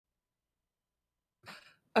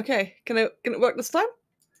Okay, can it work this time?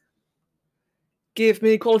 Give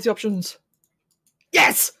me quality options.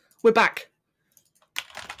 Yes! We're back.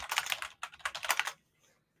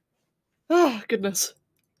 Oh, goodness.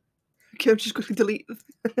 Okay, I'm just going to delete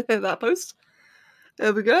that post.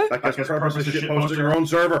 There we go. That gets the purpose of shit posting your own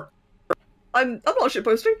server. I'm not shit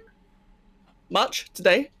posting. Much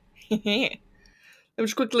today. Let me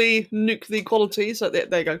just quickly nuke the quality. So there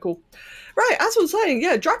you go, cool. Right, as I was saying,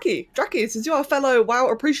 yeah, Draki, since you're a fellow WoW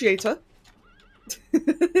appreciator.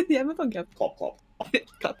 Yeah, my phone kept. Plop, plop.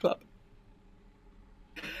 Clap, clap.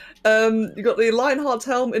 You got the Lionheart's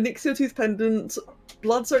Helm, Onyxia Tooth Pendant,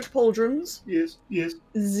 Blood-Soaked Pauldrons. Yes.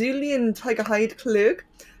 Zillion Tiger Hide Cloak,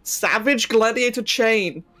 Savage Gladiator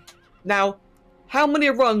Chain. Now, how many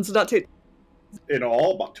runs did that take? In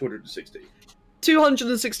all, about 260.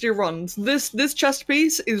 260 runs. This chest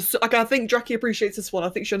piece is, like, I think Draki appreciates this one. I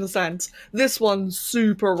think she understands. This one's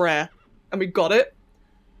super rare. And we got it.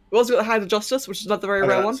 We also got the Hide of Justice, which is another very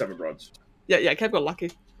rare one. 7 runs. Yeah, Kev got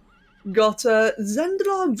lucky. Got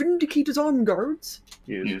Zandalar Vindicator's Arm Guards.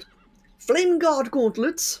 Yes. Flame Guard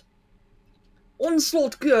Gauntlets.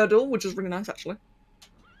 Onslaught Girdle, which is really nice actually.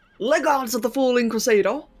 Legards of the Falling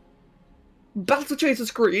Crusader. Battle Chaser's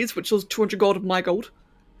Creeds, which was 200 gold of my gold.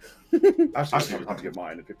 I still have to get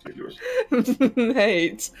mine at 50 of yours.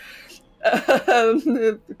 Mate.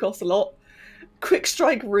 It costs a lot. Quick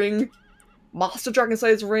Strike Ring. Master Dragon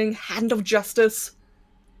Slayer's Ring. Hand of Justice.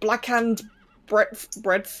 Blackhand Breadth.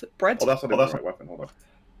 Oh, that's not the right weapon. Hold on.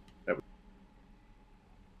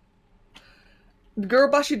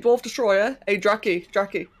 Gurubashi Dwarf Destroyer, a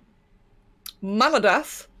Draki.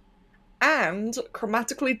 Maladath, and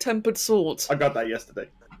Chromatically Tempered Sword. I got that yesterday.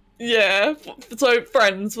 Yeah, so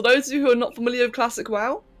friends, for those of you who are not familiar with Classic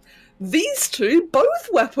WoW, these two, both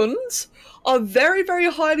weapons, are very,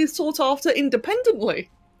 very highly sought after independently.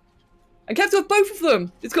 And Kev's got both of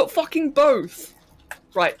them. He's got fucking both.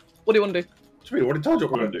 Right, what do you want to do? Sweet, what did I told you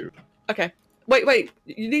what we're going to do? Okay. Wait,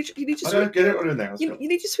 you need your sweet... I don't get it on in there. You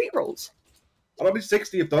need your sweet rolls. I'll only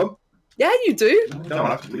 60 of them. Yeah, you do. No,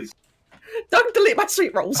 I have to please. Don't delete my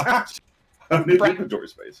sweet rolls. I don't need inventory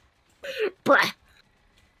space. Bruh.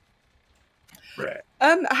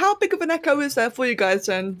 How big of an echo is there for you guys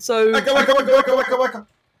then? So Echo.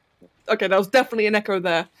 okay, that was definitely an echo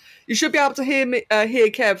there. You should be able to hear me, hear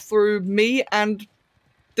Kev through me and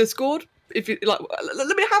Discord. If you like,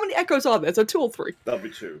 let me. How many echoes are there? So 2 or 3? That'll be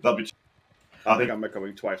 2. I think I'm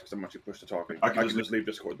echoing twice because I'm actually pushed to talking. I can just leave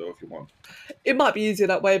Discord though if you want. It might be easier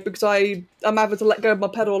that way because I'm having to let go of my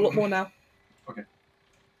pedal a lot more now. Okay.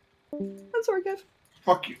 I'm sorry, Kev.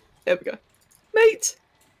 Fuck you. There we go, mate.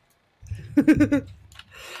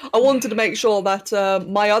 I wanted to make sure that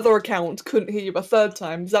my other account couldn't hear you a 3rd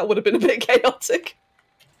time, because that would have been a bit chaotic.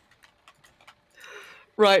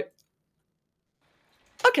 Right.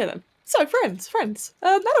 Okay then. So, friends.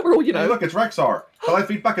 Now that we're all, you know... Hey, look, it's Rexar. Shall I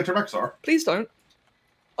feed back into Rexar? Please don't.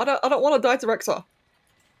 I don't want to die to Rexar.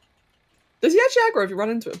 Does he actually aggro if you run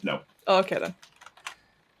into him? No. Oh, okay then.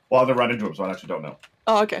 Well, I've never run into him, so I actually don't know.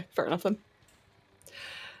 Oh, okay. Fair enough then.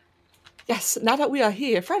 Yes, now that we are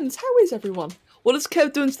here, friends, how is everyone? What is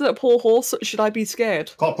Kev doing to that poor horse? Should I be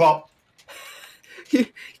scared? Clop, clop.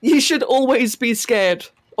 You should always be scared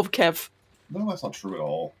of Kev. No, that's not true at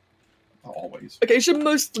all. Not always. Okay, you should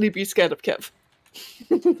mostly be scared of Kev.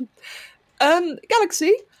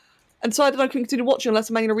 Galaxy. And so I don't know if I can continue watching unless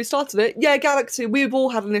Emmanuel restarted it. Yeah, Galaxy, we've all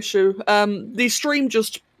had an issue. The stream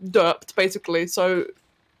just derped, basically, so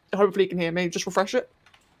hopefully you can hear me. Just refresh it.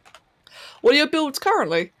 What are your builds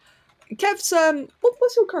currently? Kev's,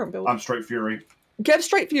 what's your current build? I'm Straight Fury. Kev's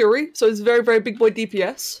Straight Fury, so it's very, very big boy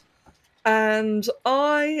DPS. And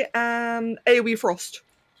I am AoE Frost.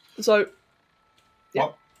 So, yeah.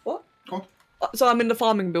 What? So I'm in the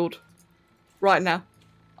farming build right now.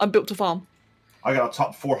 I'm built to farm. I got a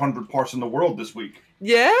top 400 parts in the world this week.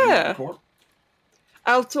 Yeah.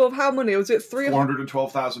 Out of how many? Was it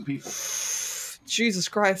 412,000 people. Jesus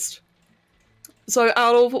Christ. So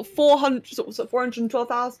out of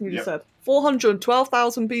 412,000, you just said?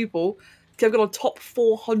 412,000 people, Kev got a top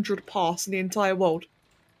 400 pass in the entire world.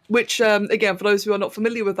 Which, again, for those who are not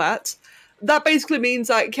familiar with that basically means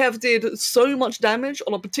that Kev did so much damage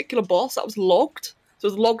on a particular boss that was logged. So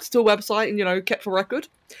it was logged to a website and, you know, kept for record.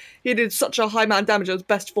 He did such a high amount of damage, it was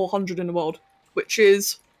best 400 in the world. Which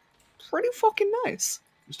is pretty fucking nice.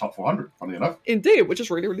 It's top 400, funny enough. Indeed, which is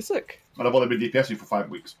really, really sick. And I've only been DPSing for 5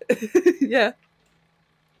 weeks. Yeah.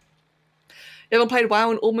 You haven't played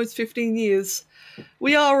WoW in almost 15 years.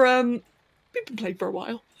 We are, we've been playing for a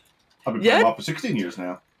while. I've been playing WoW for 16 years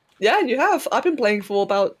now. Yeah, you have. I've been playing for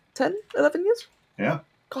about 10, 11 years. Yeah.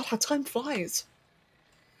 God, how time flies.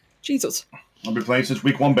 Jesus. I've been playing since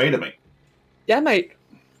week 1 beta, mate. Yeah, mate.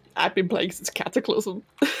 I've been playing since Cataclysm.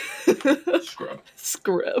 Scrub.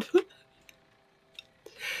 Scrub.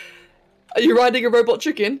 Are you riding a robot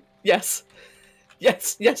chicken? Yes.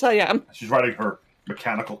 Yes, yes I am. She's riding her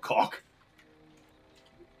mechanical cock.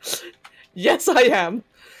 Yes I am.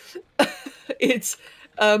 It's,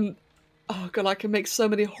 oh god, I can make so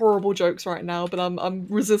many horrible jokes right now, but I'm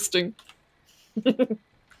resisting.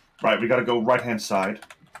 Right, we gotta go right-hand side.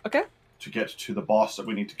 Okay. To get to the boss that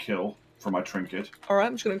we need to kill for my trinket. Alright,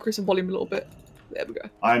 I'm just gonna increase the volume a little bit. There we go.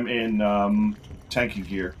 I'm in tanking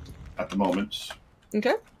gear at the moment.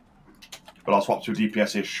 Okay. But I'll swap to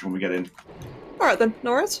DPS-ish when we get in. Alright then,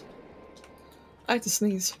 no worries. I had to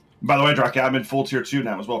sneeze. By the way, Drake, I'm in full tier 2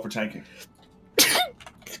 now as well for tanking.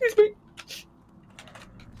 Excuse me.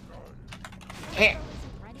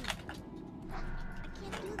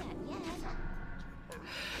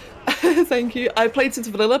 Thank you. I played since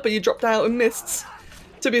vanilla, but you dropped out in mists.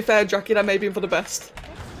 To be fair, Jackie, that may be for the best.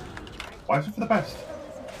 Why is it for the best?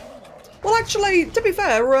 Well, actually, to be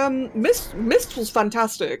fair, Mist was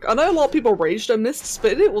fantastic. I know a lot of people raged at Mists,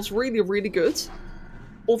 but it was really, really good.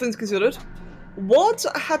 All things considered. WoD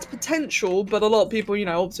had potential, but a lot of people, you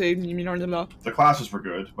know, obviously, you know. The classes were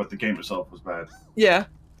good, but the game itself was bad. Yeah.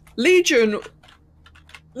 Legion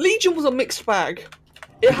was a mixed bag.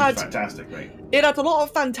 It had fantastic, mate. It had a lot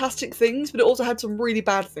of fantastic things, but it also had some really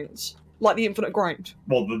bad things, like the infinite grind.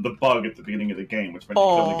 Well, the bug at the beginning of the game, which meant you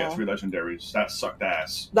could only get 3 legendaries, that sucked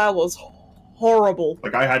ass. That was horrible.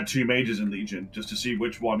 Like, I had 2 mages in Legion just to see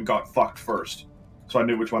which one got fucked first, so I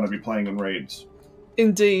knew which one I'd be playing in raids.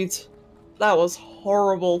 Indeed, that was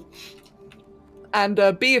horrible. And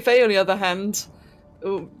BFA, on the other hand,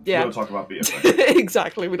 oh, yeah. We don't talk about BFA.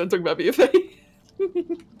 Exactly, we don't talk about BFA.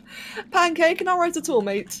 Pancake, no worries at all,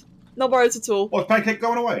 mate. No worries at all. Oh, is Pancake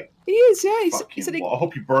going away? He is, yeah. He said well, I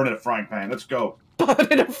hope you burn in a frying pan. Let's go. Burn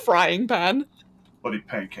in a frying pan? Bloody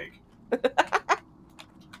Pancake.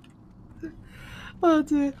 Oh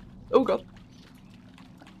dear. Oh god.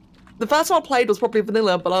 The first one I played was probably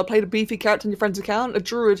vanilla, but I played a beefy character on your friend's account, a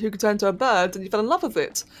druid who could turn into a bird, and you fell in love with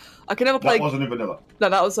it. I can never play... That wasn't in vanilla. No,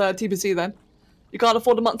 that was TBC then. You can't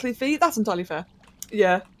afford a monthly fee? That's entirely fair.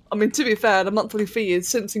 Yeah. I mean, to be fair, the monthly fee is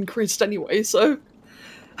since increased anyway, so...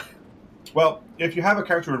 Well, if you have a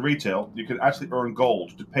character in retail, you can actually earn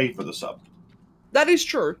gold to pay for the sub. That is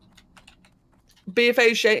true.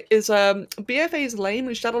 BFA is lame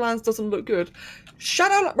and Shadowlands doesn't look good.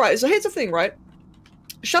 Right, so here's the thing, right?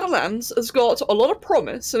 Shadowlands has got a lot of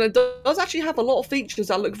promise, and it does actually have a lot of features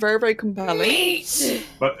that look very, very compelling.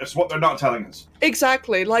 But it's what they're not telling us.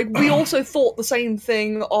 Exactly. Like, we also thought the same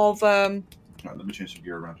thing of... Right, let me change some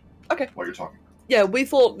gear around. Okay. While you're talking. Yeah, we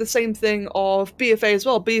thought the same thing of BFA as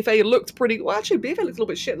well. BFA looked pretty... Well, actually, BFA looked a little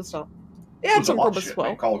bit shit at the start. It had some promise as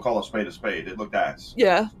well. Call a spade a spade. It looked ass.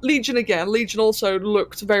 Yeah. Legion again. Legion also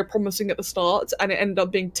looked very promising at the start, and it ended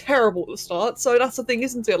up being terrible at the start. So that's the thing,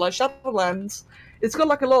 isn't it? Like, Shadowlands, it's got,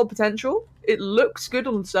 like, a lot of potential. It looks good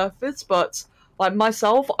on the surface, but, like,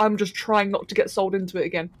 myself, I'm just trying not to get sold into it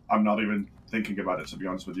again. I'm not even thinking about it, to be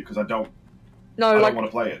honest with you, because I don't No, I like, don't want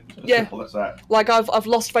to play it. As yeah, simple as that. Like I've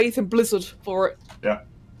lost faith in Blizzard for it. Yeah,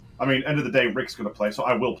 I mean, end of the day, Rick's gonna play, so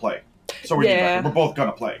I will play. So are you, Rick. We're both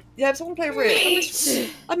gonna play. Yeah, if someone play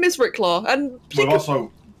Rick, I miss Rick Claw, and we've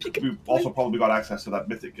also probably got access to that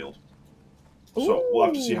Mythic Guild. So we'll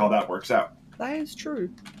have to see how that works out. That is true.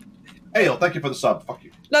 Ale, thank you for the sub. Fuck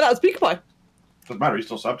you. No, that was Peekapie. Doesn't matter. He's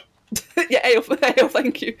still subbed. Yeah, Ale,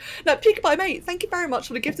 thank you. No, Peekapie, mate. Thank you very much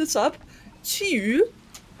for the gifted sub to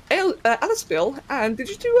Ale, Alice Bill, and did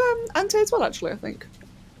you do Ante as well? Actually, I think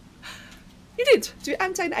you did. Do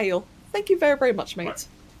Ante and Ale. Thank you very, very much, mate. Right.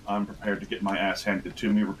 I'm prepared to get my ass handed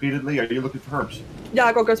to me repeatedly. Are you looking for herbs? Yeah,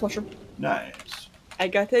 I got a ghost mushroom. Nice. I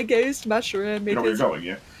got a ghost mushroom. You know where you're going,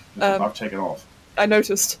 yeah? I've taken off. I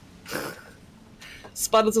noticed.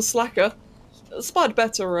 Spider's a slacker. Spider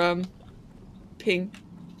better, ping.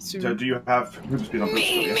 Soon. So do you have movement speed on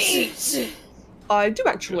Blitz still, yes? I do,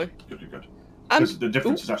 actually. Good. Because the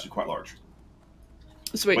difference is actually quite large.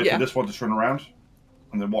 Sweet, Wait yeah. for this one to turn around,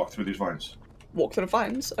 and then walk through these vines. Walk through the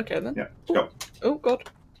vines? Okay, then. Yeah, let's go. Oh, God.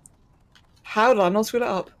 How did I not screw that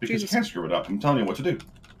up? Because Jesus. you can't screw it up. I'm telling you what to do.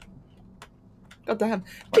 God damn.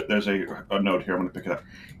 Right, there's a node here. I'm going to pick it up.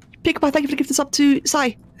 Peekapie, thank you for the gift this up to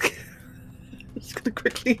Sai. Just going to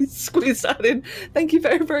quickly squeeze that in. Thank you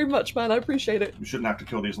very, very much, man. I appreciate it. You shouldn't have to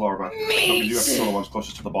kill these larvae. But we do have to kill the ones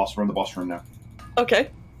closest to the boss. We're in the boss room now. Okay.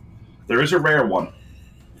 There is a rare one,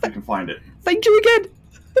 if you can find it. Thank you again.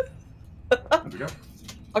 There we go.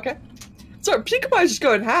 Okay. So Peekapie is just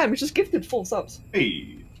going ham. He's just gifted 4 subs.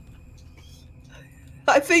 Hey.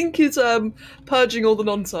 I think he's purging all the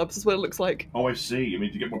non-subs, is what it looks like. Oh, I see. You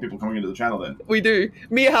mean to get more people coming into the channel then? We do.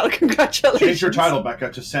 Mia, congratulations. Change your title,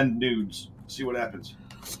 Becca, to Send Nudes. See what happens.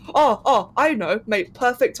 Oh, I know, mate.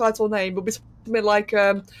 Perfect title name would be something like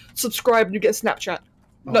subscribe and you get a Snapchat.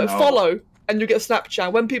 Oh, no, follow and you get a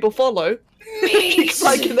Snapchat. When people follow,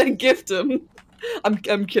 I can then gift them.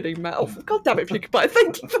 I'm kidding, Matt. Oh, God damn it, PewDiePie.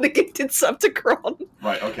 Thank you for the gifted sub to Kron.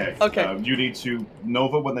 Right, okay. Okay. You need to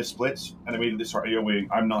Nova when they split and immediately start AoEing.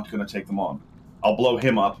 I'm not going to take them on. I'll blow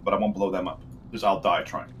him up, but I won't blow them up. Because I'll die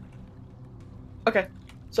trying. Okay.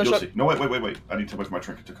 So You'll see. No, wait. I need to wait for my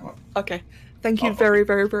trinket to come up. Okay. Thank you very,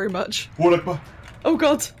 very, very much. Oh,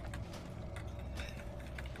 God.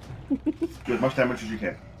 Do as much damage as you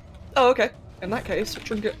can. Oh, okay. In that case,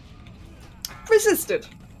 trinket. Resisted.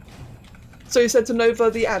 So you said to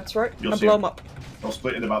Nova the ads, right? You'll and see blow them up. They'll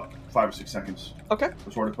split in about 5 or 6 seconds. Okay.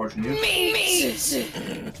 The sword of potion used.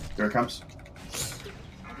 Here it comes.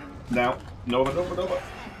 Now, Nova.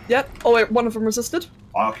 Yep. Oh wait, one of them resisted.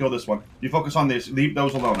 I'll kill this one. You focus on this. Leave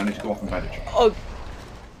those alone. I need to go off and bandage. Oh.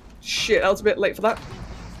 Shit, I was a bit late for that.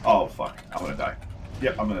 Oh, fuck. I'm gonna die.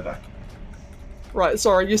 Yep, I'm gonna die. Right,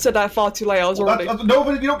 sorry. You said that far too late. I was already...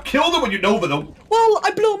 Nova, you don't kill them when you Nova them. Well,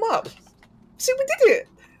 I blew them up. See, we did it.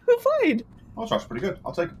 We're fine. Oh, that's pretty good.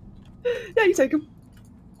 I'll take them. Yeah, you take them.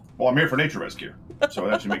 Well, I'm here for nature rescue, so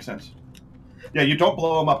it actually makes sense. Yeah, you don't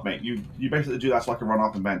blow them up, mate. You basically do that so I can run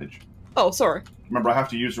off and bandage. Oh, sorry. Remember, I have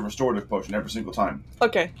to use a restorative potion every single time.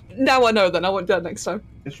 Okay. Now I know then. I won't do that next time.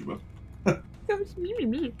 Yes, you will. Goodbye,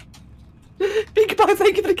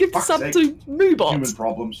 thank you for the gift of sub to Moobot. Human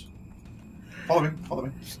problems. Follow me.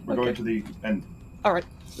 We're going to the end. Alright.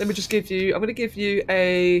 Let me just give you... I'm going to give you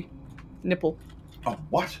a nipple. Oh,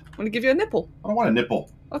 what? I'm going to give you a nipple. I don't want a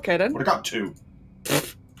nipple. Okay, then. But I got 2.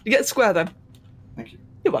 You get a square, then. Thank you.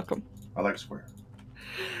 You're welcome. I like square.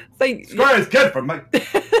 Square is good for me.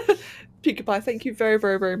 PewDiePie, thank you very,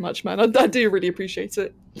 very, very much, man. I do really appreciate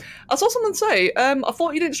it. I saw someone say, I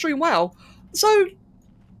thought you didn't stream WoW. So...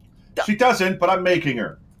 She doesn't, but I'm making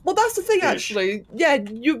her. Well, that's the thing, actually. Yeah,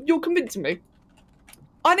 you're convincing me.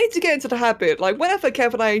 I need to get into the habit. Like, whenever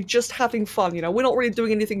Kev and I are just having fun, you know, we're not really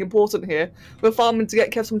doing anything important here. We're farming to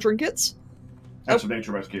get Kev some trinkets. And some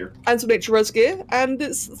nature res gear. And some nature res gear. And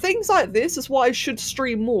it's things like this is why I should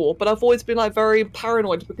stream more, but I've always been, like, very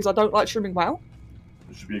paranoid because I don't like streaming WoW.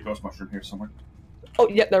 There should be a ghost mushroom here somewhere. Oh,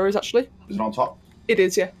 yeah, there is, actually. Is it on top? It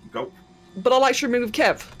is, yeah. Go. But I like streaming with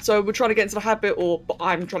Kev, so we're trying to get into the habit, or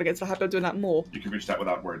I'm trying to get into the habit of doing that more. You can reach that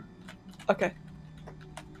without word. Okay.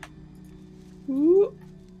 Ooh.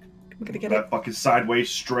 I'm gonna get that fucking sideways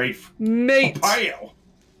strafe. Mate! Oh,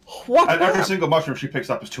 what? And every single mushroom she picks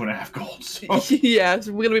up is 2.5 gold. So. Yeah,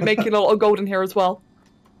 so we're gonna be making a lot of gold in here as well.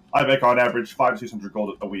 I make on average 500 to 600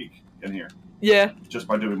 gold a week in here. Yeah. Just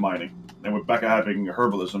by doing mining. And with Becca having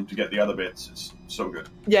herbalism to get the other bits, it's so good.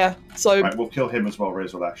 Yeah, so... Right, we'll kill him as well,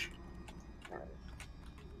 Razor Lash.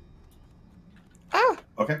 Ah!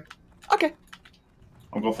 Okay. Okay.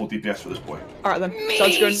 I'm going full DPS for this boy. Alright then. So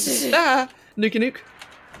I'm just going... Ah! Nuke.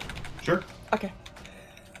 Sure. Okay.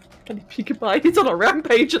 Can you peek by? He's on a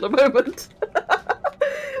rampage at the moment.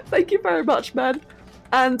 Thank you very much, man.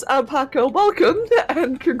 And Alpaca, welcome,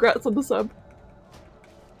 and congrats on the sub.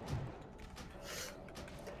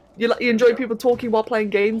 You enjoy people talking while playing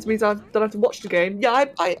games, means I don't have to watch the game. Yeah,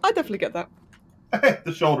 I definitely get that.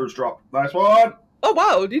 The shoulders drop. Nice one! Oh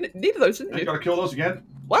wow, you needed those, didn't you? You gotta kill those again.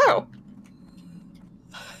 Wow.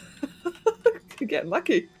 You're getting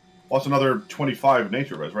lucky. Well, that's another 25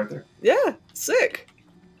 nature res right there. Yeah, sick.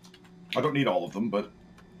 I don't need all of them, but...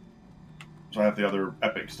 So I have the other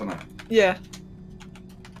epics, don't I? Yeah.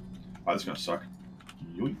 Oh, this is gonna suck.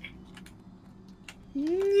 Yoink.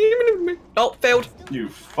 Oh, failed. You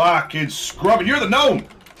fucking scrub! You're the gnome!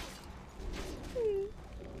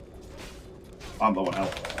 I'm low on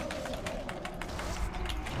health.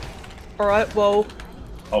 Alright, well...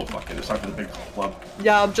 Oh, fuck it. It's time for the big club.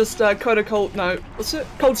 Yeah, I'm just cold... No, what's it?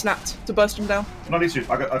 Cold snapped to burst him down. No need to.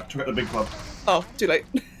 I took out the big club. Oh, too late.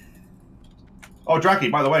 Oh, Draki,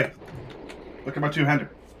 by the way. Look at my two-hander.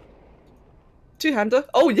 Two-hander?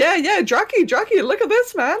 Oh, yeah, Draki, look at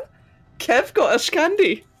this, man. Kev got a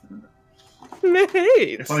candy.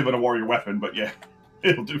 Mate. It's not even a warrior weapon, but yeah.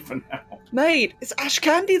 It'll do for now. Mate, it's ash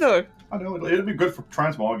candy, though. I know, it'll be good for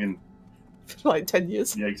transmog in... like 10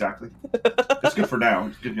 years. Yeah, exactly. It's good for now.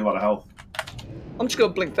 It gives you a lot of health. I'm just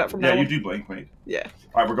gonna blink that from now on. Yeah, you do blink, mate. Yeah.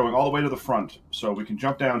 Alright, we're going all the way to the front, so we can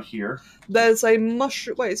jump down here. There's a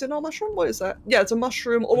mushroom... Wait, is it not a mushroom? What is that? Yeah, it's a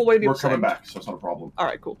mushroom all the way to the We're coming back, so it's not a problem.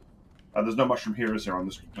 Alright, cool. There's no mushroom here, is there, on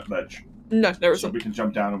this ledge? No, there isn't. So we can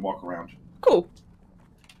jump down and walk around. Cool.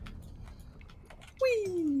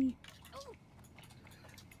 Whee!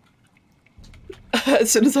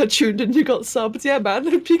 As soon as I tuned in, you got subbed. Yeah,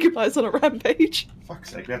 man. Peaky Pie's on a rampage.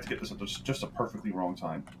 Fuck's sake, we have to get this at just a perfectly wrong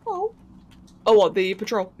time. Oh. Oh, what, the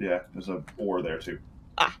patrol? Yeah, there's a ore there too.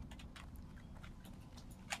 Ah.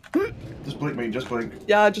 Just blink, mate, just blink.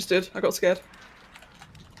 Yeah, I just did. I got scared.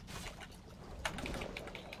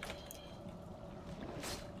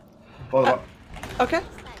 Follow up. Okay.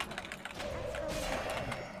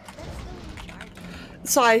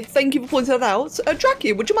 Sai, thank you for pointing that out.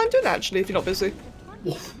 Draki, would you mind doing that actually if you're not busy?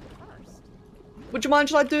 Woof. Would you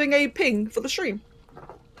mind like doing a ping for the stream?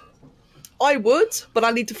 I would, but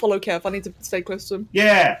I need to follow Kev. I need to stay close to him.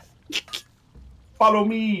 Yeah! Follow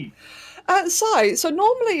me! Sai, so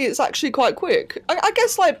normally it's actually quite quick. I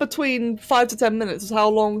guess like between 5 to 10 minutes is how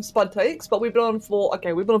long Spud takes, but we've been on for,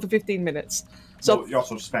 okay, we've been on for 15 minutes. So well, you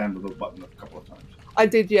also spammed the little button a couple of times. I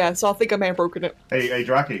did, yeah, so I think I may have broken it. Hey,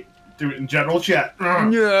 Draki, do it in general chat.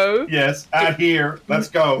 No. Yes, at here. Let's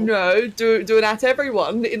go. No, do it at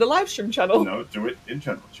everyone in the live stream channel. No, do it in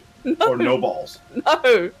general chat. No. Or no balls.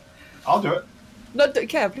 No. I'll do it. No, don't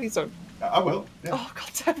care, please don't. I will. Yeah. Oh, god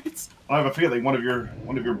damn it. I have a feeling one of your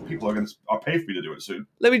people are going to pay for me to do it soon.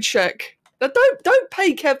 Let me check. Now, don't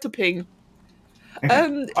pay Kev to ping.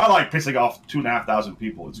 I like pissing off 2,500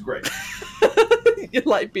 people. It's great. You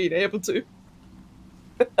like being able to.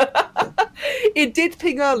 It did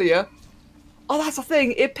ping earlier. Oh, that's the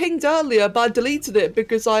thing. It pinged earlier, but I deleted it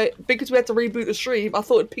because we had to reboot the stream. I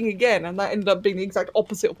thought it'd ping again, and that ended up being the exact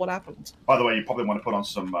opposite of what happened. By the way, you probably want to put on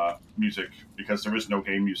some music because there is no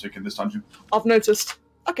game music in this dungeon. I've noticed.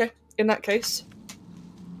 Okay, in that case,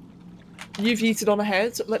 you've yeeted on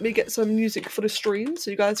ahead. Let me get some music for the stream so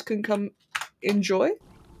you guys can come enjoy.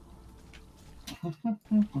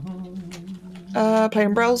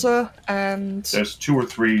 Playing browser and there's 2 or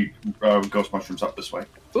 3 ghost mushrooms up this way.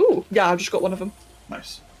 Ooh, yeah, I just got one of them.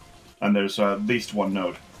 Nice. And there's at least 1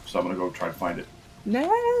 node, so I'm gonna go try and find it.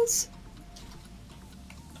 Nice.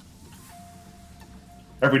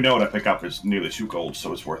 Every node I pick up is nearly 2 gold,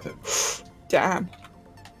 so it's worth it. Damn.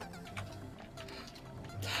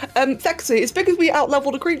 Thexy, it's because we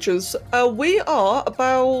outlevel the creatures. We are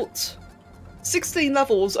about 16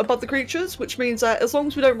 levels above the creatures, which means that as long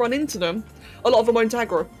as we don't run into them, a lot of them won't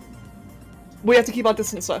aggro. We have to keep our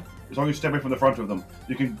distance though. As long as you stay away from the front of them,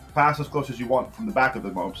 you can pass as close as you want from the back of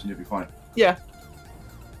the mobs and you'll be fine. Yeah.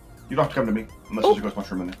 You don't have to come to me, unless there's a ghost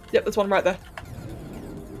mushroom in there. Yep, there's one right there.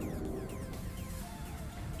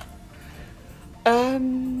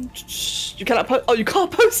 You cannot post. Oh, you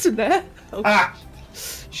can't post in there? Oh, Ah!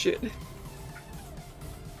 shit.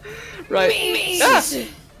 Right. Ah!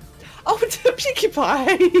 Oh, it's a Peaky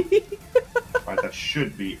Pie! Right, that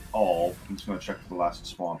should be all. I'm just gonna check for the last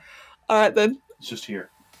spawn. Alright then. It's just here.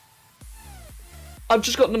 I've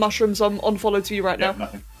just gotten the mushrooms. I'm on follow to you right now.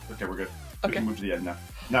 Nothing. Okay, we're good. We Okay. can move to the end now.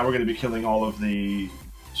 Now we're gonna be killing all of the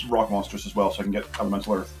rock monsters as well, so I can get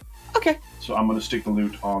elemental earth. Okay. So I'm gonna stick the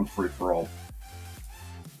loot on free for all.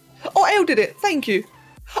 Oh, Ale did it. Thank you.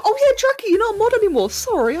 Oh yeah, Draki, you're not a mod anymore.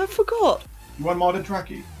 Sorry, I forgot. You unmodded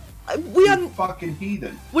Draki? We You fucking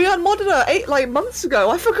heathen. unmodded her 8 months ago.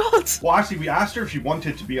 I forgot. Well, actually, we asked her if she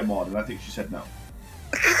wanted to be a mod, and I think she said no.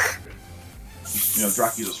 You know,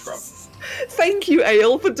 Draki's a scrub. Thank you,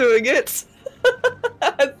 Ale, for doing it.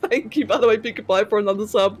 And thank you, by the way, Peaky Pie, for another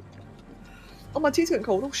sub. Oh, my tea's getting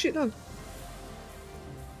cold. Oh shit, no.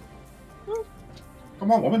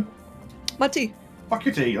 Come on, woman. My tea. Fuck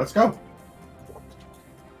your tea. Let's go.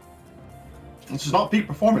 This is not peak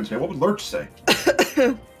performance, man. What would Lurch say?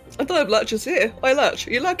 I don't know if Lurch is here. Hey, Lurch,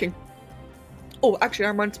 are you lurking? Oh, actually,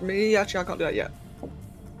 I'm running to me. Actually, I can't do that yet.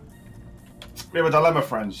 We have a dilemma,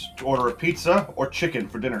 friends. To order a pizza or chicken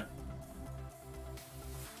for dinner.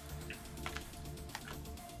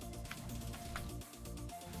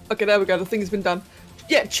 Okay, there we go. The thing has been done.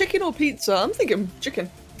 Yeah, chicken or pizza? I'm thinking chicken.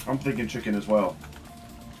 I'm thinking chicken as well.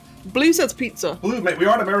 Blue says pizza. Blue, mate, we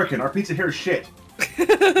aren't American. Our pizza here is shit.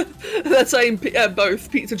 They're saying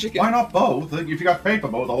both, pizza, chicken. Why not both? If you got paid for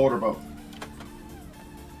both, I'll order both.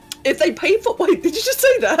 If they pay for... Wait, did you just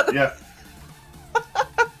say that? Yeah.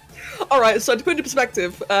 Alright, so to put it in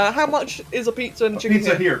perspective, how much is a pizza and A chicken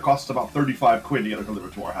pizza here costs about 35 quid to get it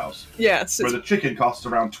delivered to our house. Yes. Where the chicken costs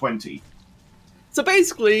around 20. So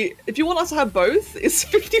basically, if you want us to have both, it's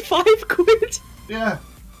 55 quid. Yeah.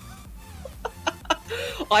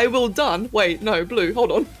 I will done. Wait, no, Blue,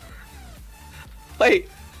 hold on. Wait.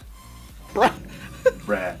 Bruh.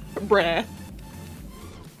 Brad. Brah.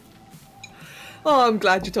 Oh, I'm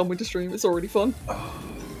glad you told me to stream. It's already fun.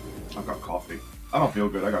 I've got coffee. I don't feel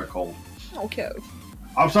good. I got a cold. Okay.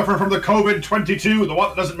 I'm suffering from the COVID-22. The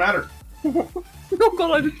what doesn't matter. Oh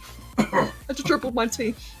god, I just tripled my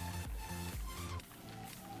tea.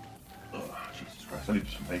 Oh, Jesus I need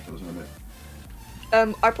some painkillers in a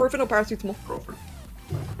minute. Ibuprofen or paracetamol? Crawford.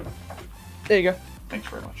 There you go. Thanks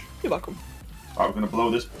very much. You're welcome. Alright, we're gonna blow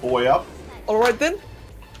this boy up. Alright then.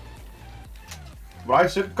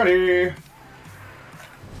 Rice it, curry.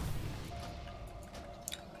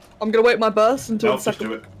 I'm gonna wait my burst until No, the just second.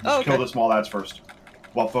 do it. Just kill the small lads first,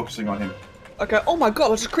 while focusing on him. Okay. Oh my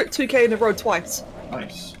god! I just crit 2k in a row twice.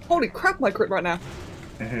 Nice. Holy crap! My crit right now.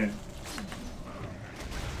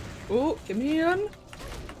 Oh, give me in.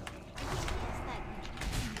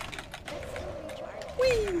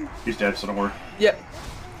 Whee! He's dead, so don't worry. Yep.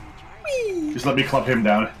 Whee! Just let me club him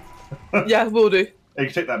down. Yeah, will do. Hey, you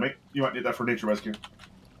can take that, mate. You might need that for nature rescue.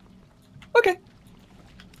 Okay.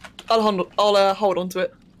 I'll hold on to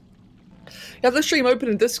it. You have the stream open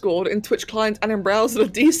in Discord, in Twitch client, and in browser.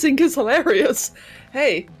 The desync is hilarious.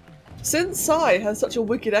 Hey, since Sai has such a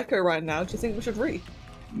wicked echo right now, do you think we should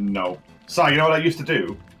No. So, you know what I used to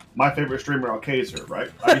do? My favorite streamer, Kaiser, right?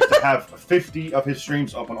 I used to have 50 of his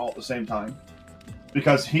streams open all at the same time.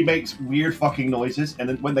 Because he makes weird fucking noises, and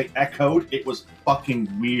then when they echoed, it was fucking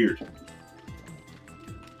weird.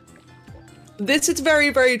 This is very,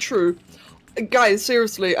 very true. Guys,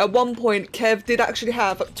 seriously, at one point, Kev did actually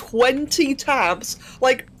have 20 tabs.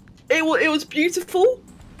 Like, it was beautiful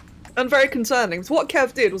and very concerning. So what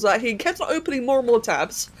Kev did was that he kept on opening more and more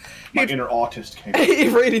tabs. My inner autist came out. He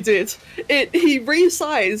really did. He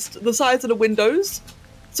resized the size of the windows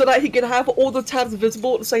so that he could have all the tabs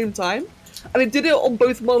visible at the same time. And he did it on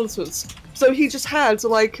both monitors. So he just had,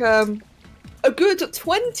 like, a good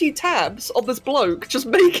 20 tabs of this bloke just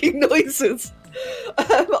making noises.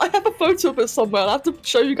 I have a photo of it somewhere. I'll have to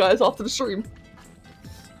show you guys after the stream.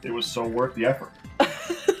 It was so worth the effort.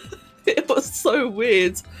 It was so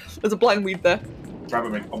weird. There's a blind weed there. Grab it,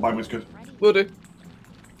 mate. Oh, mine was good. Will do.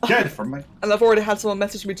 Get it from me. And I've already had someone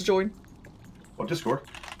message me to join. What, Discord?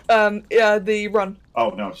 Yeah, the run. Oh,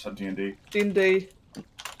 no, it's on D&D. D&D.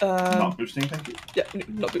 Not boosting, thank you. Yeah,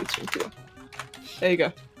 not boosting. Yeah. There you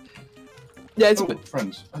go. Yeah, it's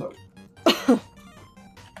friends. Hello.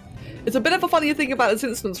 It's a bit of a funny thing about this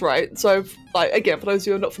instance, right? So, like, again, for those of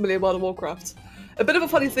you who are not familiar with World of Warcraft, a bit of a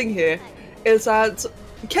funny thing here is that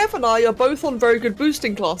Kev and I are both on very good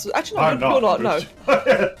boosting classes. Actually, I'm you're not, no.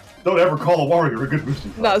 Don't ever call a warrior a good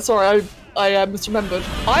boosting class. No, sorry, I misremembered.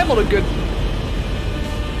 I'm on a good...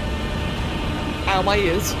 Ow, my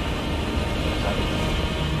ears.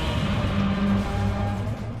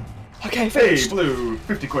 Okay, finished. Hey, Blue,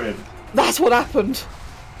 50 quid. That's what happened.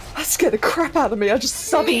 That scared the crap out of me. I just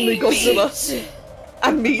suddenly Godzilla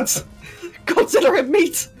and meat. Godzilla and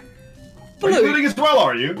meat. Are you looting as well,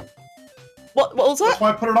 are you? What was that? That's why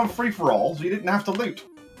I put it on free-for-all, so you didn't have to loot.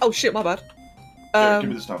 Oh shit, my bad. Here, give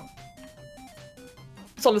me the stone.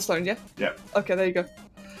 Solid stone, yeah? Yeah. Okay, there you go.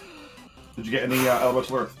 Did you get any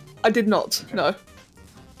elemental earth? I did not, okay. No.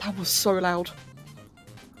 That was so loud.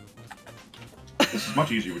 This is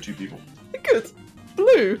much easier with 2 people. Good.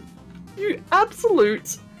 Blue, you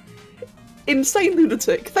absolute insane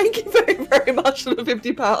lunatic. Thank you very, very much for the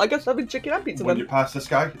 £50. I guess I've been chicken and pizza When then. you pass this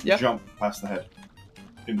guy, Yeah. jump past the head.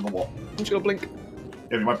 Into the wall. I'm just gonna blink.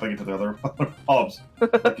 Yeah, you might blink into the other hobs,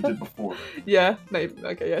 like you did before. Yeah, maybe.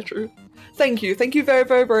 Okay, yeah, true. Thank you very,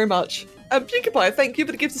 very, very much. PewDiePie, thank you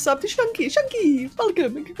for the gift of sub to Shunky. Shunky,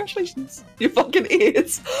 welcome and congratulations. Your fucking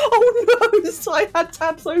ears. Oh no, so I had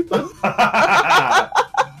tabs open.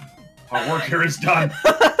 Our work here is done.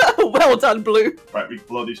 Well done, Blue. Right, we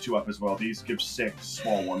blow these 2 up as well. These give 6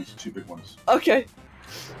 small ones, 2 big ones. Okay.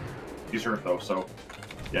 He's hurt though, so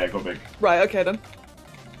yeah, go big. Right, okay then.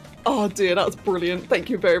 Oh dear, that was brilliant. Thank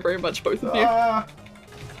you very, very much, both of you.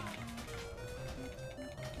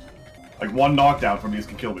 Like 1 knockdown from these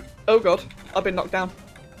can kill me. Oh god, I've been knocked down.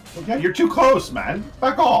 Well, yeah, you're too close, man.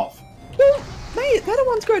 Back off. Well, mate, they're the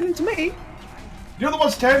ones going into me. You're the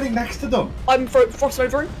one standing next to them. I'm frost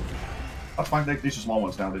overing. That's fine. These are small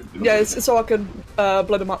ones now. They Yeah, it's so I can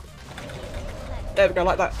blow them up. There we go,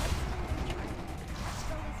 like that.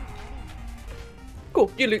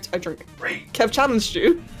 Cool, you loot, I drink. Great. Kev challenged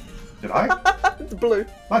you. Did I? The Blue.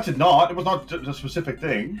 I did not. It was not a specific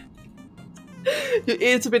thing. Your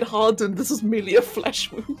ears have been hardened. This is merely a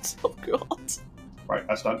flesh wound. Oh god. Right,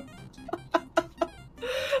 that's done.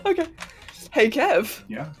 Okay. Hey Kev.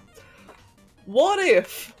 Yeah. What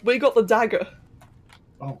if we got the dagger?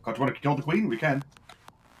 Oh god, do you want to kill the queen? We can.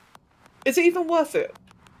 Is it even worth it?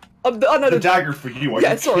 I know the dagger for you. Are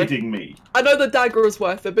you kidding me? I know the dagger is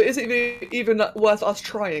worth it, but is it even worth us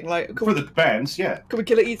trying? Like for the bands, yeah. Can we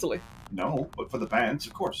kill it easily? No, but for the bands,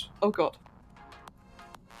 of course. Oh god.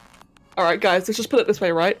 All right, guys. Let's just put it this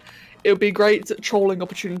way, right? It would be a great trolling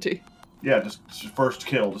opportunity. Yeah, just first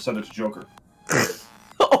kill to send it to Joker.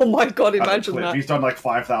 Oh my god, At a imagine clip. that. He's done like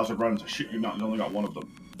 5,000 runs. Shit, you not. He's only got one of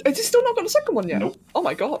them. Has he still not got a second one yet? Nope. Oh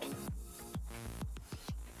my god.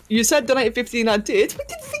 You said donate 50 and I did. We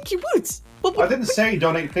didn't think you would. I didn't say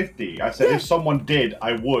donate 50. I said if someone did,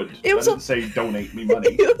 I would. I didn't say donate me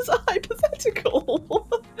money. It was a hypothetical.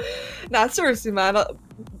 Nah, seriously, man.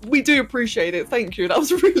 We do appreciate it. Thank you. That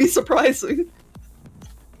was really surprising.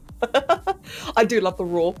 I do love the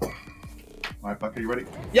roar. Alright, Buck, are you ready?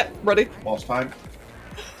 Yep, ready. Boss time.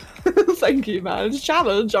 Thank you, man. It's a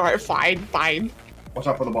challenge. Alright, fine. Watch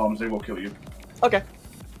out for the bombs, they will kill you. Okay.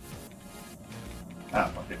 Ah,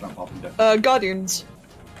 fuck it, not popping dead. Guardians.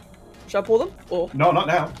 Should I pull them? Or No, not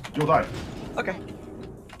now. You'll die. okay.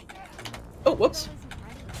 Oh, whoops.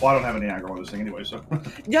 Well, I don't have any aggro on this thing anyway, so.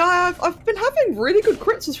 Yeah, I've been having really good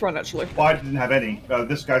crits this run, actually. Well, I didn't have any.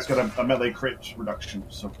 This guy's got a melee crit reduction,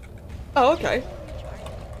 so. Oh, okay.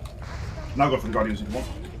 Now go for the Guardians if you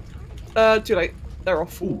want. Too late. They're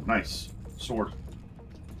off. Ooh, nice. Sword.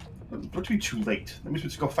 Don't be too late. That means we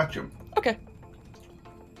just go fetch him. Okay.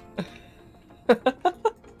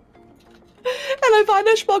 Hello,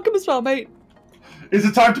 Vinesh. Welcome as well, mate. Is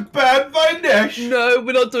it time to ban Vinesh? No,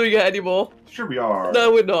 we're not doing it anymore. Sure we are.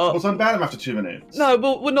 No, we're not. Let's unban him after 2 minutes. No,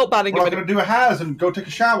 but we're not banning We're him not going to do a has and go take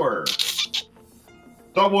a shower.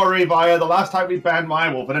 Don't worry, Via. The last time we banned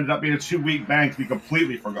My Wolf, it ended up being a 2-week ban because we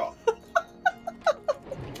completely forgot.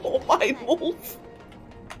 Poor My Wolf.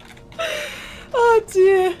 Oh,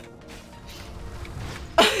 dear.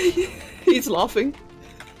 He's laughing.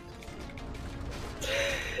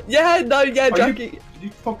 Yeah, no, yeah, Jackie. Are you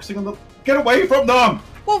focusing on the... Get away from them!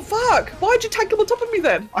 Well, fuck. Why'd you tank him on top of me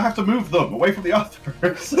then? I have to move them away from the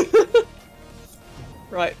others.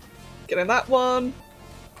 Right. Getting that one.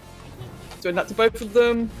 Doing that to both of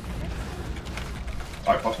them.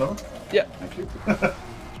 Alright, pass over. Yeah. Thank you.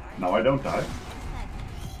 No, I don't die.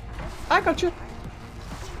 I got you.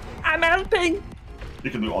 I'm helping.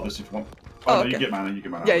 You can do all this if you want. Oh, no, okay. you get mana, you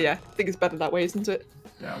get mana. Yeah, yeah. I think it's better that way, isn't it?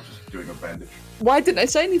 Yeah, I was just doing a bandage. Why didn't I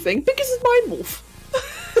say anything? Because it's Mind Wolf.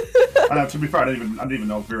 And to be fair, I didn't even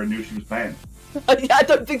know Vera knew she was banned. Yeah, I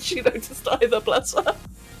don't think she noticed either, bless her.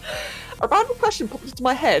 A random question popped into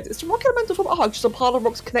my head. Is the rock elemental from Ark just a pile of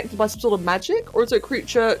rocks connected by some sort of magic? Or is it a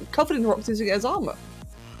creature covered in rocks using it as armor?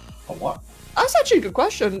 A what? That's actually a good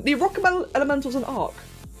question. The rock elementals in Ark.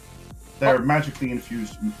 They're magically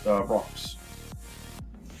infused rocks.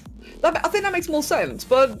 I think that makes more sense,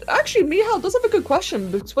 but actually Mihal does have a good question,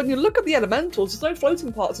 because when you look at the elementals, there's no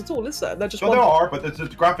floating parts at all, is there? They're just Well, there are, but the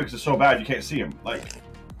graphics are so bad you can't see them. Like,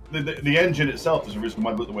 the engine itself is the reason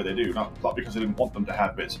why they look the way they do, not because they didn't want them to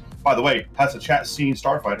have bits. By the way, has the chat seen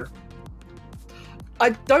Starfighter? I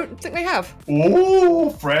don't think they have. Ooh,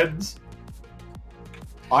 friends!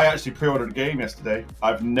 I actually pre-ordered a game yesterday.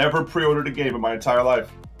 I've never pre-ordered a game in my entire life.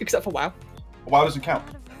 Except for WoW. WoW doesn't count.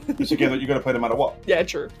 It's a game that you're going to play no matter what. Yeah,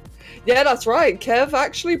 true. Yeah, that's right. Kev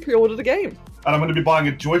actually pre-ordered a game. And I'm going to be buying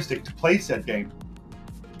a joystick to play said game.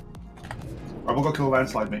 Alright, we'll go kill a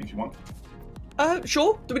landslide, mate, if you want.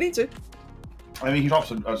 Sure. Do we need to? I mean, he drops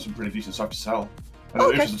some pretty decent stuff to sell. And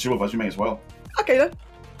Okay. if it's the two of us, you may as well. Okay,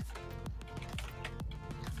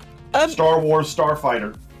 then. Star Wars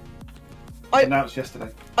Starfighter. I- Announced yesterday.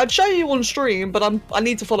 I'd show you on stream, but I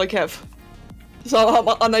need to follow Kev. So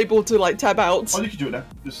I'm unable to, like, tab out. Oh, you can do it now.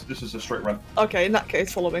 This is a straight run. Okay, in that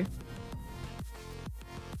case, follow me.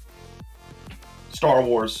 Star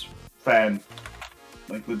Wars fan.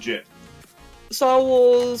 Like, legit. Star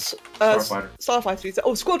Wars... Starfighter. Starfighter.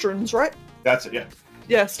 Oh, Squadrons, right? That's it, yeah.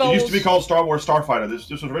 Yeah, Star It Wars... used to be called Star Wars Starfighter. This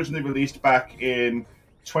was originally released back in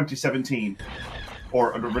 2017.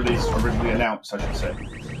 Or originally announced, I should say.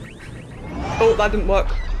 Oh, that didn't work.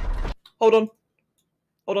 Hold on.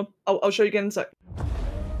 Hold on. I'll show you again in a sec.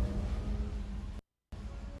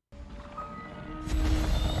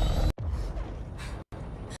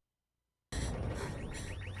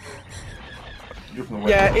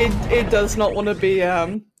 Yeah, it does not want to be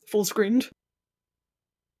full screened.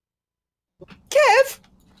 Kev!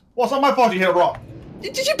 What's not my fault you hit a rock?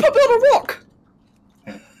 Did you put me on a rock?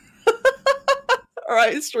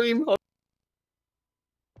 Alright, stream.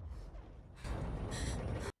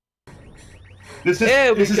 This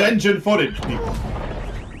is engine footage, people.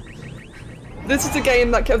 This is a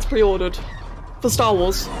game that Kev's pre-ordered for Star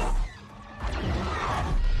Wars.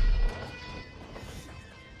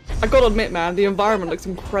 I gotta admit, man, the environment looks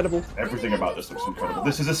incredible. Everything about this looks incredible.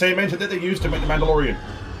 This is the same engine that they used to make The Mandalorian.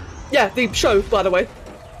 Yeah, the show, by the way.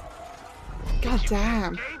 God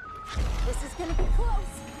damn. This is gonna be close.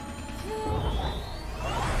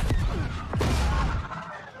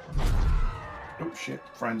 Oh shit,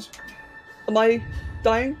 friends. Am I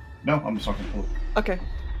dying? No, I'm just talking to Paul. Okay.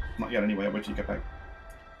 Not yet anyway, I'll wait till you get back.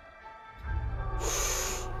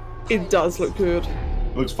 It does look good.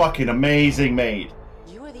 It looks fucking amazing made.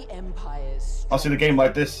 You are the Empire's. I've seen a game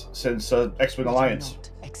like this since X-Wing Alliance.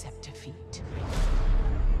 Accept defeat.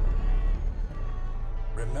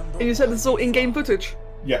 Remember And you said this is all in-game footage?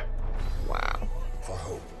 Yeah. Wow. for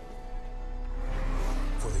hope.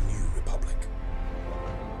 For the new republic.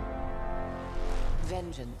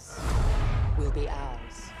 Vengeance will be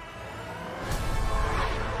ours.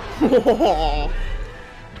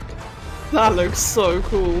 That looks so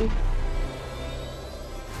cool.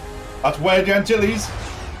 That's Wedge Antilles.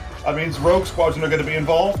 That means Rogue Squadron are going to be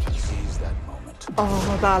involved. Seize that moment.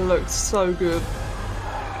 Oh, that looks so good.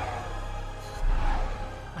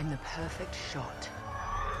 When the perfect shot.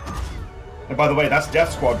 And by the way, that's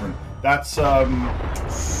Death Squadron. That's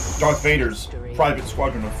Darth Vader's private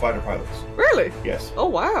squadron of fighter pilots. Really? Yes. Oh,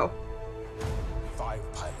 wow.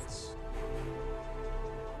 5 pilots.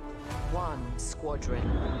 One squadron.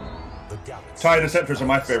 The galaxy. TIE Interceptors are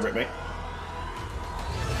my favorite, mate.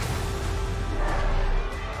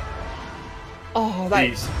 Oh, that.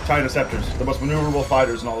 These TIE Interceptors, the most maneuverable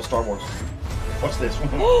fighters in all of Star Wars. What's this?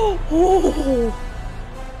 Oh,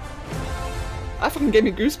 that fucking gave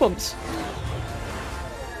me goosebumps.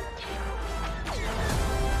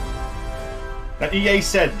 Now, EA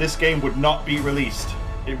said this game would not be released.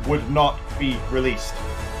 It would not be released.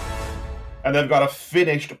 And they've got a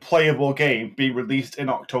finished, playable game being released in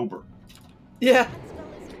October. Yeah.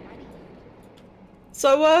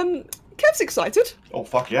 So, Kev's excited. Oh,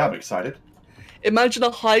 fuck yeah, I'm excited. Imagine a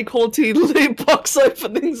high-quality loot box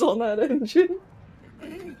openings on that engine.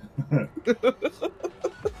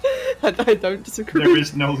 I don't disagree. There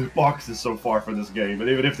is no loot boxes so far for this game, and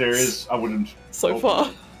even if there is, I wouldn't. So open far.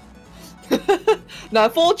 it. Now,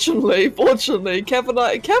 fortunately, Kev and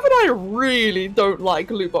I really don't like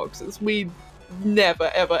loot boxes. We never,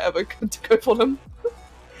 ever go for them.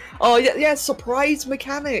 Oh yeah, surprise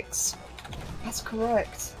mechanics. That's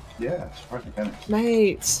correct, Yeah, surprise mechanics.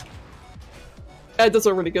 mate. It does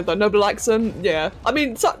look really good though. Nobody likes them. Yeah, I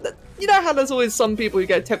mean, you know how there's always some people who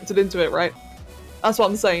get tempted into it, right? That's what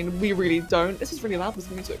I'm saying. We really don't. This is really loud.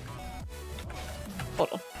 This music.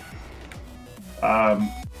 Hold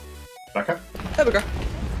on. Becca? There we go.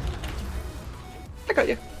 I got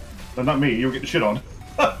you. No, not me. You'll get the shit on.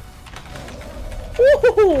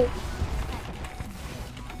 Woohoo!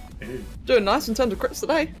 Doing nice in terms of crits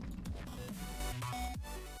today.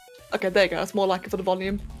 Okay, there you go. That's more like it for the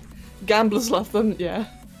volume. Gamblers love them, yeah.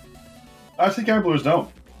 I think gamblers don't.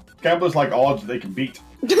 Gamblers like odds they can beat.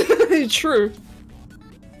 True.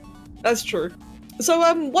 That's true. So,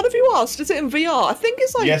 what have you asked? Is it in VR? I think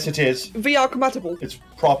it's like Yes, it is. VR compatible. It's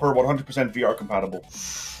proper 100% VR compatible.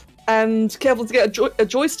 And careful to get a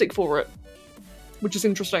joystick for it, which is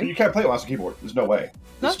interesting. You can't play it without a keyboard. There's no way.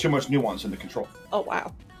 No? There's too much nuance in the control. Oh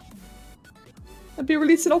wow. It'll be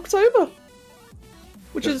released in October,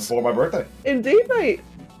 which Just is before my birthday. indeed, mate.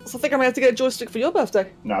 So I think I may have to get a joystick for your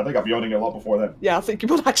birthday. No, I think I'll be owning it a lot before then. Yeah, I think you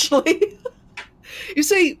would actually. You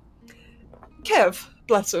see, Kev,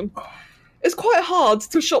 bless him, it's quite hard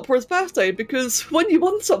to shop for his birthday because when you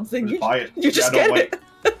want something, Just buy it. you just Yeah, don't get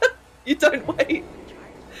it. You don't wait.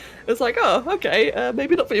 It's like, oh, okay,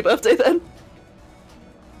 maybe not for your birthday then.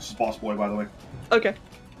 This is Boss Boy, by the way. Okay.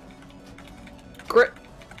 Grit.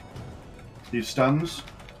 He stuns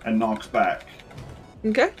and knocks back.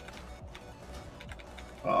 Okay.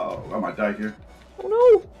 Oh, I might die here.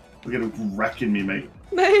 Oh Look at him wrecking me, mate.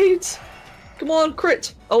 no, mate. Come on,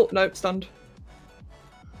 crit. Oh no, stunned.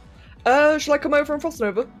 Shall I come over and frost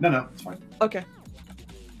over? No, it's fine. Okay.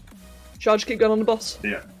 Shall I just keep going on the boss?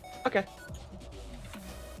 Yeah. Okay.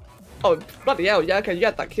 Oh, bloody hell, yeah, okay, you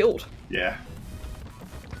had that killed. Yeah.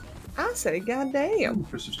 I say goddamn.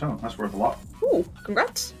 Crystal Stone. That's worth a lot. Ooh,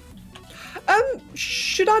 congrats.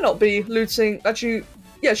 Should I not be looting, actually,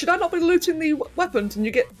 yeah, should I not be looting the weapons and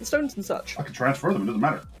you get the stones and such? I can transfer them. It doesn't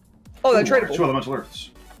matter. Oh, they're Ooh, tradable. 2 elemental earths.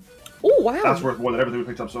 Oh, wow. That's worth more than everything we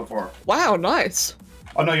picked up so far. Wow, nice.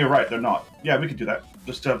 Oh, no, you're right. They're not. Yeah, we could do that.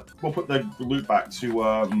 Just, we'll put the loot back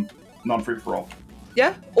to, non-free-for-all.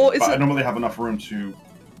 Yeah? Or is But I it... normally have enough room to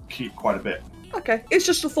keep quite a bit. Okay, it's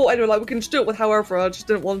just a thought anyway, like, we can just do it with however, I just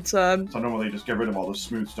didn't want, So I normally just get rid of all the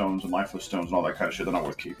smooth stones and lifeless stones and all that kind of shit. They're not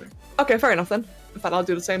worth keeping. Okay, fair enough then. In fact, I'll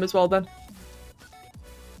do the same as well then.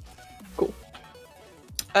 Cool.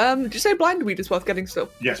 Did you say blindweed is worth getting still?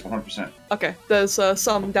 Yes, 100%. Okay, there's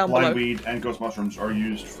some down below. Blindweed and ghost mushrooms are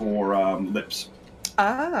used for lips.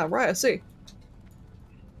 Ah, right, I see.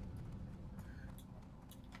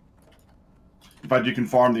 In fact, you can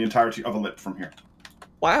farm the entirety of a lip from here.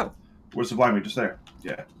 Wow. Where's the blindweed? Just there.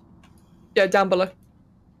 Yeah. Yeah, down below.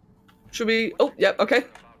 Should we... Oh, yep, okay.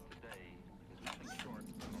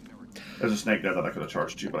 There's a snake there that I could have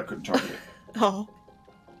charged you, but I couldn't charge it. Oh.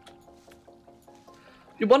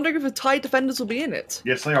 You're wondering if the TIE defenders will be in it?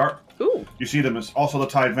 Yes, they are. Ooh. You see them as also the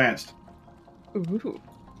TIE Advanced. Ooh.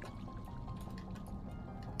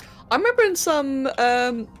 I remember in some,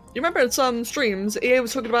 you remember in some streams, EA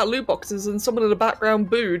was talking about loot boxes and someone in the background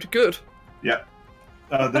booed. Good. Yeah.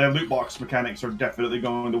 Their loot box mechanics are definitely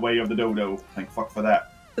going the way of the dodo. Thank fuck for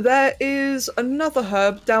that. There is another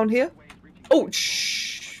herb down here. Oh,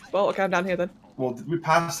 shh. Well, okay, I'm down here then. Well, we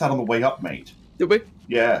passed that on the way up, mate. Did we?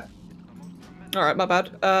 Yeah. Alright, my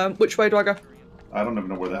bad. Which way do I go? I don't even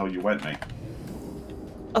know where the hell you went, mate.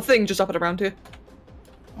 A thing just up and around here.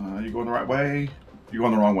 You going the right way? You're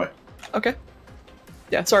going the wrong way. Okay.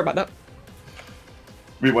 Yeah, sorry about that.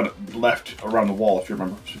 We went left around the wall, if you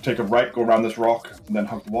remember. So take a right, go around this rock, and then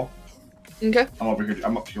hug the wall. Okay. I'm over here.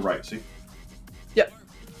 I'm up to your right, see? Yep.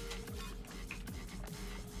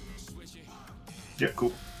 Yeah,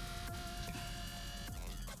 cool.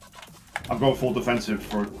 I'm going full defensive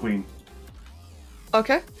for Queen.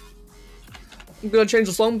 Okay. I'm gonna change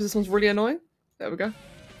the song because this one's really annoying. There we go. To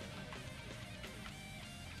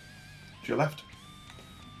your left.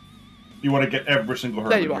 You want to get every single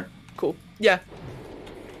herb There in you are. here. Cool. Yeah.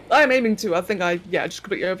 I am aiming to. I think I just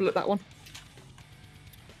completely overlooked that one.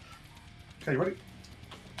 Okay, you ready?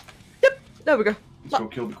 Yep. There we go. Let's go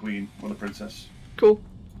kill the Queen or the Princess. Cool.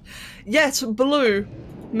 Yes, Blue.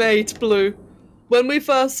 Mate, Blue. When we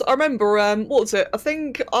first... I remember, what was it? I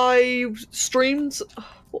think I streamed...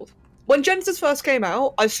 When Genesis first came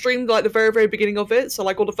out, I streamed, like, the very, very beginning of it, so,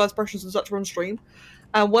 like, all the first impressions and such were on stream.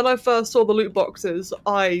 And when I first saw the loot boxes,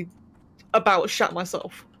 I about shat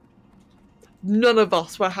myself. None of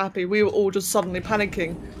us were happy. We were all just suddenly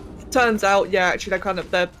panicking. Turns out, yeah, actually,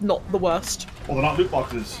 they're not the worst. Well, they're not loot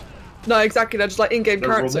boxes. No, exactly, they're just, like, in-game They're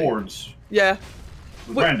currency. rewards. Yeah.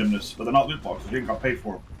 With randomness, but they're not loot boxes. You ain't got paid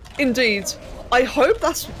for them. Indeed. I hope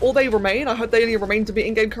that's all they remain. I hope they only remain to be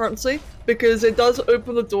in-game currency, because it does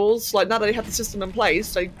open the doors. Like, now that they have the system in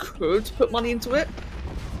place, they could put money into it.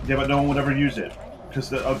 Yeah, but no one would ever use it.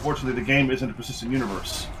 Because, unfortunately, the game isn't a persistent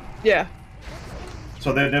universe. Yeah.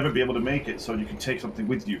 So they'd never be able to make it so you can take something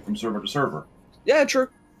with you from server to server. Yeah, true.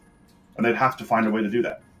 And they'd have to find a way to do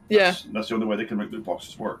that. Yeah. That's the only way they can make loot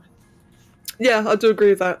boxes work. Yeah, I do agree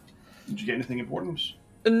with that. Did you get anything important?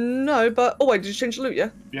 No, but... Oh, wait, did you change the loot, yeah?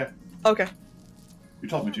 Yeah. Okay. You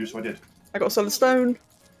told me to, so I did. I got a solid stone.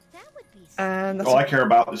 And that's All I care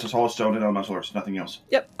about is a solid stone and elemental source, nothing else.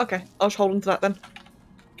 Yep, okay. I'll just hold on to that then.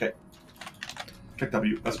 Okay. Click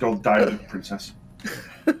W. Let's go die the princess.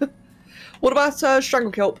 What about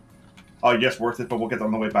Strangle Kelp? Oh, yes, worth it, but we'll get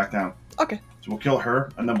on the way back down. Okay. So we'll kill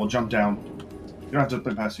her, and then we'll jump down. You don't have to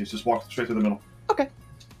jump past these, just walk straight to the middle. Okay.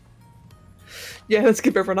 Yeah, let's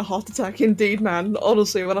give everyone a heart attack. Indeed, man.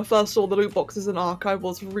 Honestly, when I first saw the loot boxes in Ark, I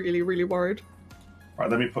was really, really worried. Alright,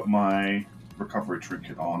 let me put my recovery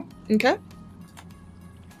trinket on. Okay.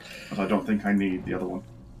 Because I don't think I need the other one.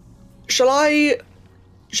 Shall I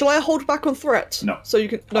hold back on threat? No. So you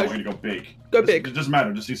can... No. Oh, we're going to go big. Go big. It doesn't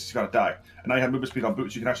matter, just she's got to die. And now you have movement speed on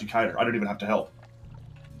boots, you can actually kite her. I don't even have to help.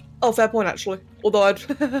 Oh, fair point, actually. Although I'd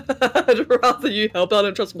rather you help. I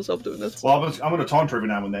don't trust myself doing this. Well, I'm going to taunt her every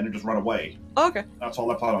now and then and just run away. Oh, okay. That's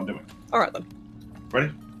all I plan on doing. Alright then.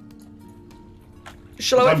 Ready?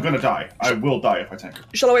 Shall I I'm wait? going to die. I will die if I tank her.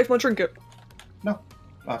 Shall I wait for my trinket? No.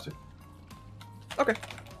 I have to. Okay.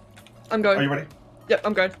 I'm going. Are you ready? Yep,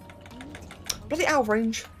 I'm going. Bloody out of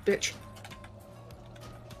range, bitch.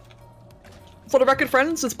 For the record,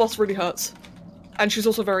 friends, this boss really hurts. And she's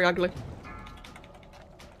also very ugly.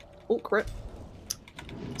 Oh, crit.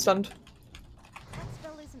 Stunned. That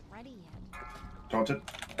spell isn't ready yet. Taunted.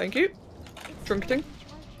 Thank you. Trinketing.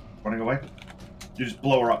 Running away. You just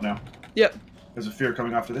blow her up now. Yep. There's a fear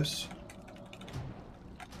coming after this.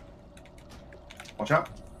 Watch out.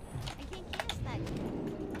 I think yes, that kid.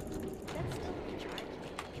 That's still recharging.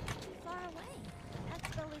 It's too far away. That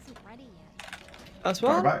spell isn't ready yet. That's Got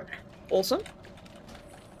her well. back. Awesome.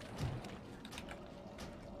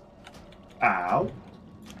 Ow.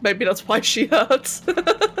 Maybe that's why she hurts.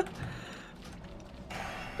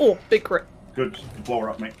 Oh, big crit. Good. Blow her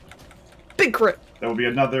up, mate. Big crit. There will be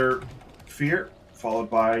another fear, followed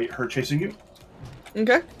by her chasing you.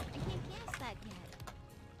 Okay. I think yes, that kid.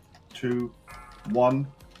 2, 1.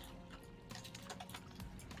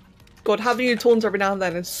 God, having you taunt every now and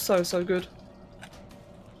then is so, so good.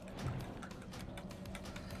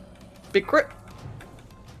 Big crit.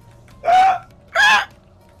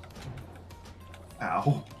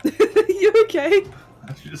 Ow. You okay?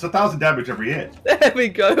 It's 1,000 damage every hit. There we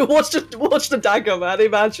go. Watch the dagger, man.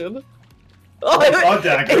 Imagine. Oh, It's a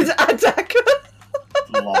dagger. It's a dagger.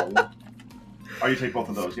 Lol. Oh, you take both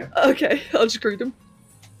of those, yeah? Okay, I'll just read them.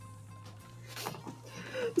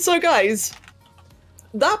 So, guys,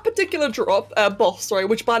 that particular drop, boss, sorry,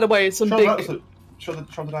 which by the way is some big. Show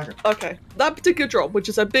the dagger. Okay, that particular drop, which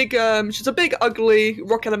is a big, she's a big, ugly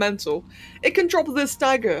rock elemental. It can drop this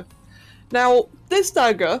dagger. Now, this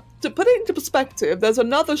dagger, to put it into perspective, there's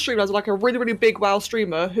another streamer, there's like a really, really big WoW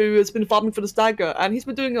streamer who has been farming for this dagger, and he's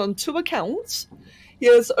been doing it on 2 accounts. He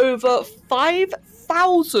has over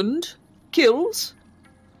 5,000 kills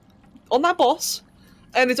on that boss,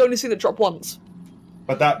 and he's only seen it drop once.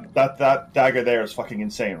 But that dagger there is fucking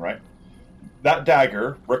insane, right? That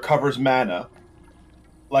dagger recovers mana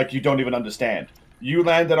like you don't even understand. You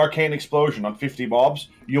land an arcane explosion on 50 mobs,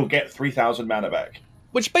 you'll get 3,000 mana back.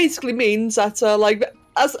 Which basically means that, like,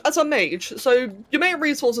 as a mage, so your main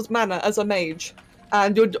resource is mana as a mage,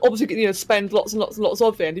 and you're obviously spend lots and lots and lots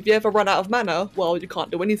of it, and if you ever run out of mana, well, you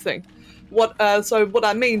can't do anything. So what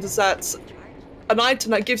that means is that an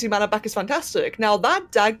item that gives you mana back is fantastic. Now,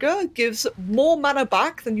 that dagger gives more mana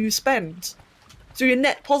back than you spend. So you're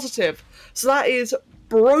net positive. So that is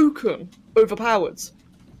broken overpowered.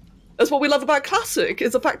 That's what we love about Classic,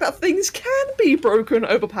 is the fact that things can be broken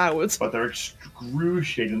overpowered. But they're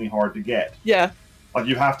excruciatingly hard to get. Yeah. Like,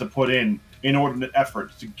 you have to put in inordinate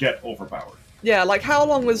effort to get overpowered. Yeah, like, how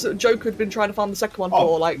long was Joker been trying to farm the second one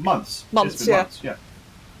for? Like, months. Months, yeah. Months, yeah.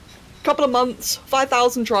 Couple of months,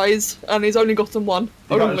 5,000 tries, and he's only gotten one.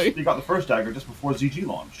 He got the first dagger just before ZG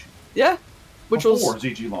launch. Yeah. Before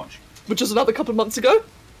ZG launch. Which was another couple of months ago.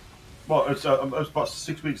 Well, it was about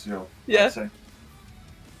 6 weeks ago, yeah. I'd say.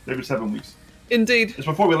 Maybe 7 weeks. Indeed. It's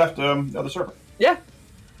before we left the other server. Yeah.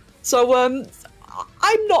 So,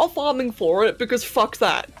 I'm not farming for it, because fuck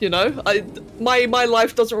that, my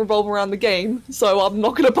life doesn't revolve around the game, so I'm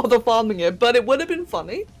not going to bother farming it, but it would have been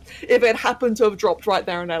funny if it happened to have dropped right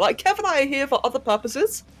there and there. Like, Kev and I are here for other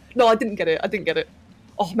purposes. No, I didn't get it.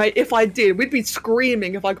 Oh, mate, if I did, we'd be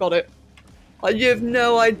screaming if I got it. Like, you have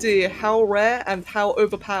no idea how rare and how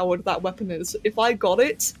overpowered that weapon is. If I got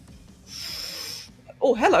it...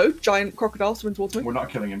 Oh, hello, giant crocodile swimming towards me. We're not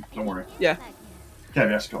killing him, don't worry. Yeah. Can't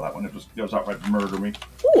be asked to kill that one. It was outright murder me.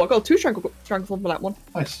 Oh, I got 2 strangles from that one.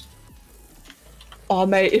 Nice. Oh,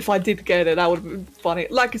 mate, if I did get it, that would have been funny.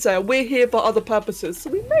 Like I say, we're here for other purposes, so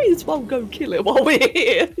we may as well go kill it while we're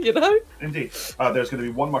here, Indeed. There's going to be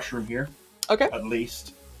 1 mushroom here. Okay. At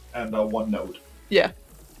least. And 1 node. Yeah.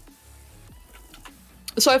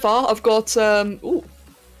 So far, I've got,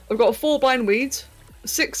 I've got 4 bindweed,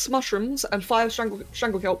 6 mushrooms, and 5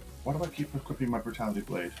 strangle kelp. Why do I keep equipping my brutality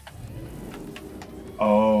blade?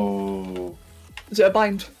 Oh. Is it a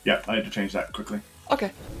bind? Yeah, I need to change that quickly. Okay.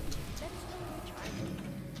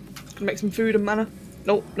 Gonna make some food and mana.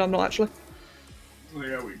 Nope, no, I'm not actually.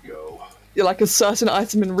 There we go. You're like a certain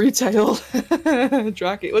item in retail.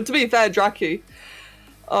 Draki. Well, to be fair, Draki.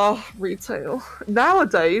 Oh, retail.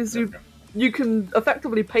 Nowadays, you can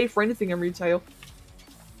effectively pay for anything in retail.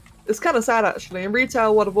 It's kind of sad, actually. In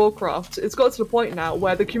retail World of Warcraft, it's got to the point now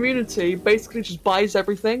where the community basically just buys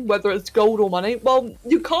everything, whether it's gold or money. Well,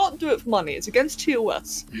 you can't do it for money. It's against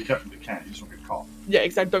TOS. You definitely can. You just don't get caught. Yeah,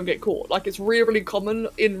 exactly. Don't get caught. Like, it's really, really common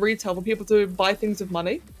in retail for people to buy things with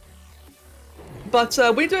money. But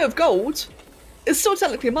when you do it with gold, it's still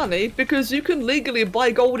technically money because you can legally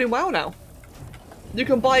buy gold in WoW now. You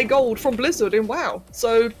can buy gold from Blizzard in WoW.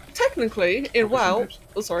 So, technically, in WoW...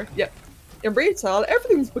 Oh, sorry. Yeah. In retail,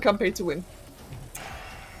 everything's become pay to win.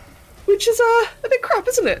 Which is a bit crap,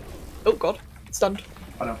 isn't it? Oh god, stunned.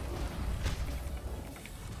 I know.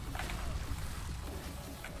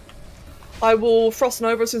 I will frost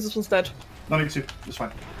over as soon as this one's dead. No need to. It's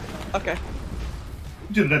fine. Okay.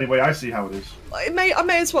 You did it anyway. I see how it is. I may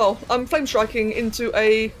as well. I'm flame striking into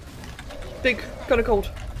a big kind of cold.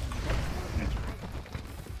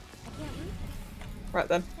 Right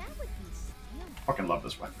then. Fucking love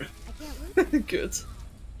this weapon. Good.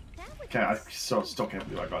 Okay, I still can't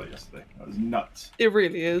believe I got it yesterday. That was nuts. It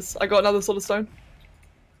really is. I got another solid stone.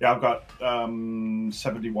 Yeah, I've got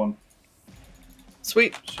 71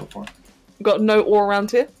 Sweet. so far. Got no ore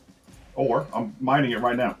around here. Or I'm mining it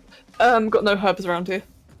right now. Got no herbs around here.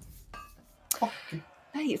 Okay.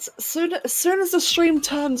 Mate, as soon as the stream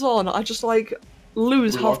turns on, I just like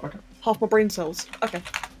lose half my brain cells. Okay.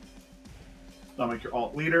 I'll make your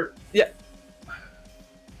alt leader. Yeah.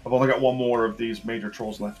 I've only got 1 more of these major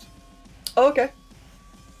trolls left. Oh, okay.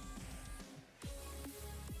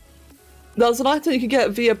 There's an item you could get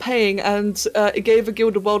via paying, and it gave a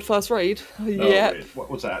guild a world first raid. Yeah. Wait, what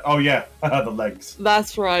was that? Oh yeah, the legs.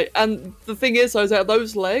 That's right. And the thing is, though, is that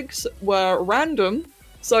those legs were random,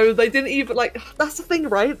 so they didn't even, like, that's the thing,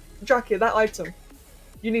 right? Jackie, that item.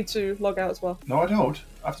 You need to log out as well. No, I don't.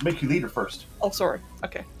 I have to make you leader first. Oh, sorry.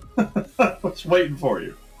 Okay. I was waiting for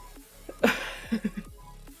you.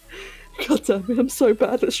 God damn it, I'm so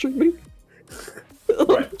bad at streaming.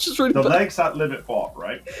 Right. Just really The bad. legs that Limit bought,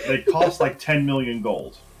 right? They cost like 10 million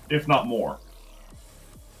gold, if not more.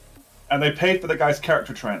 And they paid for the guy's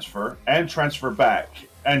character transfer and transfer back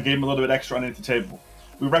and gave him a little bit extra underneath the table.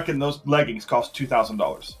 We reckon those leggings cost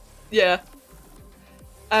 $2,000. Yeah.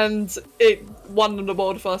 And it won them the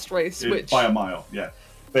world first race, which... By a mile, yeah.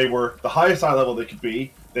 They were the highest eye level they could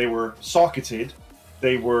be. They were socketed.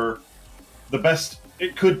 They were the best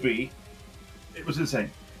it could be. It was insane.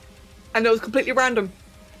 And it was completely random.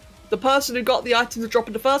 The person who got the item to drop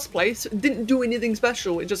in the first place didn't do anything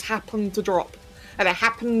special. It just happened to drop. And it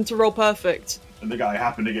happened to roll perfect. And the guy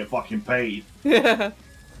happened to get fucking paid. Yeah.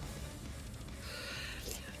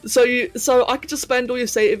 So I could just spend all your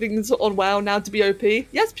savings on WoW now to be OP?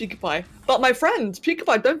 Yes, PewDiePie. But my friend,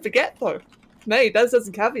 PewDiePie, don't forget though. Mate, there's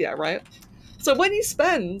a caveat, right? So when you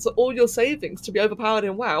spend all your savings to be overpowered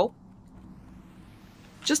in WoW,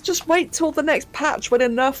 just wait till the next patch when they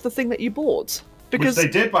nerf the thing that you bought. Because Which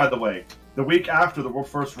they did, by the way. The week after the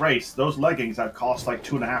first race, those leggings that cost like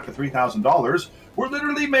 $2,500 to $3,000 were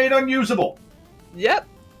literally made unusable. Yep.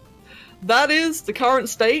 That is the current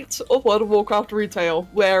state of World of Warcraft retail,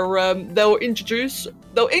 where they'll introduce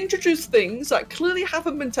things that clearly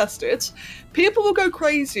haven't been tested. People will go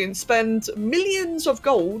crazy and spend millions of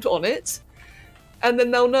gold on it, and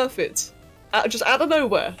then they'll nerf it. Just out of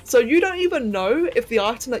nowhere. So you don't even know if the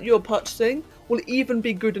item that you're purchasing will even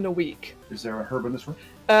be good in a week. Is there a herb in this room?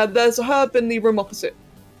 There's a herb in the room opposite.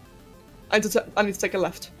 I need to take a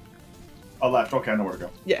left. A left. Okay, I know where to go.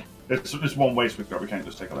 Yeah. It's one way, sweetheart. We can't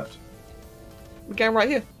just take a left. We're going right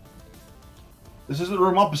here. This isn't the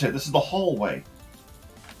room opposite. This is the hallway.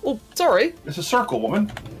 Oh, sorry. It's a circle,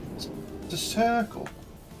 woman. It's a circle.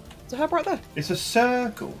 There's a herb right there. It's a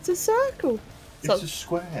circle. It's a circle. It's a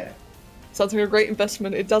square. Sounds like a great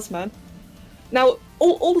investment. It does, man. Now,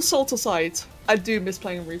 all the salt aside, I do miss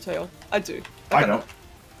playing in retail. I do. I don't.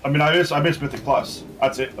 I mean, I miss Mythic Plus.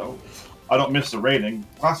 That's it, though. I don't miss the rating.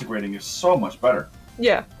 Classic rating is so much better.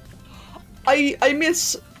 Yeah. I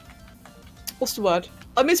miss... What's the word?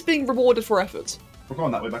 I miss being rewarded for effort. We're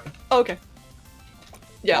going that way, Becca. Oh, okay.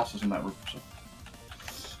 Yeah. Boss is in that room, so.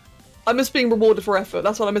 I miss being rewarded for effort.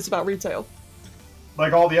 That's what I miss about retail.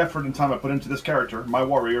 Like all the effort and time I put into this character, my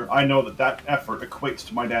warrior, I know that effort equates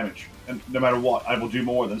to my damage. And no matter what, I will do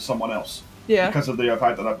more than someone else. Yeah. Because of the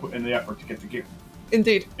fact that I put in the effort to get the gear.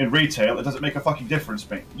 Indeed. In retail, it doesn't make a fucking difference,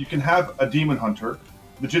 mate. You can have a demon hunter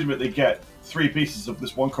legitimately get 3 pieces of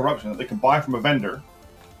this one corruption that they can buy from a vendor,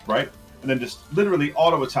 right? And then just literally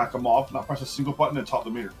auto-attack a mob, not press a single button and top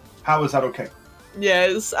the meter. How is that okay? Yeah,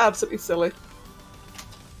 it's absolutely silly.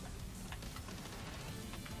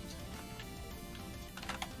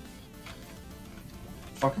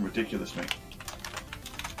 Fucking ridiculous, mate.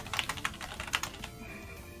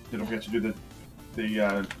 You don't forget to do the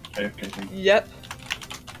AFK thing. Yep.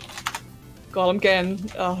 God, I'm getting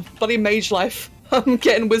bloody mage life. I'm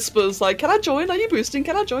getting whispers like, can I join? Are you boosting?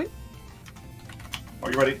 Can I join?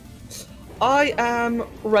 Are you ready? I am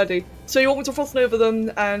ready. So you want me to frost over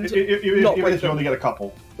them and Even not if wait you them? only get a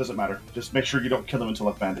couple, doesn't matter. Just make sure you don't kill them until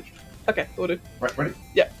I've bandaged. Okay, we'll do. Right, ready?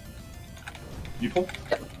 Yep. You pull?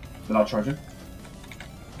 Yep. Then I'll charge in.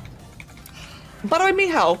 By the way,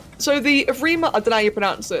 Mihal, so the Evrima, I don't know how you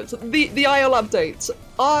pronounce it, the IL update,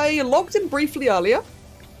 I logged in briefly earlier.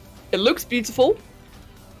 It looks beautiful.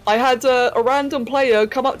 I had a random player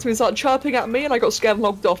come up to me and start chirping at me and I got scared and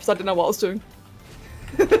logged off because I didn't know what I was doing.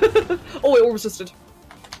 Oh, it all resisted.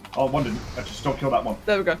 Oh, one didn't. Just don't kill that one.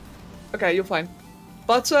 There we go. Okay, you're fine.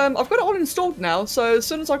 But I've got it all installed now, so as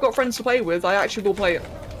soon as I've got friends to play with, I actually will play it.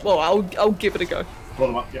 Well, I'll give it a go. Blow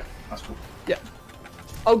them up, yeah, that's cool. Yeah.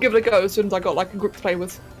 I'll give it a go as soon as I got like a group to play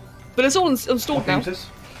with. But it's all installed What now. game is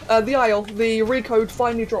this? The Isle, the recode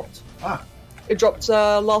finally dropped. Ah, It dropped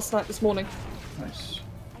last night, this morning. nice.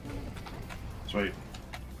 Sweet.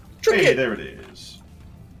 Drink Hey, it! there it is.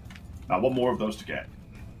 Now, one more of those to get.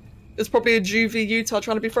 It's probably a Juvie Utah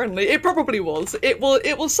trying to be friendly. It probably was. It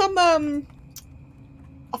was some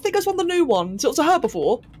I think it was one of the new ones. It was a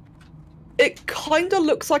herbivore. It kinda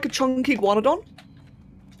looks like a chunky guanodon.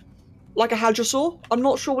 Like a hadrosaur. I'm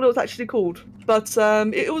not sure what it was actually called. But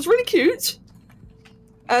it was really cute.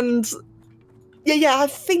 And yeah, I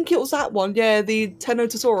think it was that one. Yeah, the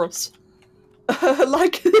Tenotosaurus.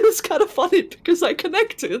 Like, it was kind of funny because I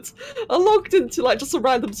connected. I logged into like just a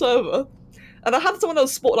random server. And I had someone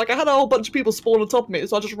else spawn, like I had a whole bunch of people spawn on top of me,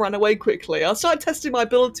 so I just ran away quickly. I started testing my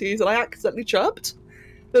abilities and I accidentally chirped.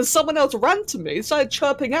 Then someone else ran to me, started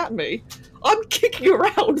chirping at me. I'm kicking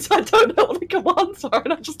around, so I don't know what the commands are,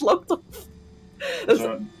 and I just logged off. There's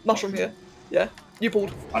a mushroom here. Yeah, you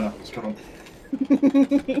pulled. I know, it's good one.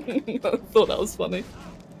 I thought that was funny.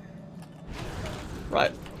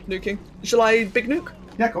 Right, nuking. Shall I big nuke?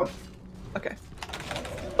 Yeah, go on. Okay.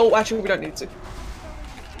 Oh, actually, we don't need to.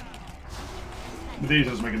 The these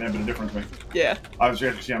doesn't make a damn bit of difference to me. Yeah. I was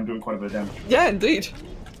actually see I'm doing quite a bit of damage. Yeah, indeed.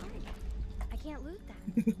 I can't loot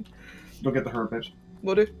that. Don't get the herb, bitch.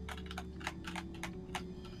 Will do.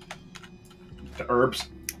 The herbs.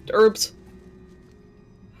 The herbs.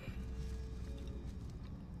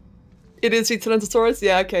 It is Titanosaurus?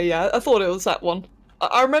 Yeah, okay, yeah. I thought it was that one.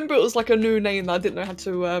 I remember it was like a new name that I didn't know how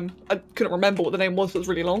to, I couldn't remember what the name was, but it was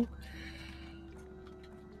really long.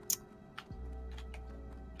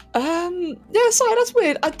 Yeah, sorry, that's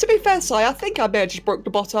weird. To be fair, Si, I think I may have just broke the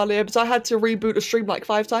bot earlier, because I had to reboot the stream like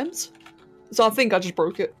 5 times. So I think I just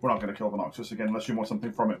broke it. We're not going to kill Venoxus again unless you want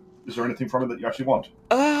something from it. Is there anything from it that you actually want?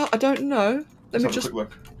 I don't know. Let Let's me have just... a quick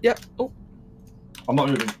look. Yep. Oh. I'm not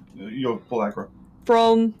moving. You'll pull aggro.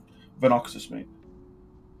 From... Venoxus, mate.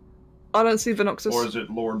 I don't see Venoxus. Or is it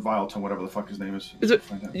Lord Vileton, whatever the fuck his name is? Is it...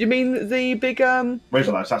 You mean the big,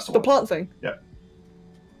 Razor Lash, that's the the one. plant thing? Yeah.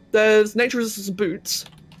 There's nature resistance boots.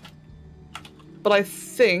 But I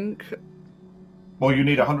think... Well, you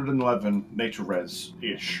need 111 nature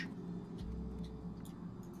res-ish.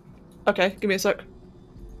 Okay, give me a sec.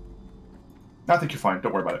 I think you're fine.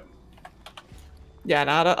 Don't worry about it. Yeah,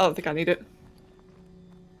 no, I don't think I need it.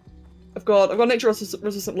 I've got nature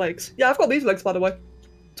resistant legs. Yeah, I've got these legs, by the way.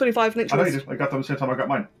 25 nature I know res. you did. I got them the same time I got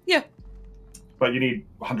mine. Yeah. But you need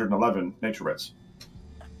 111 nature res.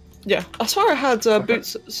 Yeah, I swear I had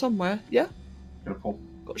boots somewhere. Yeah? Gonna pull.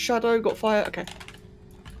 Got shadow, got fire. Okay.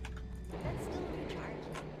 That's still recharging.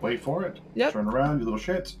 Wait for it. Yep. Turn around, you little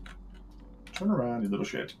shit. Turn around, you little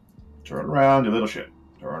shit. Turn around, you little shit.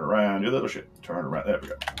 Turn around, you little shit. Turn around. There we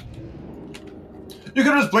go. You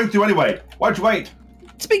could have just blinked through anyway. Why'd you wait?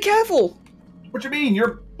 Just be careful! What do you mean? You're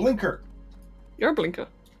a blinker. You're a blinker.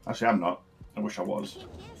 Actually, I'm not. I wish I was.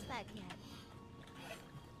 Can't guess that yet.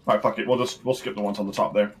 Right, fuck it. We'll skip the ones on the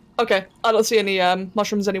top there. Okay, I don't see any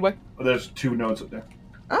mushrooms anyway. There's 2 nodes up there.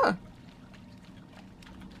 Ah.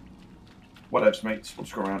 Whatevs, mates. We'll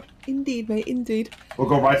just go around. Indeed, mate, indeed. We'll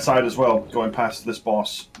go right side as well, going past this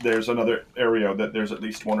boss. There's another area that there's at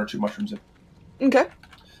least 1 or 2 mushrooms in. Okay.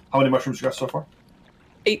 How many mushrooms you got so far?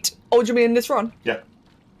 8. Oh, do you mean in this run? Yeah.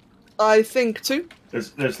 I think 2.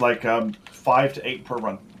 There's like 5 to 8 per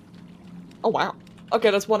run. Oh, wow. Okay,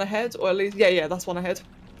 that's 1 ahead, or at least... Yeah, that's 1 ahead.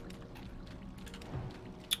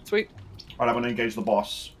 Sweet. Alright, I'm gonna engage the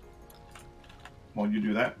boss. While you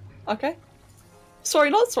do that. Okay. Sorry,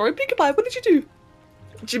 not sorry. Peekabye, what did you do?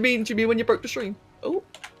 Do you mean when you broke the stream? Oh,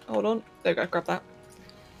 hold on. There we go, grab that.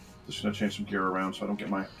 Just gonna change some gear around so I don't get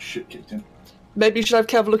my shit kicked in. Maybe you should have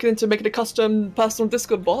Kev looking into making a custom personal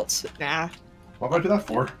Discord bot. Nah. What would I do that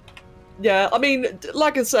for? Yeah, I mean,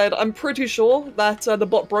 like I said, I'm pretty sure that the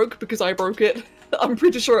bot broke because I broke it. I'm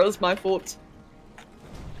pretty sure it was my fault.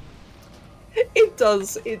 It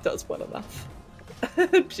does well enough.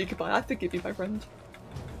 Peekabye, I forgive you, my friend.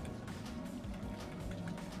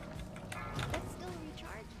 That's still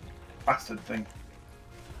recharging. Bastard thing.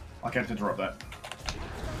 I can't interrupt that.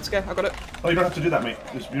 It's okay, I got it. Oh, you don't have to do that, mate.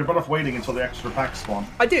 You're better off waiting until the extra packs spawn.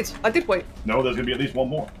 I did wait. No, there's gonna be at least 1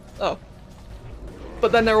 more. Oh.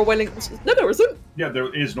 But then there were wailing. No, there isn't. Yeah,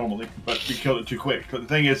 there is normally, but we killed it too quick. But the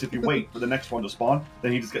thing is, if you wait for the next one to spawn,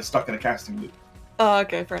 then he just gets stuck in a casting loop. Oh,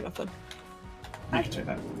 okay, fair enough then. You can take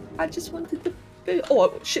that. I just wanted the...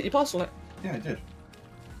 Oh, shit, you passed on it. Yeah, I did.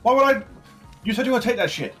 Why would I... You said you would take that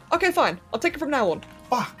shit. Okay, fine. I'll take it from now on.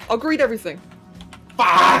 Fuck. I'll greet everything.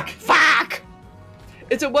 Fuck! Fuck!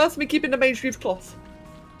 Is it worth me keeping the main sheath cloth?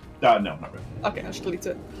 No, not really. Okay, I'll just delete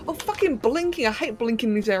it. Oh, fucking blinking. I hate blinking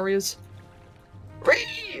in these areas.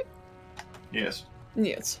 Whee! Yes.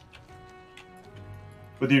 Yes.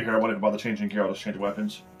 With you here, I won't even bother changing gear. I'll just change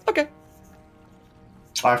weapons. Okay.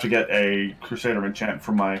 I have to get a Crusader enchant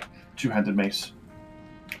for my 2-handed mace.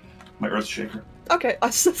 My Earth Shaker. Okay,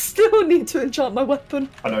 I still need to enchant my weapon.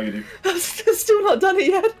 I know you do. I've still not done it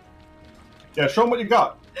yet. Yeah, show him what you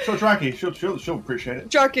got. Show Draki. She'll appreciate it.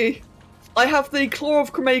 Jackie, I have the Claw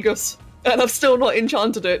of Cremagus, and I've still not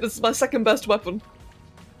enchanted it. This is my 2nd best weapon.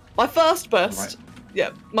 My 1st best. Right.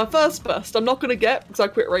 Yeah, my 1st best I'm not going to get because I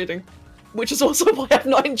quit raiding. Which is also why I've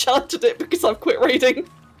not enchanted it, because I've quit raiding.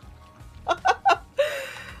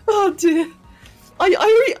 Oh dear.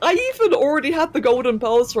 I even already had the golden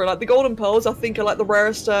pearls for it. Like, the golden pearls I think are like the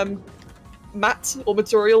rarest mat or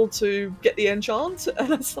material to get the enchant,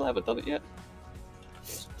 and I still haven't done it yet.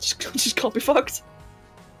 Just can't be fucked.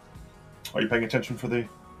 Are you paying attention for the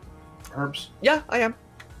herbs? Yeah, I am.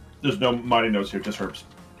 There's no mighty notes here, just herbs.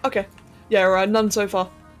 Okay. Yeah, none so far.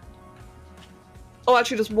 Oh,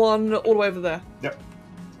 actually, just one all the way over there. Yep.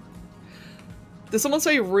 Did someone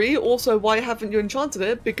say re? Also, why haven't you enchanted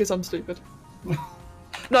it? Because I'm stupid.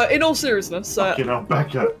 No, in all seriousness. Fucking hell,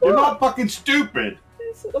 Becca. You're not fucking stupid!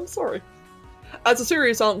 I'm sorry. As a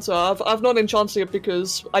serious answer, I've not enchanted it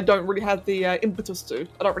because I don't really have the impetus to.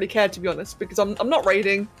 I don't really care, to be honest, because I'm not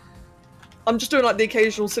raiding. I'm just doing like the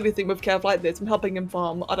occasional silly thing with Kev like this. I'm helping him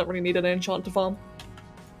farm. I don't really need an enchant to farm.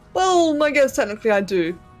 Well, I guess technically I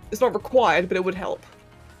do. It's not required, but it would help.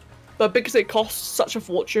 But because it costs such a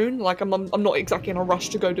fortune, like I'm not exactly in a rush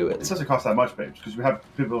to go do it. It doesn't cost that much, babes, because we have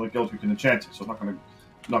people in the guild who can enchant it, so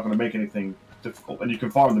it's not gonna make anything difficult, and you can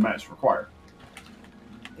farm the mats required.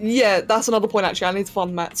 Yeah, that's another point actually. I need to farm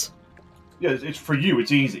the mats. Yeah, it's for you.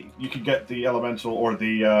 It's easy. You can get the elemental or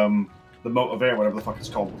the mote of air, whatever the fuck it's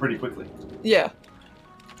called, pretty quickly. Yeah.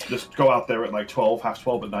 Just go out there at like 12, half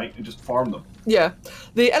 12 at night, and just farm them. Yeah,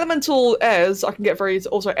 the elemental airs I can get very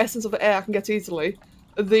also essence of air I can get easily.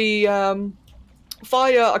 The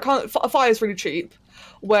fire I can't. Fire is really cheap,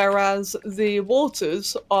 whereas the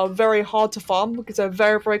waters are very hard to farm because they're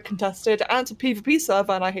very contested, and it's a PvP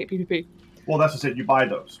server, and I hate PvP. Well, that's just it. You buy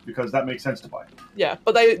those because that makes sense to buy. Yeah,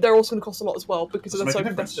 but they're also going to cost a lot as well because they're Doesn't so make a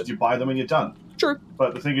difference. contested. You buy them and you're done. True.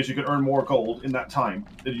 But the thing is, you could earn more gold in that time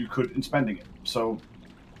than you could in spending it. So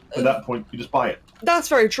at that point, you just buy it. That's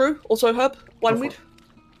very true. Also, herb, blindweed. Go for it.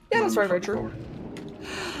 Yeah, that's very Forward. true.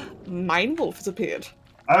 Mine wolf has appeared.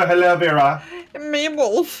 Oh, hello, Vera. Me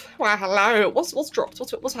wolf. Well, hello. What's dropped?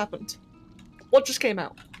 What's happened? What just came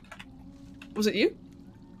out? Was it you?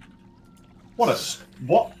 What?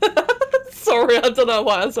 Sorry, I don't know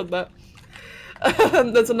why I said that.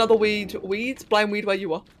 There's another weed, blind weed where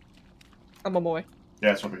you are. I'm on my way.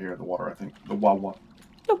 Yeah, it's over here in the water, I think. The wawa.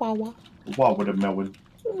 The wawa. The wawa with a melon.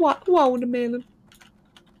 Wow, the melon.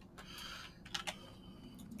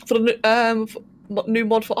 For the new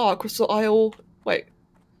mod for art, Crystal Isle. Wait,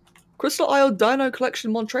 Crystal Isle Dino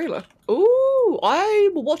Collection mod trailer. Ooh, I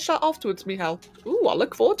will watch that afterwards, Mihal. Ooh, I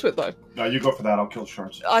look forward to it though. No, you go for that. I'll kill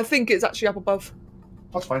sharks. I think it's actually up above.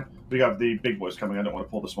 That's fine. We have the big boys coming. I don't want to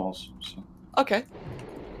pull the smalls. So. Okay.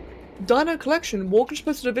 Dino Collection. Walker just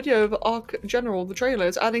posted a video of Arc General, the trailer.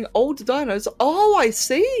 It's adding old dinos. Oh, I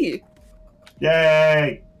see.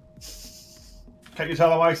 Yay! Can't you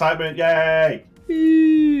tell my excitement? Yay!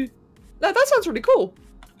 No, that sounds really cool.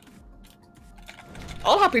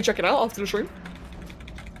 I'll happily check it out after the stream.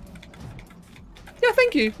 Yeah,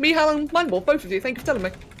 thank you. Mihal and Mindwolf, both of you. Thank you for telling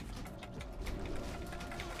me.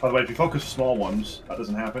 By the way, if you focus small ones, that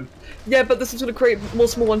doesn't happen. Yeah, but this is going to create more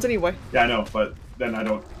small ones anyway. Yeah, I know, but then I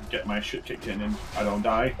don't get my shit kicked in and I don't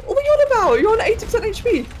die. What are you on about? You're on 80%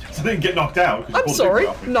 HP. So they didn't get knocked out. 'Cause you I'm pulled the sorry. big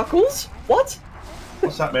boy off me. Knuckles? What?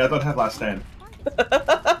 What's that, man? I don't have last stand.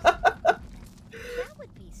 That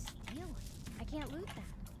would be stealing. I can't loot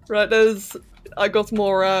that. Right, I got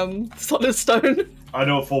more, solid stone. I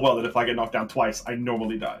know full well that if I get knocked down twice, I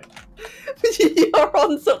normally die. You're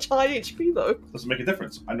on such high HP, though. Doesn't make a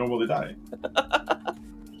difference. I normally die.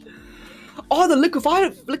 Oh, the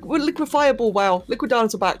liquefiable, wow. Liquid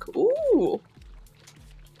diamonds are back. Ooh.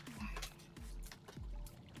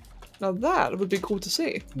 Now that would be cool to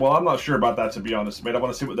see. Well, I'm not sure about that, to be honest, mate. I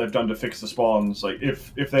want to see what they've done to fix the spawns. Like,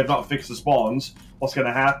 if they've not fixed the spawns, what's going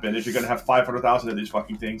to happen is you're going to have 500,000 of these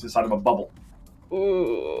fucking things inside of a bubble.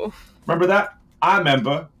 Ooh. Remember that? I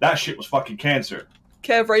remember. That shit was fucking cancer.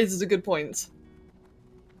 Kev raises a good point.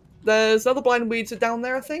 There's another blind weed down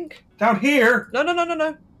there, I think. Down here?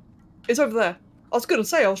 No. It's over there. I was gonna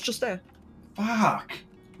say, I was just there. Fuck.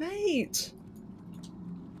 Mate.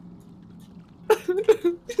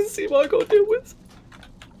 You see what I gotta deal with?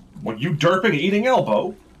 Well, you derping and eating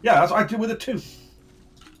elbow? Yeah, that's what I deal with it too.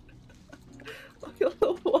 You're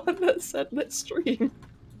the one that said let's stream.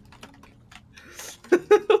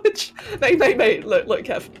 Mate, look,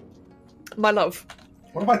 Kev. My love.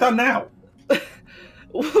 What have I done now?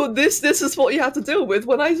 Well, this is what you have to deal with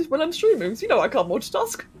when I'm streaming. So you know I can't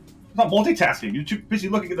multitask. I'm not multitasking. You're too busy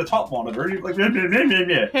looking at the top monitor. You're like, get over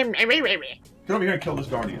here and kill this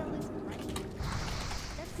guardian.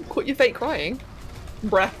 Quit your fake crying.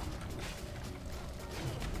 Bruh.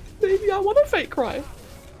 Baby, I want to fake cry.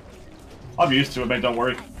 I'm used to it, mate. Don't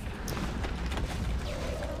worry.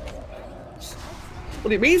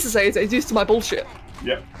 What it means to say is that he's used to my bullshit.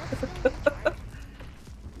 Yep. That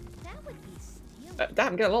would be stealing.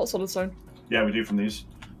 Damn, get a lot of solid stone. Yeah, we do from these.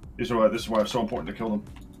 This is why it's so important to kill them.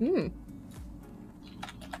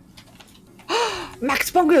 Max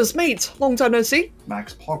Bonkers, mate! Long time no see.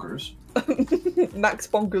 Max Poggers. Max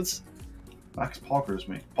Bonkers. Max Poggers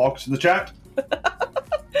me. Poggers in the chat.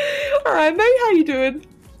 Alright, mate, how you doing?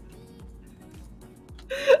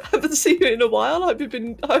 Haven't seen you in a while. I hope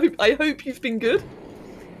you've been good.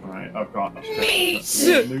 Alright, I've got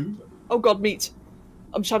a Oh god, meat.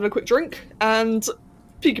 I'm just having a quick drink. And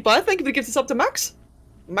Peaky Pie, thank you for the gift of sub to Max.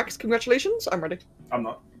 Max, congratulations. I'm ready. I'm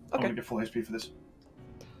not. I'm Okay. gonna get full HP for this.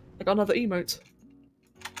 I got another emote.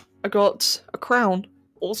 I got a crown.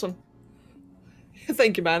 Awesome.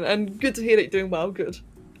 Thank you, man. And good to hear that you're doing well. Good.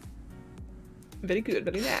 Very good.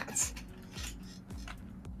 Very nice.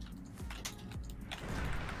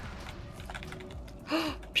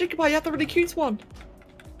 Peaky Pie, you have the really cute one.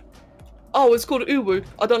 Oh, it's called Uwu.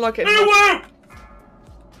 I don't like it anymore. Uwu!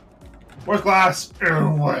 Where's Glass?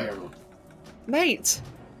 Uwu! Mate,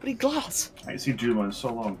 bloody Glass. I ain't seen Juma in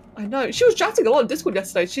so long. I know. She was chatting a lot on Discord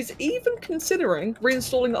yesterday. She's even considering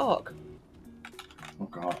reinstalling Ark. Oh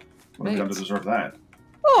god. What have we done to deserve that?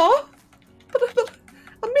 Aw! But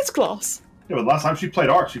I miss Glass. Yeah, but last time she played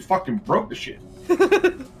Ark, she fucking broke the shit.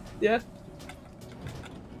 Yeah.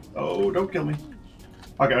 Oh, don't kill me.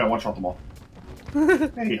 Okay, I one-shot them all.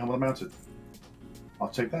 Hey, helmet mounted. I'll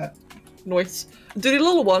take that. Nice. Do the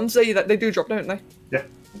little ones, they do drop, don't they? Yeah,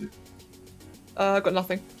 I do. I've got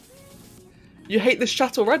nothing. You hate this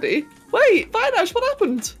chat already? Wait, Vinash, what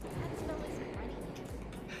happened?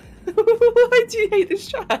 That spell isn't ready yet. Why do you hate this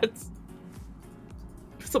chat?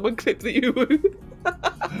 Someone clip the Uwu.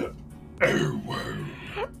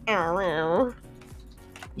 Uwu.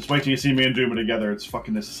 Just wait till you see me and Duma together. It's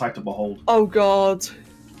fucking this sight to behold. Oh god.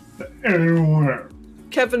 Uwu.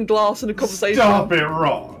 Kevin Glass in a conversation. Stop it,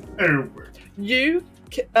 Ron. Uwu. You,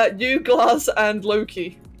 Glass, and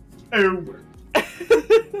Loki. Uwu.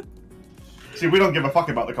 See, we don't give a fuck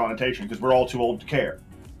about the connotation because we're all too old to care.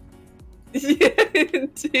 Yeah,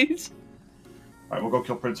 indeed. Alright, we'll go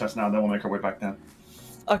kill Princess now, then we'll make our way back down.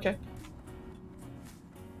 Okay.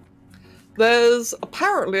 There's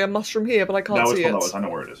apparently a mushroom here, but I can't No, see it's it. below us. I know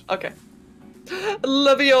where it is. Okay.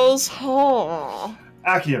 Levios. Oh.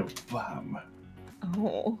 Accio Bam.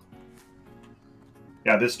 Oh.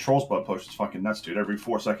 Yeah, this Troll's Blood push is fucking nuts, dude. Every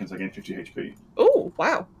 4 seconds I gain 50 HP. Oh,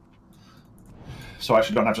 wow. So I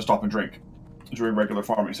actually don't have to stop and drink during regular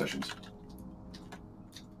farming sessions.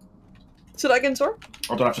 Say that again, sorry?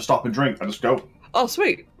 I don't have to stop and drink. I just go. Oh,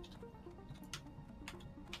 sweet.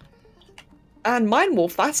 And Mind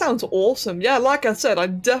Wolf, that sounds awesome. Yeah, like I said, I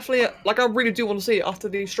really do want to see it after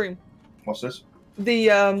the stream. What's this? The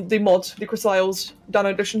mod, the Chrysiles, Dano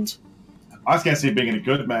editions. I just can't see it being any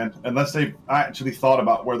good, man. Unless they actually thought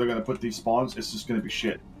about where they're going to put these spawns, it's just going to be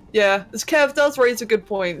shit. Yeah, as Kev does raise a good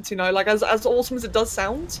point, you know, like as awesome as it does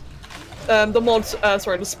sound,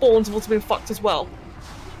 the spawns have also been fucked as well.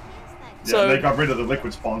 Yeah, So they got rid of the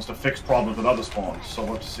liquid spawns to fix problems with other spawns, so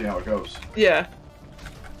we'll have to see how it goes. yeah,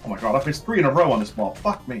 Oh my god, I faced 3 in a row on this mob.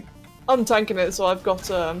 Fuck me. I'm tanking it, so I've got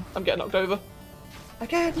I'm getting knocked over. I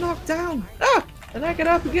get knocked down. Ah, and I get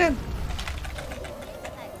up again.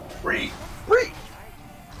 Free.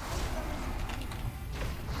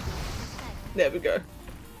 There we go.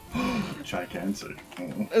 Gigantic.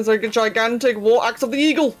 It's like a gigantic war axe of the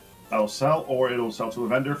eagle. That'll sell, or it'll sell to a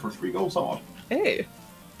vendor for 3 gold odd. Hey,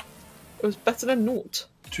 it was better than naught.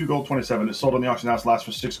 2 gold 27. It's sold on the auction house. Lasts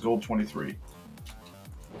for 6 gold 23.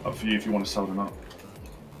 Up for you if you want to sell it or not.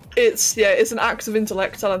 It's an axe of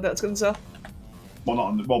intellect. I don't think that's gonna sell. Well, not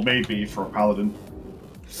on the, well, maybe for a paladin.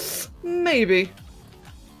 Maybe.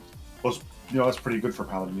 Well, you know, that's pretty good for a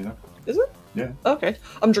paladin, you know. Is it? Yeah. Okay,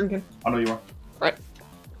 I'm drinking. I know you are. Right.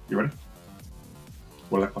 You ready?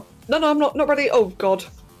 Well, No, I'm not ready. Oh god.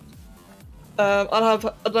 I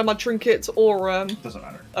don't have my trinket or doesn't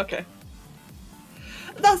matter. Okay.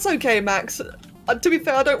 That's okay, Max. To be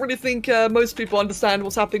fair, I don't really think most people understand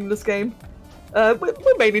what's happening in this game.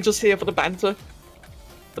 We're mainly just here for the banter.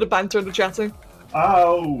 For the banter and the chatting.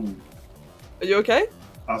 Oh! Are you okay?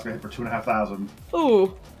 I was gonna hit for 2,500.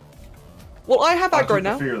 Ooh. Well, I have I aggro took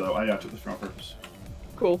now. the fear though. Yeah, I took the fear on purpose.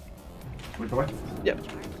 Cool. Wait, go away. Yep. That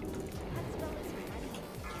spell isn't ready yet.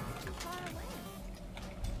 Too far away.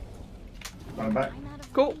 Running back. I'm out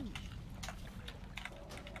of Cool. range.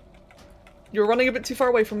 You're running a bit too far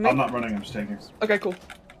away from me. I'm not running. I'm staying here. Okay, cool.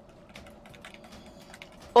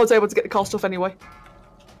 I was able to get the cast off anyway.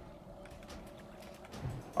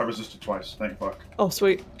 I resisted twice. Thank fuck. Oh,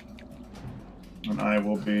 sweet. And I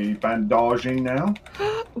will be bandaging now.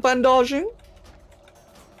 Bandaging.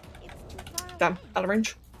 It's too far Damn, away. out of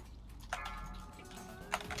range.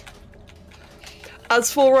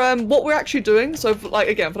 As for what we're actually doing, so like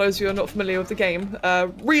again, for those of you who are not familiar with the game,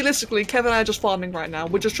 realistically, Kev and I are just farming right now.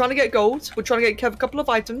 We're just trying to get gold. We're trying to get Kev a couple of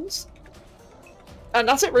items, and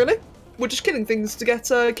that's it really. We're just killing things to get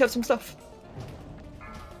Kev some stuff.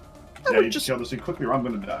 Yeah, you just kill this thing quickly or I'm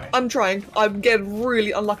gonna die. I'm trying. I'm getting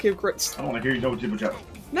really unlucky with crits. I don't want to hear you no jibber jabber.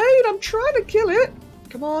 Nate, I'm trying to kill it.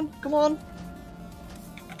 Come on, come on.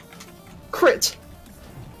 Crit.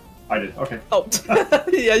 I did. Okay. Oh,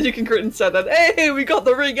 yeah, you can crit instead then. Hey, we got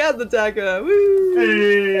the ring and the dagger. Woo!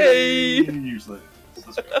 Hey! Hey! Useless.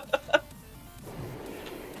 Let's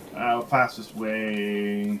go. Fastest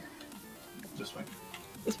way. This way.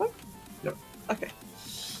 This way? Yep. Okay.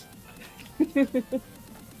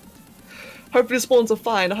 Hopefully the spawns are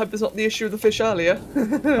fine. I hope it's not the issue of the fish earlier.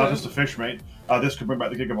 Not just a fish, mate. This could bring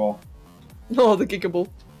back the Giga Ball. Oh, the Gigable.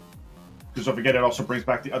 Because don't forget, it also brings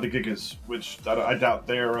back the other Gigas, which I doubt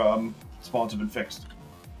their spawns have been fixed.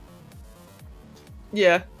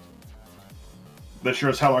 Yeah. They sure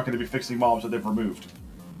as hell aren't going to be fixing mobs that they've removed.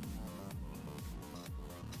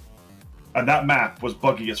 And that map was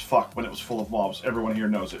buggy as fuck when it was full of mobs. Everyone here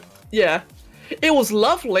knows it. Yeah. It was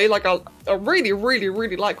lovely. Like, I really, really,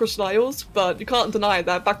 really like Crystal Isles, but you can't deny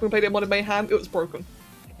that back when we played it in Modern Mayhem, it was broken.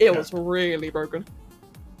 It was really broken.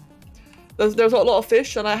 There's a lot of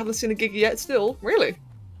fish, and I haven't seen a Giga yet still. Really?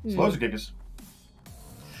 There's loads of Gigas.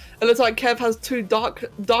 It looks like Kev has 2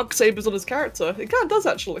 dark sabers on his character. It kind of does,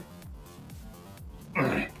 actually.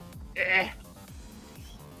 Where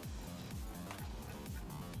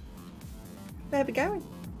are we going?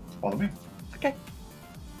 Follow me. Okay.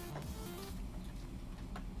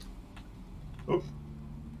 Oh.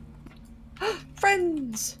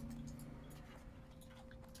 Friends!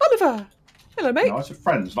 Oliver! Hello, mate. No, it's a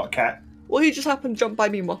friends, not a cat. Well, he just happened to jump by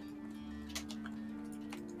me more.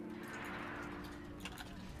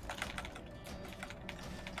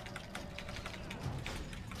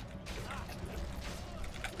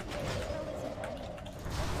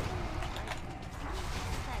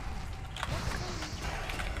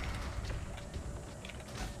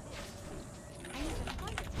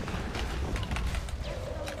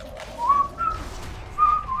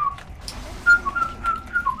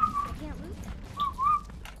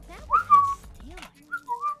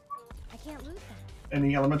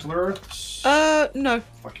 Any elemental earths? No.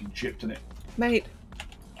 Fucking gypped in it. Mate.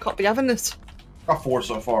 Can't be having this. Got 4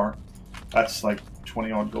 so far. That's like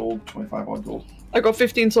 20 odd gold, 25 odd gold. I got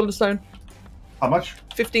 15 solid stone. How much?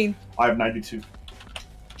 15. I have 92.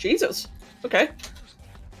 Jesus. Okay.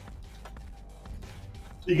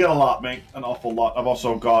 You get a lot, mate. An awful lot. I've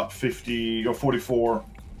also got 50 or 44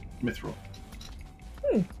 mithril.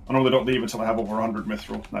 I normally don't leave until I have over 100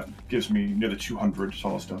 mithril. That gives me nearly 200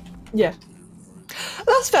 solid stone. Yeah.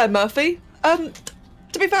 That's fair, Murphy.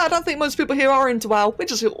 To be fair, I don't think most people here are into WoW. We're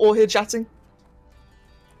just all here chatting.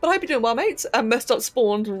 But I hope you're doing well, mate. And messed up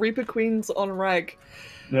spawned Reaper Queens on Reg.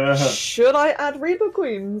 Should I add Reaper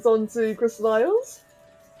Queens onto Crystal Isles?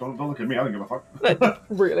 Don't look at me. I don't give a fuck.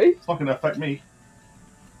 Really? It's not going to affect me.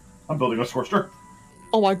 I'm building a Scorcher.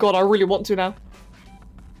 Oh my god, I really want to now.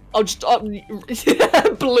 I'll just...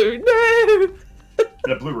 Blue, no!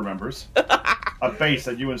 Yeah, Blue remembers. A base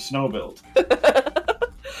that you and Snow build.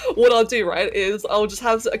 What I'll do, right, is I'll just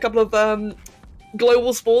have a couple of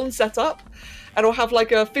global spawns set up, and I'll have like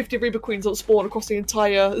 50 Reaper Queens that spawn across the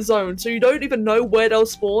entire zone, so you don't even know where they'll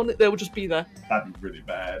spawn, they'll just be there. That'd be really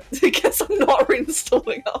bad. I guess I'm not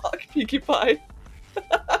reinstalling Ark, PewDiePie.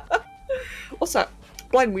 What's that?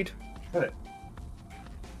 Blindweed. Get it.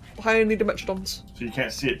 Behind the Dimensionons. So you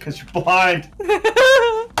can't see it because you're blind.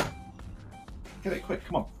 Get it quick,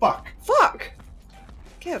 come on, fuck. Fuck!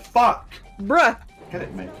 Kev. Fuck! Bruh! Get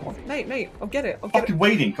it, mate, come on. Mate, I'll get it. I'll get Fucking it.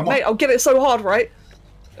 waiting, come on. Mate, I'll get it so hard, right?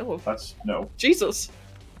 Oh. That's, no. Jesus.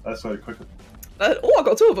 That's very quick. Oh, I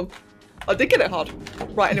got 2 of them. I did get it hard.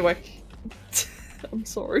 Right, anyway. I'm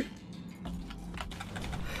sorry.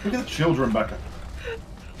 Look at the children, Becca.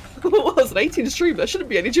 Well, it's an 18 stream, there shouldn't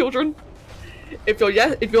be any children. If you're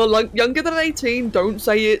younger than 18, don't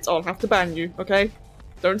say it. I'll have to ban you, okay?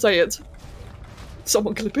 Don't say it.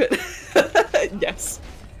 Someone clip it. Yes.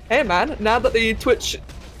 Hey man, now that the Twitch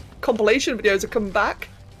compilation videos are coming back,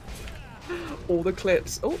 all the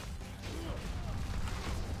clips. Oh.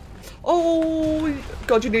 Oh,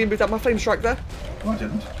 God, you nearly moved out my flame strike there. No, I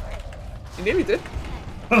didn't. You nearly did.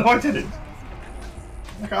 No, I didn't.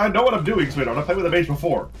 Like, I know what I'm doing, sweetheart. I've played with the base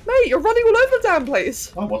before. Mate, you're running all over the damn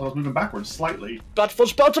place. Oh, well, I was moving backwards slightly. Blood for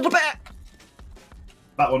spell to the bear.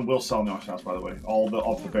 That one will sell in the auction house, by the way. All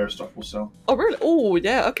the bear stuff will sell. Oh, really? Oh,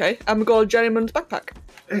 yeah, okay. And we got a journeyman's backpack.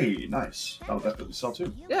 Hey, nice. That'll definitely sell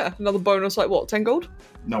too. Yeah, another bonus, like what, 10 gold?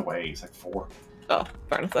 No way, it's like 4. Oh,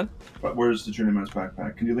 fair enough then. But where's the journeyman's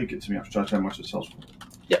backpack? Can you link it to me? I'll judge how much it sells for.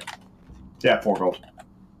 Yep. Yeah, 4 gold.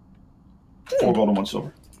 4 gold and 1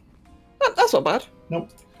 silver. That's not bad.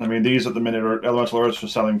 Nope. I mean, these at the minute are elemental earths are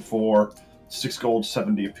selling for 6 gold,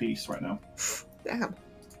 70 a piece right now. Damn.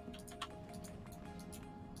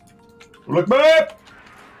 Look, man!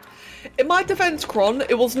 In my defense, Kron,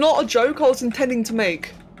 it was not a joke I was intending to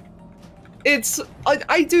make.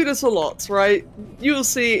 I do this a lot, right? You'll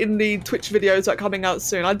see in the Twitch videos that are coming out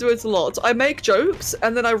soon. I do it a lot. I make jokes,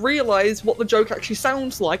 and then I realise what the joke actually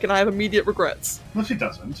sounds like, and I have immediate regrets. No, she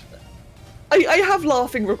doesn't. I have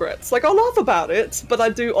laughing regrets. Like, I'll laugh about it, but I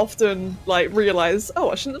do often, like, realise, oh,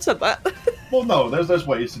 I shouldn't have said that. Well, no, there's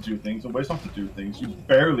ways to do things and ways not to do things. You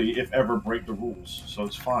barely, if ever, break the rules, so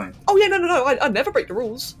it's fine. Oh, yeah, no, I never break the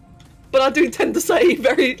rules. But I do tend to say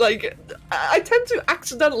very, like, I tend to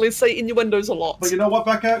accidentally say innuendos a lot. But you know what,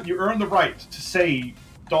 Becca? You earn the right to say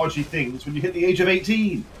dodgy things when you hit the age of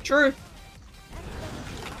 18. True.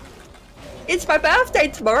 It's my birthday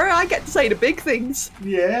tomorrow, I get to say the big things.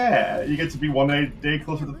 Yeah, you get to be one day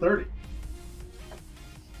closer to 30.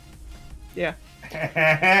 Yeah.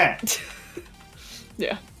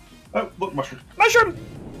 Yeah. Oh, look, mushroom. Mushroom!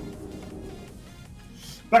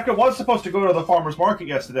 Becca was supposed to go to the farmer's market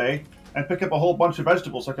yesterday and pick up a whole bunch of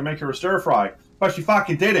vegetables so I can make her a stir fry, but she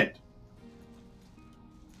fucking didn't.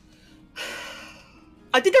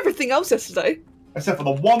 I did everything else yesterday. Except for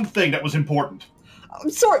the one thing that was important. I'm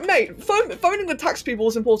sorry, mate. Phoning the tax people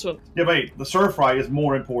is important. Yeah, mate, the stir fry is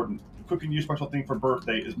more important. Cooking you a special thing for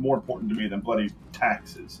birthday is more important to me than bloody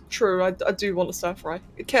taxes. True, I do want a stir fry.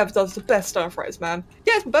 Kev does the best stir fries, man.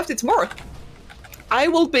 Yeah, it's my birthday tomorrow.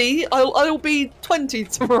 I'll be 20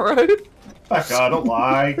 tomorrow. Becca, don't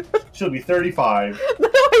lie. She'll be 35. No,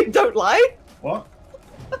 I don't lie. What?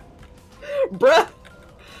 Bruh.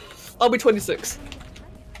 I'll be 26.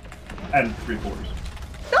 And 3/4.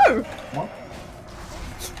 No! What?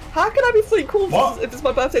 How can I be 3/4 What? if it's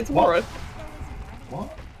my birthday tomorrow?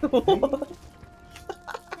 What? That would be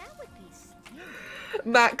stupid.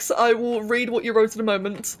 Max, I will read what you wrote in a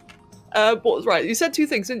moment. What was right? You said two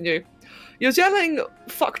things, didn't you? You was yelling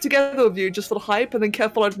 "fuck together" with you just for the hype, and then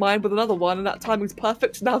Kev followed mine with another one, and that timing was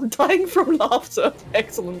perfect. Now I'm dying from laughter.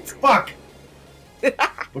 Excellent. Fuck!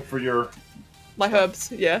 Look for your... My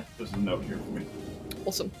herbs, yeah. There's a note here for me.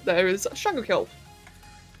 Awesome. There is Shango Kelp.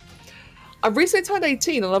 I've recently turned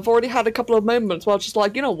 18 and I've already had a couple of moments where I was just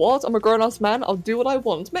like, you know what? I'm a grown-ass man. I'll do what I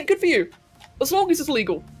want. Mate, good for you. As long as it's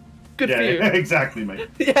legal. Good for you. Yeah, exactly, mate.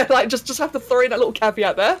 Yeah, like, just have to throw in that little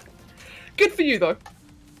caveat there. Good for you, though.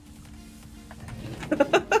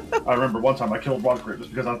 I remember one time I killed Roderick just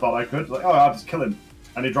because I thought I could. Like, oh, I'll just kill him.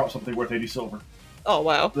 And he dropped something worth 80 silver. Oh,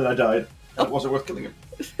 wow. Then I died. It wasn't worth killing him.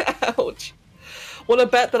 Ouch. Want to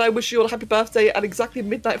bet that I wish you all a happy birthday at exactly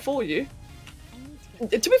midnight for you? To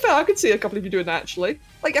be fair, I could see a couple of you doing that, actually.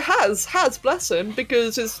 Like, it has, bless him,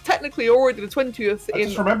 because it's technically already the 20th in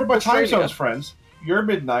Just remember my time Australia. zones, friends. Your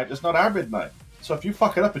midnight is not our midnight. So if you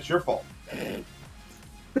fuck it up, it's your fault.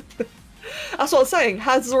 That's what I was saying.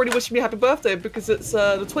 Haz is already wishing me a happy birthday because it's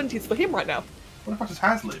the 20th for him right now. Where the fuck does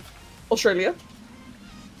Haz live? Australia.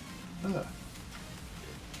 Ugh.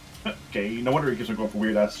 Okay, no wonder he keeps on going for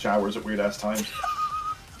weird-ass showers at weird-ass times.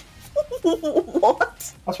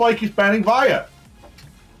 What? That's why he keeps banning Via.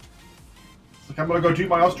 Like, I'm gonna go do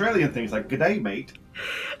my Australian things, like, g'day, mate.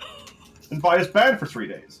 And Via's banned for 3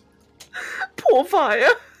 days. Poor Fire.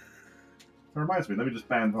 That reminds me, let me just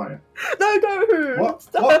ban Via. No, don't. What?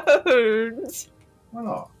 Don't. Why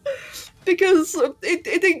not? Because it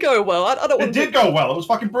didn't go well. I don't want It did go well, it was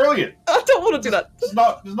fucking brilliant. I don't want to do that. It's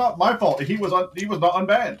not my fault. He was not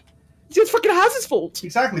unbanned. It's fucking Haz's fault.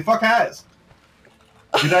 Exactly, fuck Haz.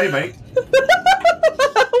 G'day, mate.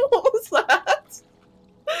 What was that?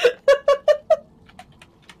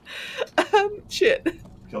 Shit.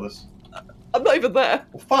 Kill this. I'm not even there.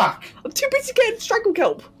 Well, fuck! I'm too busy getting Strangle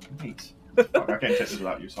Kelp. Mate. Fuck, I can't take this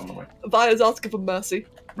without you, so I'm on the way. Via's asking for mercy.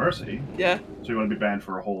 Mercy? Yeah. So you want to be banned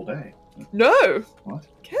for a whole day? No. What?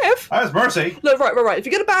 Kev. That's mercy! No, right. If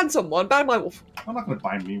you're gonna ban someone, ban my wolf. I'm not going to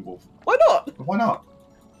ban me, Wolf. Why not? Why not?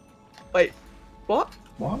 Wait. What?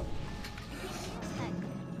 What?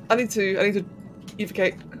 I need to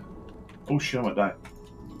evocate. Oh shit, I'm gonna die.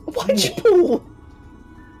 Why'd you pull?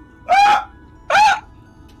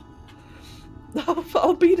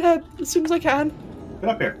 I'll be there as soon as I can. Get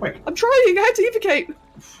up here, quick. I'm trying. I had to evocate.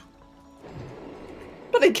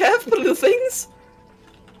 But they care for the things.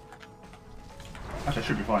 Actually, I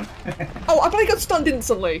should be fine. Oh, I bet I got stunned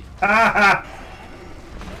instantly.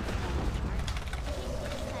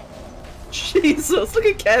 Jesus, look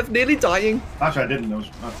at Kev nearly dying. Actually, I didn't. I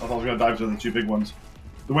thought I was going to die because of the two big ones.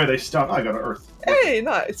 The way they stun, I got an earth. Hey,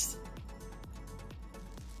 nice.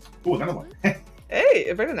 Ooh, another one.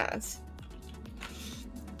 Hey, very nice.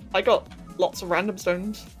 I got lots of random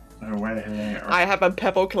stones. I have a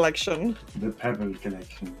pebble collection. The Pebble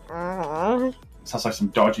collection. Uh-huh. Sounds like some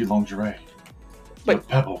dodgy lingerie. The Wait.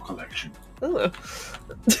 Pebble collection. Ugh.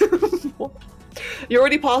 What? You're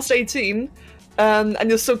already past 18, and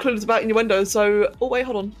you're still clueless about innuendo, so... Oh, wait,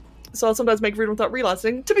 hold on. So I sometimes make freedom without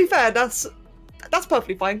realising. To be fair, that's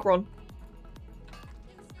perfectly fine, Kron.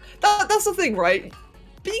 That's the thing, right?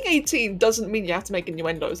 Being 18 doesn't mean you have to make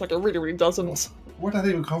innuendos. Like, it really, really doesn't. Where did that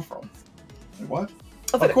even come from? Like, what?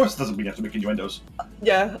 Of course it doesn't mean you have to make innuendos.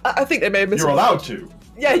 Yeah, I think they may have missed. You're allowed to.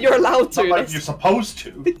 Yeah, you're allowed to. Not like you're supposed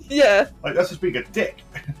to. Yeah. Like, that's just being a dick.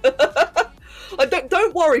 Like,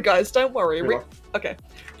 don't worry, guys. Don't worry. Okay.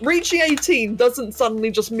 Reaching 18 doesn't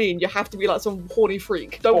suddenly just mean you have to be like some horny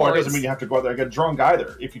freak. Don't worry. Or it doesn't mean you have to go out there and get drunk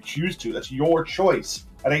either. If you choose to, that's your choice.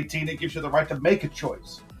 At 18, it gives you the right to make a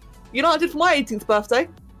choice. You know what I did for my 18th birthday?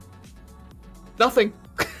 Nothing.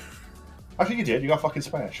 Actually, you did. You got fucking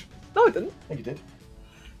smashed. No, I didn't. I think you did.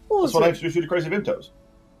 What was That's when I it? introduced you to Crazy Vimtos.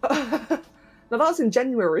 No, that was in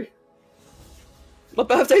January. My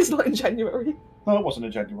birthday's not in January. No, it wasn't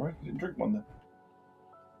in January. You didn't drink one then.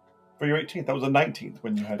 For your 18th, that was the 19th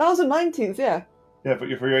when you had... That was the 19th, yeah. Yeah, but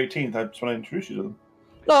for your 18th, that's when I introduced you to them.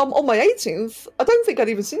 No, on my 18th, I don't think I'd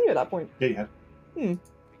even seen you at that point. Yeah, you had.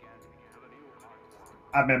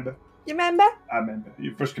 I remember. You remember? I remember.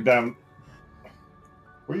 You first came down...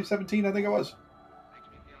 Were you 17, I think I was?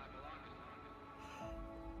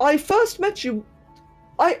 I first met you...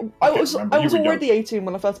 I was already 18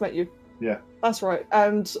 when I first met you. Yeah. That's right.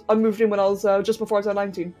 And I moved in when I was just before I turned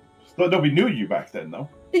 19. No, we knew you back then, though.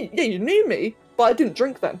 Yeah, you knew me, but I didn't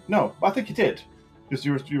drink then. No, I think you did. Because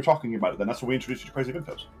you were talking about it then. That's when we introduced you to Crazy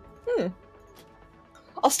Vimtos.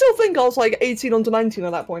 I still think I was like 18 onto 19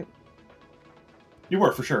 at that point. You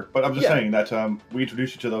were, for sure. But I'm just saying that we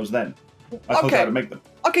introduced you to those then. I told you how to make them.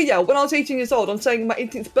 Okay, yeah, when I was 18 years old, I'm saying my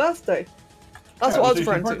 18th birthday. That's what I was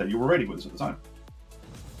referring to. You were ready with us at the time.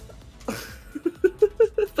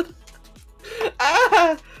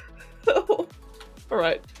 Ah!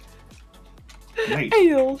 Alright. Mate. Hey,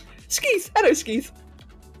 Skeeth! Hello, Skeeth!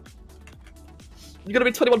 You're gonna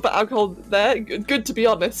be 21 for alcohol there? Good, to be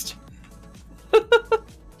honest.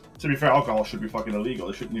 To be fair, alcohol should be fucking illegal.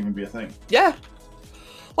 It shouldn't even be a thing. Yeah.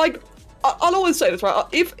 Like, I'll always say this, right?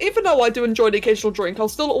 Even though I do enjoy the occasional drink, I'll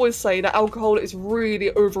still always say that alcohol is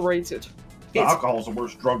really overrated. Alcohol is the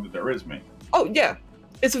worst drug that there is, mate. Oh, yeah.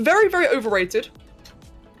 It's very, very overrated.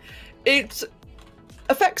 It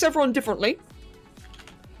affects everyone differently.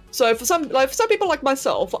 So for some people like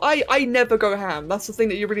myself, I never go ham. That's the thing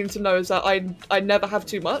that you really need to know, is that I never have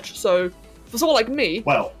too much. So for someone like me...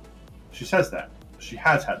 Well, she says that. She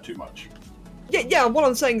has had too much. Yeah, what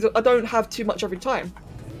I'm saying is that I don't have too much every time.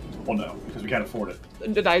 Well, no, because we can't afford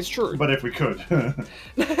it. That is true. But if we could.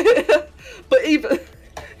 But even...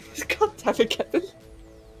 God damn it, Kevin.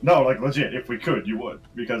 No, like, legit, if we could, you would.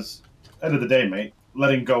 Because, end of the day, mate,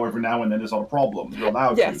 letting go every now and then is not a problem. You're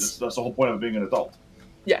allowed to. That's the whole point of being an adult.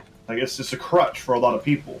 Yeah. Like, it's just a crutch for a lot of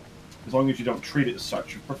people. As long as you don't treat it as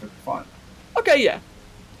such, you're perfectly fine. Okay, yeah.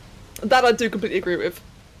 That I do completely agree with.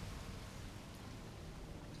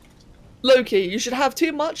 Loki, you should have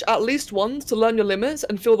too much at least once to learn your limits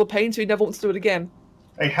and feel the pain so you never want to do it again.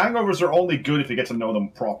 Hey, hangovers are only good if you get to know them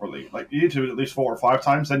properly. Like, you need to at least 4 or 5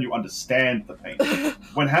 times, then you understand the pain.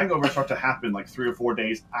 When hangovers start to happen like 3 or 4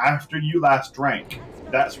 days after you last drank,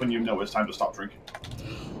 that's when you know it's time to stop drinking.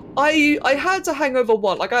 I had a hangover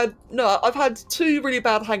one. I've had 2 really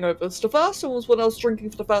bad hangovers. The first one was when I was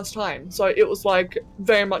drinking for the first time, so it was like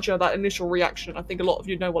very much that initial reaction. I think a lot of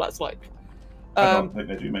you know what that's like. I don't think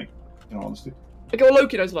they do, mate. In all honesty. Okay, well,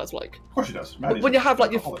 Loki knows what that's like. Of course he does. When you have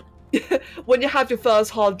like when you have your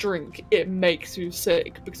first hard drink, it makes you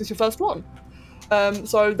sick because it's your first one.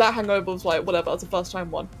 So that hangover was like whatever. It's the first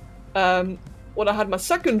time one. When I had my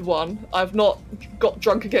second one, I've not got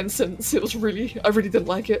drunk again since. I really didn't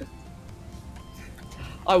like it.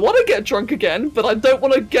 I want to get drunk again, but I don't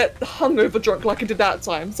want to get hungover drunk like I did that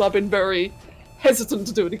time. So I've been very hesitant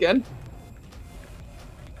to do it again.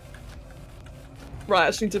 Right, I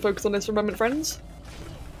just need to focus on this for a moment, friends.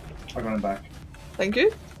 I'm going back. Thank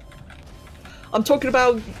you. I'm talking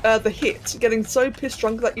about the hit, getting so piss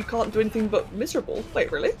drunk that you can't do anything but miserable. Wait,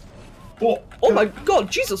 really? Oh my god,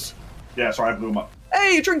 Jesus! Yeah, sorry, I blew him up.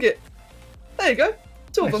 Hey, drink it! There you go.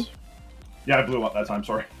 2 of them. Yeah, I blew him up that time,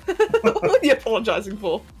 sorry. What are you apologising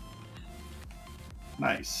for?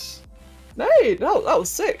 Nice. Hey, that was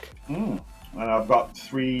sick. And I've got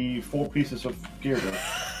 4 pieces of gear to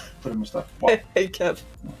put in my stuff. What? Hey, Kev.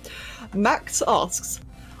 Max asks,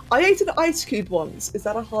 I ate an ice cube once. Is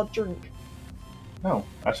that a hard drink? No,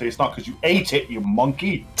 actually it's not because you ate it, you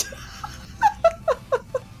monkey.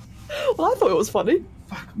 Well, I thought it was funny.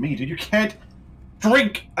 Fuck me, dude, you can't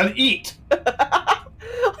drink and eat. I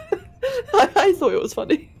thought it was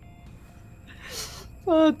funny.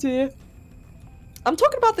 Oh dear. I'm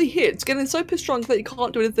talking about the hits, getting so pissed drunk that you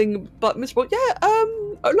can't do anything but miserable. Yeah,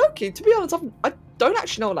 Loki, to be honest, I don't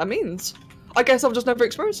actually know what that means. I guess I've just never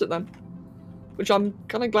experienced it then. Which I'm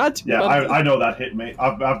kind of glad to. Yeah, I know that hit, mate.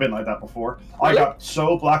 I've been like that before. Really? I got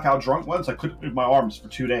so blackout drunk once, I couldn't move my arms for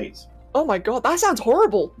 2 days. Oh my god, that sounds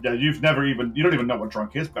horrible. Yeah, you don't even know what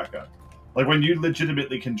drunk is, Becca. Like when you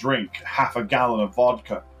legitimately can drink half a gallon of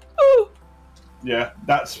vodka. Oh. Yeah,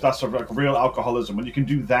 that's like real alcoholism. When you can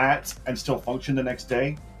do that and still function the next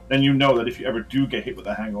day, then you know that if you ever do get hit with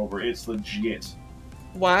a hangover, it's legit.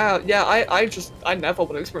 Wow, yeah, I never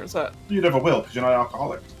want to experience that. You never will, because you're not an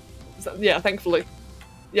alcoholic. So, yeah, thankfully.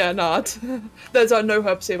 Yeah, no, there's no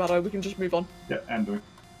herb to say about it, we can just move on. Yeah, and do it.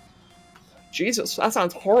 Jesus, that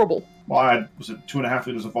sounds horrible. Well, I had, 2.5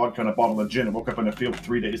 liters of vodka and a bottle of gin and woke up in a field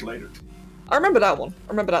 3 days later. I remember that one. I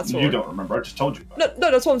remember that story. You don't remember, I just told you. No,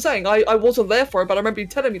 that's what I'm saying. I wasn't there for it, but I remember you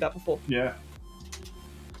telling me that before. Yeah.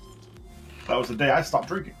 That was the day I stopped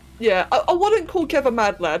drinking. Yeah, I wouldn't call Kev a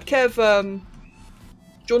mad lad. Kev, do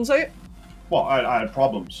you want to say it? Well, I had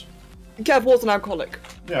problems. Kev was an alcoholic.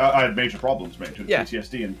 Yeah, I had major problems, mate. Yeah.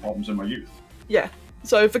 PTSD and problems in my youth. Yeah.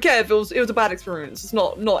 So for Kev, it was a bad experience. It's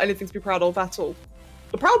not anything to be proud of at all.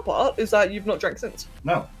 The proud part is that you've not drank since.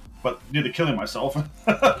 No, but nearly killing myself.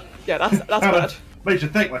 Yeah, that's bad. Makes you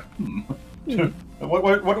think, like,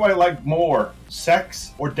 what do I like more,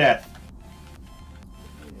 sex or death?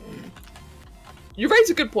 You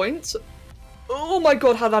raise a good point. Oh my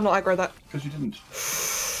god, how did I not aggro that? Because you didn't.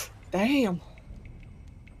 Damn.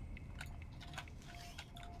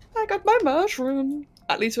 I got my mushroom.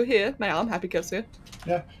 At least we're here. Now I'm happy Kev's here.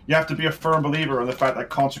 Yeah, you have to be a firm believer in the fact that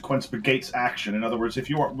consequence begates action. In other words, if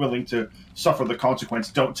you aren't willing to suffer the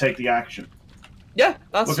consequence, don't take the action. Yeah,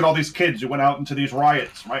 that's... Look at all these kids who went out into these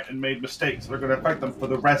riots, right, and made mistakes that are going to affect them for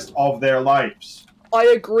the rest of their lives. I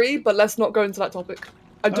agree, but let's not go into that topic.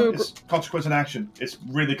 I do agree. It's consequence and action. It's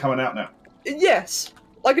really coming out now. Yes.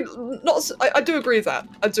 I do agree with that.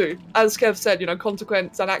 I do. As Kev said, you know,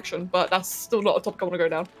 consequence and action, but that's still not a topic I want to go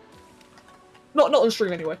down. Not on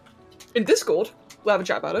stream anyway. In Discord, we'll have a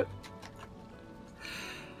chat about it.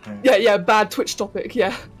 Yeah, bad Twitch topic,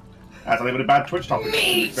 yeah. That's not even a bad Twitch topic,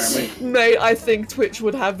 Mate, I think Twitch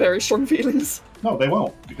would have very strong feelings. No, they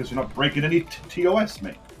won't, because you're not breaking any TOS,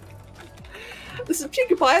 mate. This is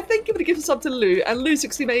PewDiePie, thank you for the gift of sub to Lou, and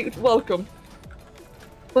Lou68, welcome.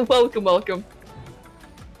 Welcome.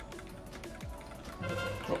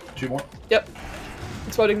 Oh, 2 more. Yep.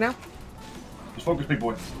 It's voting now. Just focus, big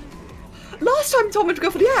boy. Last time you told me to go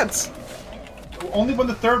for the ads. Only when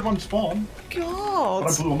the 3rd one spawned. God.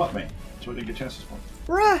 But I blew them up, mate. So I didn't get chances to spawn.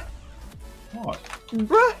 Bruh. What?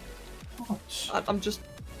 Bruh. What? I'm just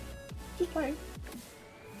playing.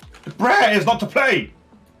 The bruh is not to play.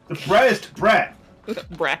 The bruh is to bruh.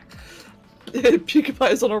 Bruh.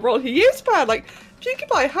 PewDiePie is on a roll. He is bad. Like,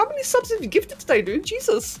 PewDiePie, how many subs have you gifted today, dude?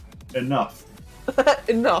 Jesus. Enough.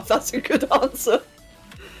 Enough. That's a good answer.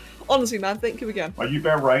 Honestly, man, thank you again. Are you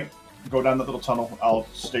bear right? Go down that little tunnel. I'll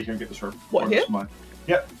stay here and get this herb. What, here? Mine.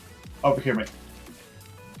 Yep. Over here, mate.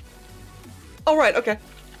 Oh, right, okay.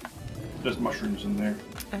 There's mushrooms in there.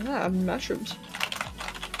 Ah, mushrooms.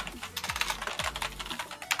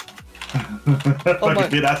 Look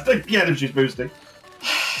at me, that's the energy's boosting.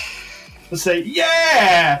 Let's say,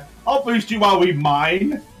 yeah! I'll boost you while we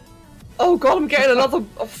mine. Oh god, I'm getting another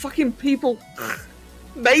fucking people.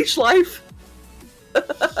 Mage life.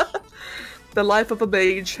 The life of a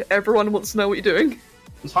mage. Everyone wants to know what you're doing.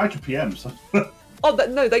 It's high to PMs. Oh,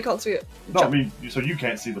 no, they can't see it. No, I mean, so you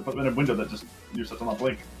can't see them, but in a window that just you set them on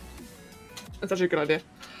blink. That's actually a good idea.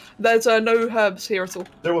 There's no herbs here at all.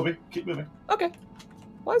 There will be. Keep moving. Okay.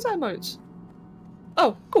 Why is that emotes?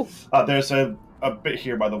 Oh, cool. There's a bit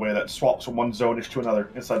here, by the way, that swaps from one zone to another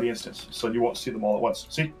inside the instance, so you won't see them all at once.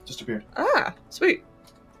 See? Just appeared. Ah, sweet.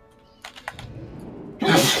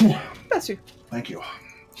 Bless you. Thank you.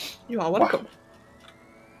 You are welcome.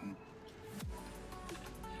 Wow.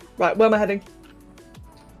 Right, where am I heading?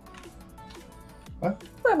 What?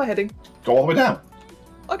 Where am I heading? Go all the way down.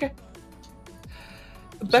 Okay.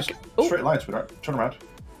 Becca. Straight line, sweetheart. Turn around.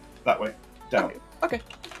 That way. Down. Okay.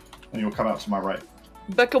 And you'll come out to my right.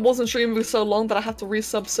 Becca wasn't streaming for so long that I had to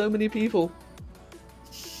resub so many people.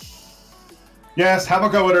 Yes, have a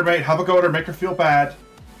go at her, mate. Have a go at her. Make her feel bad.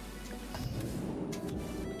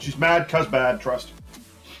 She's mad cause bad, trust.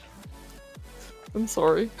 I'm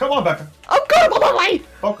sorry. Come on, Becca. I'm good, I'm on my way!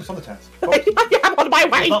 Focus on the task. I'm on my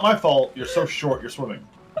way! It's not my fault. You're so short, you're swimming.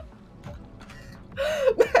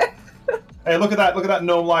 Hey, look at that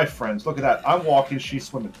gnome life, friends. Look at that. I'm walking, she's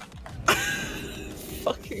swimming.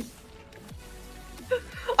 Fucking...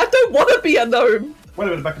 I don't want to be a gnome! Wait a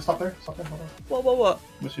minute, Becca, stop there. Stop there, hold on. What?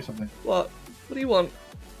 Let me see something. What? What do you want?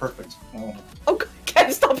 Perfect. Oh. Oh,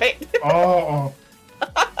 Kev, stop it! Oh.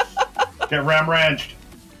 Get ram ranched.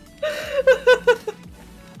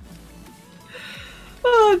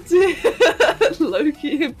 Oh dear.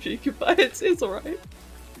 Loki and PewDiePie, it's alright.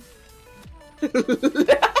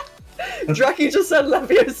 Draki just said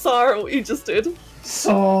Leviosa, what you just did.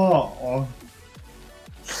 So.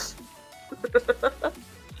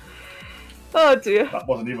 Oh dear. That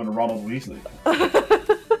wasn't even a Ronald Weasley.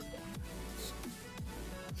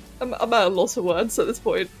 I'm at a loss of words at this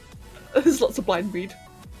point. There's lots of blind read.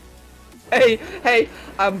 Hey,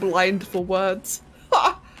 I'm blind for words.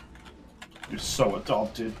 You're so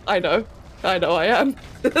adopted. I know I am.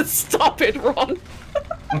 Stop it, Ron.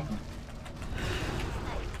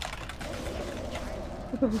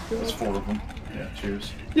 There's 4 of them. Yeah,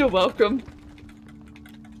 cheers. You're welcome.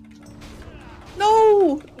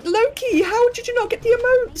 No! Loki, how did you not get the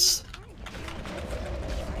emotes?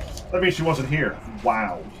 That means she wasn't here.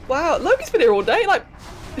 Wow. Wow, Loki's been here all day, like...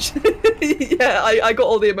 Yeah, I got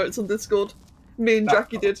all the emotes on Discord. Me and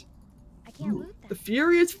Jackie did. I can't loot The them.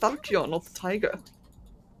 Furious Falchion of the Tiger.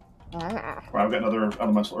 Right, I've got another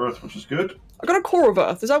elemental earth, which is good. I got a Core of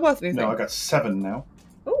Earth, is that worth anything? No, I got 7 now.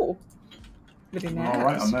 Oh. Really nice.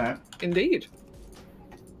 Alright on that. Indeed.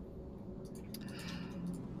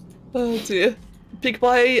 Oh dear.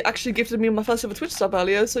 PewDiePie actually gifted me my first ever Twitch sub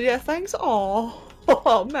earlier, so yeah, thanks. Aww.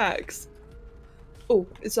 Oh, Max. Oh,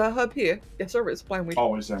 is there a herb here? Yes, there is. Blind weed.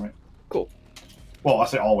 Always, damn it. Cool. Well, I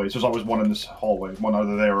say always. There's always one in this hallway. One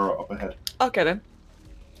either there or up ahead. Okay then.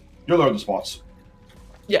 You'll learn the spots.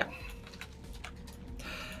 Yeah.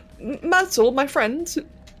 Mazel, my friend,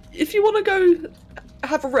 if you want to go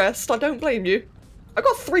have a rest, I don't blame you. I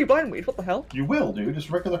got 3 blind weed, what the hell? You will, dude. It's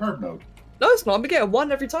regular herb node. No, it's not. I'm getting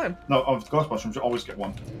 1 every time. No, of ghost mushrooms, you always get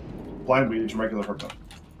 1. Blind weed is regular herb node.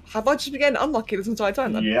 Have I just been getting unlucky this entire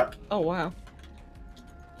time then? Yep. Oh, wow.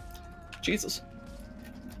 Jesus.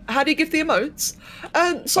 How do you give the emotes?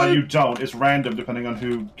 So you don't. It's random depending on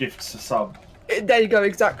who gifts a sub. there you go,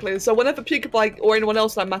 exactly. So whenever PewDiePie or anyone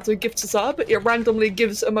else that matter gifts a sub, it randomly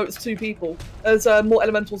gives emotes to people. There's more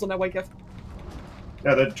elementals on their way, Kev.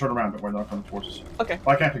 Yeah, they turn around, but we're not coming towards us. Okay.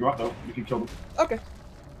 I can't pick them up though. You can kill them Okay.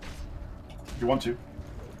 if you want to.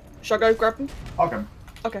 Should I go grab them? Okay.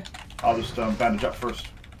 Okay. I'll just bandage up first.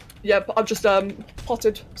 Yep, I've just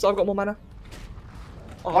potted, so I've got more mana.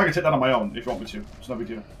 Oh. I can take that on my own if you want me to. It's no big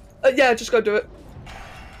deal. Yeah, just go do it.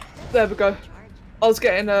 There we go. I was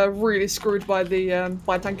getting really screwed by the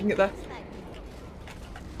by tanking it there.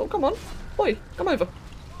 Oh, come on, boy, come over.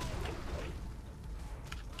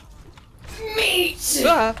 Meat!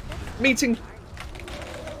 Ah, meeting.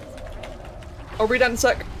 I'll read that in a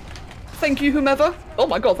sec. Thank you, whomever. Oh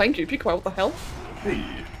my god, thank you. PewDiePie, what the hell? Hey.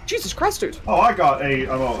 Jesus Christ, dude. Oh, I got a.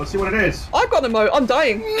 Oh, let's see what it is. I got an emote. I'm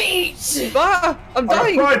dying. Meat! Ah, I'm I got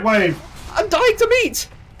dying. Pride Wave. I'm dying to meet.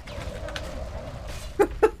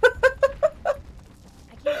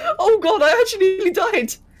 Oh god, I actually nearly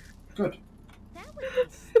died. Good.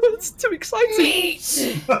 It was too exciting. Meat!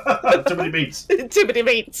 Too many meats. Too many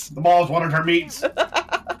meats. The moms wanted her meats.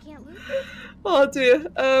 I can't loot them. Oh dear.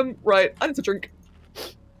 Right, I need to drink.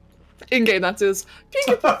 In game, that is.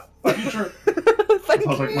 Are you sure? Thank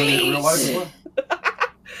Sounds like money in real life as well.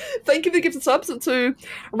 Thank you for the gifted subs to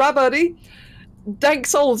Rabbirdie, Dank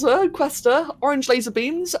Soldier, Quester, Orange Laser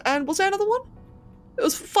Beams, and was there another one? It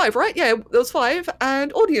was 5, right? Yeah, there was 5,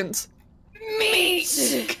 and Audience.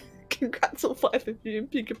 Meat! Congrats on 5 of you, and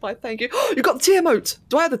PewDiePie, thank you. You got the T emote!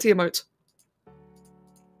 Do I have the T emote?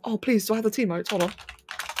 Oh, please, do I have the T emote? Hold on.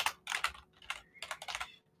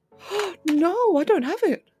 No, I don't have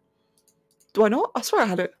it. Do I not? I swear I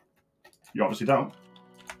had it. You obviously don't.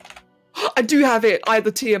 I do have it. I have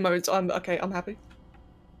the T emote. Okay, I'm happy.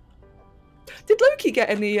 Did Loki get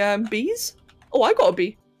any Bs? Oh, I got a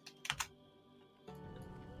B.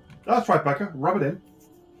 That's right, Becca. Rub it in.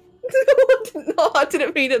 No, I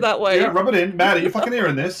didn't mean it that way. Yeah, rub it in. Maddie, you fucking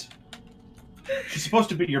hearing this? She's supposed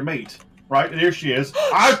to be your mate, right? And here she is.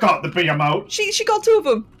 I've got the B emote. She got 2 of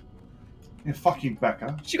them. Yeah, fucking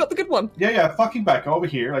Becca. She got the good one. Yeah, fucking Becca over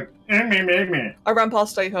here. Like, meh. I ran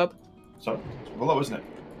past a herb. So, it's below, isn't it?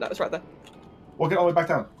 No, it's right there. We'll get all the way back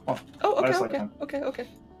down. Come on. Oh, okay, Nice, like okay, that. okay.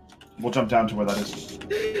 We'll jump down to where that is.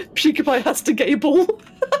 PewDiePie has to gable.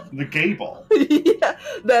 The gay ball. Yeah,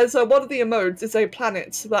 there's one of the emotes. It's a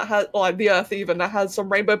planet that has, like the Earth even, that has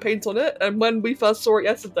some rainbow paint on it. And when we first saw it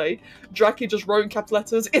yesterday, Draki just wrote in capital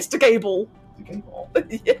letters, "It's the gable." The gay ball.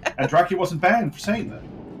 Yeah, And Draki wasn't banned for saying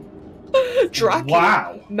that. Draki.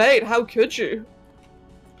 Wow. Mate, how could you?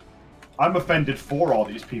 I'm offended for all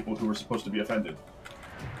these people who were supposed to be offended.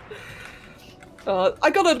 I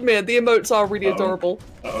gotta admit, the emotes are really Uh-oh. adorable.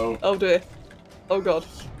 Uh-oh. Oh dear. Oh god.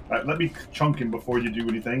 Let me chunk him before you do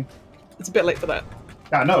anything. It's a bit late for that.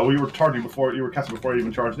 Yeah, no, you were charging before, you were casting before you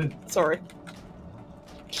even charged in. Sorry.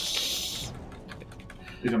 These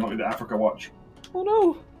are not the Africa watch. Oh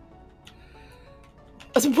no.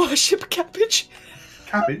 As a worship cabbage.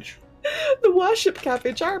 Cabbage? The worship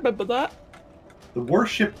cabbage, I remember that. The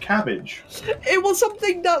worship cabbage? It was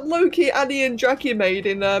something that Loki, Annie, and Jackie made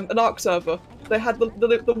in an Ark server. They had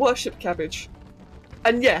the worship cabbage.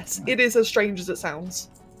 And yes, it is as strange as it sounds.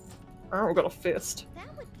 Oh, I got a fist.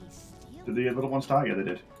 That would be stealing. Did the little ones die? Yeah, they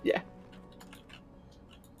did. Yeah.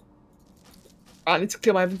 I need to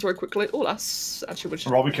clear my inventory quickly. Oh, that's actually what.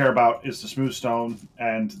 All we care about is the smooth stone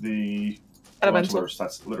and the Elemental. Earths.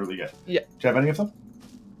 That's literally it. Yeah. Do you have any of them?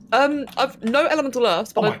 I've no elemental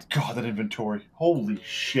earths, but Oh my god, that inventory! Holy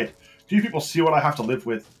shit! Do you people see what I have to live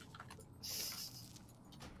with?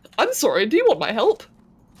 I'm sorry. Do you want my help?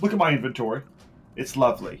 Look at my inventory. It's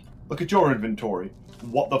lovely. Look at your inventory.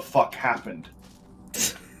 What the fuck happened?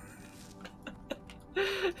 Down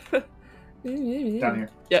here.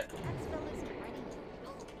 Yeah. That spell isn't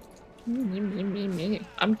ready.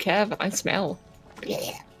 I'm Kev. I smell.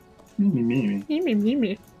 Me.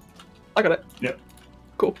 I got it. Yep.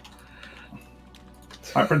 Cool.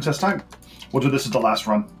 Alright, princess time. We'll do this as the last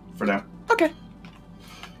run for now. Okay.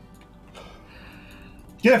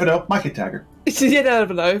 You never know. Might get Dagger. You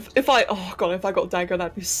never know. If I got dagger,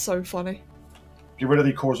 that'd be so funny. Get rid of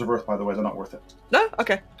the cores of Earth, by the way. They're not worth it. No?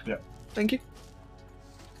 Okay. Yeah. Thank you.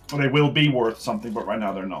 Well, they will be worth something, but right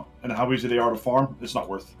now they're not. And how easy they are to farm, it's not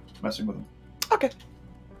worth messing with them. Okay.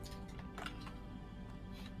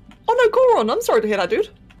 Oh no, Goron, I'm sorry to hear that, dude.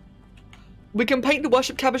 We can paint the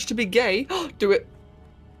worship cabbage to be gay. Do it.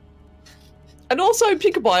 And also,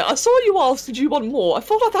 Peekabye, I saw you ask, did you want more? I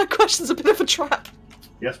feel like that question's a bit of a trap.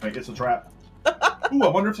 Yes, mate, it's a trap. Ooh, I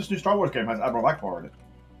wonder if this new Star Wars game has Admiral Akbar in it.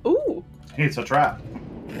 Ooh. It's a trap.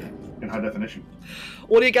 In high definition.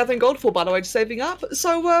 What are you gathering gold for, by the way? Just saving up?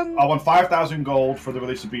 So, I want 5,000 gold for the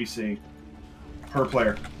release of BC. Per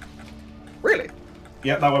player. Really?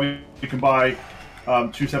 Yeah, that way we can buy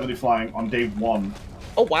 270 flying on day 1.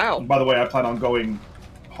 Oh, wow. And by the way, I plan on going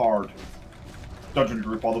hard. Dungeon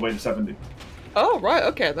group all the way to 70. Oh, right,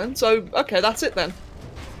 okay then. So, okay, that's it then.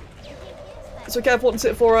 So Kev wants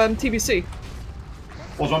it for TBC.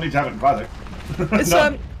 Well, don't need to have it in Classic. It's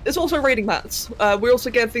No. it's also raiding mats. We also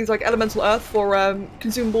get things like elemental earth for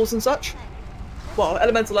consumables and such. Well,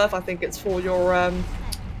 elemental earth, I think it's for your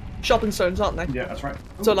sharpened stones, aren't they? Yeah, that's right.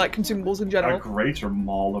 So like consumables in A general. greater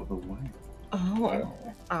maul of the way. Oh,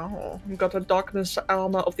 ow! I've got a darkness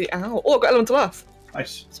armor of the owl. Oh, I've got elemental earth.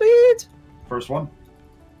 Nice. Sweet. First one.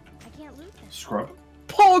 I can't loot that. Scrub.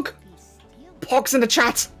 Pog. Be stealing. Pog's in the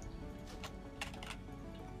chat.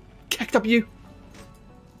 Kicked up you.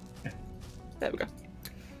 There we go.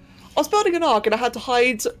 I was building an ark and I had to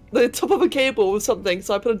hide the top of a cable with something,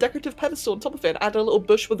 so I put a decorative pedestal on top of it and added a little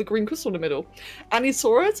bush with a green crystal in the middle. And he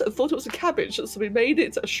saw it and thought it was a cabbage, so we made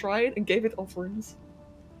it a shrine and gave it offerings.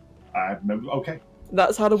 Okay.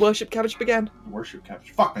 That's how the worship cabbage began. Worship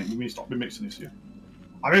cabbage. Fuck me, we need to stop mixing this here.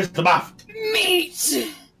 I missed the math. Meat!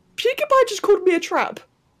 PewDiePie just called me a trap.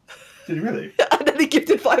 Did you really? And then he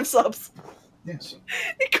gifted 5 subs. Yes.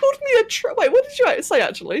 He called me a trap. Wait, what did you say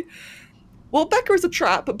actually? Well, Becca is a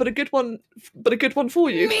trap, but a good one for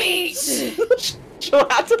you. Meat! Sure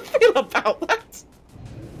how to feel about that.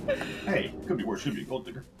 Hey, could be worse, should be a gold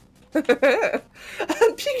digger. PewDiePie,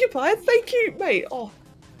 thank you, mate. Oh,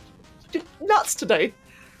 you're nuts today.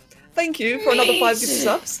 Thank you for another 5 gifted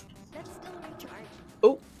subs. That's still recharged.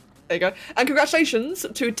 Oh, there you go. And congratulations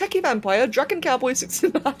to Techie Vampire, Dragon Cowboy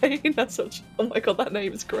 69. That's such. Oh my god, that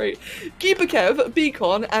name is great. Keeper Kev,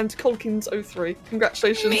 Beacon, and Colkins 03.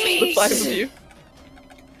 Congratulations to the 5 of you.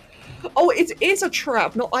 Oh, it is a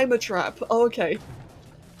trap, not I'm a trap. Oh, okay.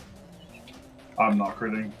 I'm not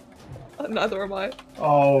critting. Neither am I.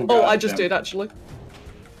 Oh, Oh, I God just damn. did actually.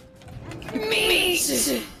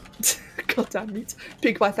 Meat! God damn it.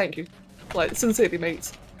 Peekabye, thank you. Like, sincerely,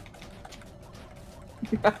 mate.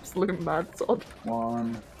 You absolute mad sod.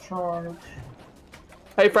 One charge.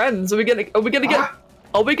 Hey friends, are we gonna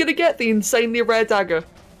get the insanely rare dagger?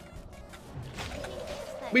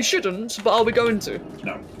 We shouldn't, but are we going to?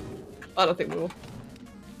 No. I don't think we will.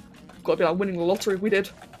 Gotta be like winning the lottery if we did.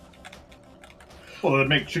 Well, it'd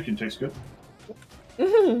make chicken taste good.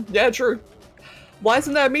 Yeah, true. Why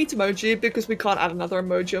isn't there a meat emoji? Because we can't add another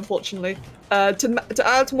emoji, unfortunately. To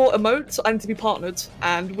add more emotes, I need to be partnered,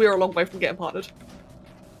 and we're a long way from getting partnered.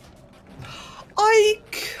 I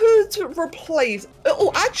could replace.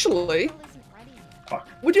 Oh, actually, Spell isn't ready yet. Fuck.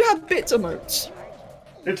 we do have bit emotes.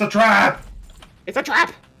 It's a trap! It's a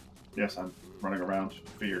trap. Yes, I'm running around.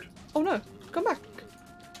 Feared. Oh no. Come back.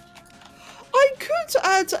 I could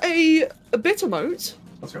add a bit emote.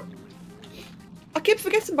 Let's go. I keep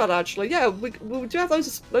forgetting about that, actually. Yeah, we do have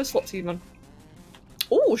those slots even.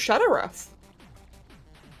 Oh, Shadow Wrath.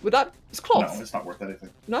 With that, it's cloth. No, it's not worth anything.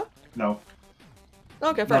 No? No.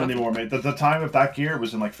 Okay, fair Not enough. anymore, mate. The time of that gear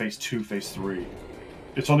was in like phase 2, phase 3.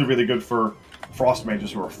 It's only really good for frost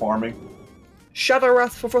mages who are farming. Shadow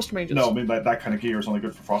Wrath for Frost Mages? No, I mean like, that kind of gear is only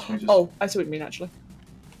good for frost mages. Oh, I see what you mean, actually.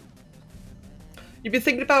 You've been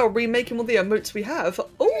thinking about remaking all the emotes we have.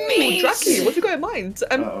 Oh, Draki, what have you got in mind?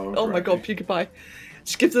 Oh my god, PewDiePie.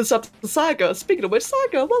 Just give this up to Saga. Speaking of which,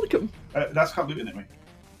 Saga, welcome. That's can't do it anyway.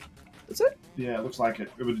 Is it? Yeah, it looks like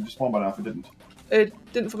it. It would have spawned by now if it didn't.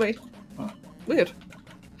 It didn't for me. Oh. Weird.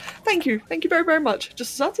 Thank you very, very much.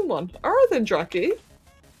 Just a certain one. Alright then, Draki.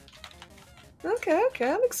 Okay,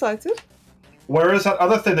 I'm excited. Where is that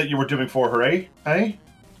other thing that you were doing for her, eh? Eh?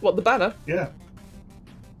 What, the banner? Yeah.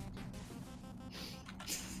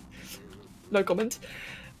 No comment.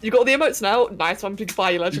 You got the emotes now. Nice one,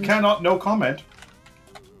 PewDiePie, you legend. You cannot no comment.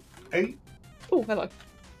 Hey? Oh, hello.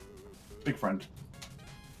 Big friend.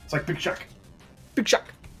 It's like Big Shaq. Big Shaq.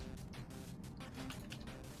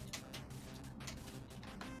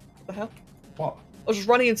 What the hell? What? I was just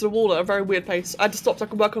running into the wall at a very weird pace. I had to stop so I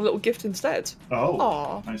could work on a little gift instead. Oh.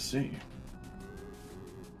 Aw. I see.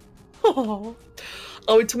 Oh.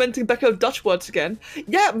 Are we tormenting Becca with Dutch words again?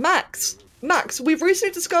 Yeah, Max, we've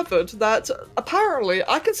recently discovered that apparently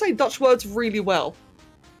I can say Dutch words really well.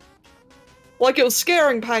 Like it was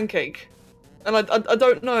scaring Pancake. And I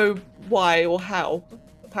don't know why or how.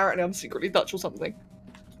 Apparently I'm secretly Dutch or something.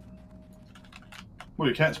 Well,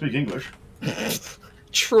 you can't speak English.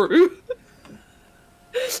 True.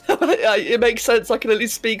 It makes sense I can at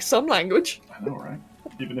least speak some language. I know, right?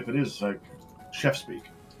 Even if it is, like, chef speak.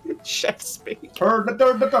 Chef speak. Turd.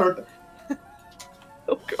 Oh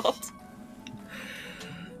god.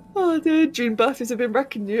 Oh dear, June birthdays have been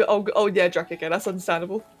wrecking you. Oh yeah, Drac again, that's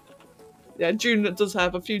understandable. Yeah, June does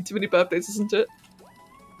have a few too many birthdays, isn't it?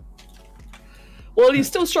 Well, you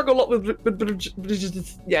still struggle a lot with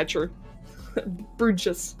yeah, true.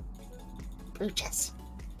 Bruges.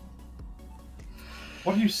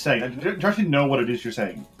 What are you saying? Do you actually know what it is you're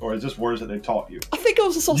saying? Or is this words that they taught you? I think it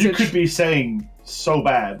was a sausage. You could be saying so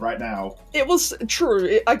bad right now. It was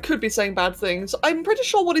true. I could be saying bad things. I'm pretty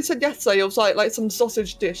sure what he said yesterday was like some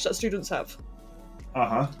sausage dish that students have.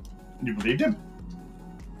 Uh-huh. You believed him?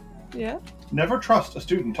 Yeah. Never trust a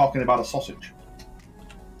student talking about a sausage.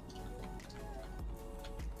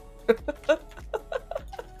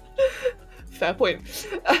 Fair point.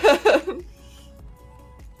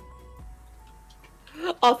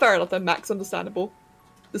 Oh, fair enough then, Max. Understandable.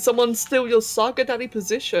 Did someone steal your Saga Daddy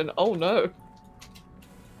position? Oh no.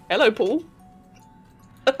 Hello, Paul.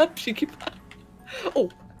 Cheeky pie. Oh.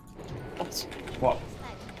 Boss. What?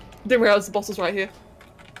 Didn't realise the boss was right here.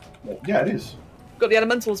 Well, yeah, it is. Got the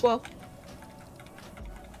elemental as well.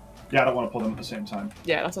 Yeah, I don't want to pull them at the same time.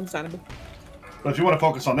 Yeah, that's understandable. But if you want to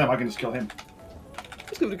focus on them, I can just kill him.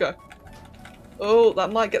 Let's give it a go. Oh,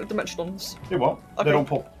 that might get the dimensionals. It won't. Okay. They don't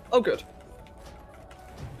pull. Oh, good.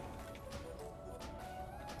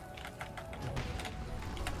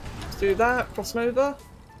 Let's do that. Cross Nova.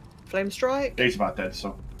 Flame Strike. He's about dead,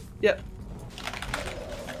 so. Yep.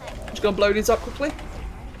 Just gonna blow these up quickly.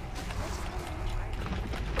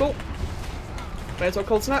 Cool. May as well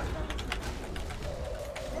cold snap.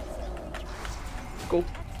 Cool.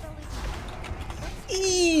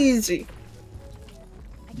 Easy.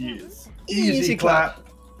 Yes. Easy clap.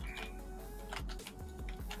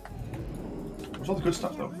 Where's all the good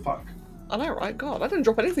stuff, though? Fuck. I know, right? God, I didn't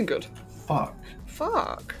drop anything good. Fuck.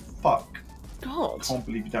 Fuck. Fuck. God. Can't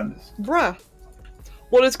believe you've done this. Bruh.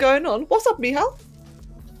 What is going on? What's up, Mihal?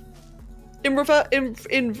 In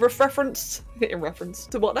reference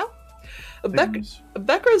to what now?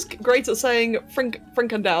 Becca's great at saying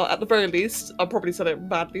Frinkendau at the very least. I probably said it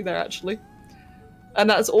badly there actually. And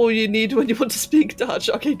that's all you need when you want to speak Dutch.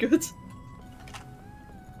 Okay, good.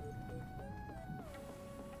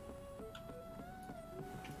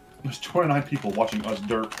 There's 29 people watching us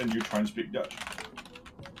derp and you try and speak Dutch.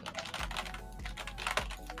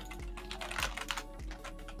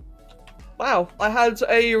 Wow, I had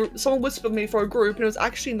someone whisper me for a group and it was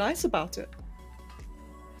actually nice about it.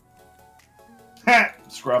 Ha!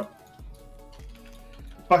 Scrub.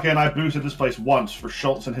 Bucky and I boosted this place once for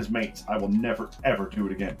Schultz and his mates. I will never, ever do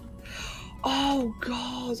it again. Oh,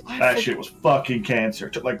 God. That shit was fucking cancer.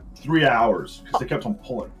 It took like 3 hours because they kept on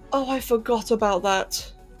pulling. Oh, I forgot about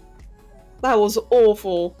that. That was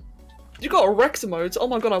awful. You got a Rex emote? Oh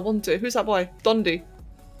my god, I want it. Who's that boy? Dundee.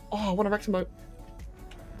 Oh, I want a Rex emote.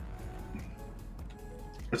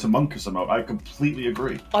 It's Among Us emote. I completely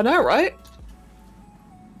agree. I know, right?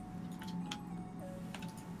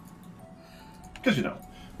 Because, you know,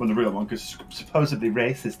 when the real Among Us is supposedly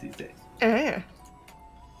racist these days. Eh.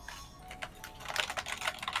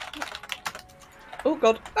 Oh,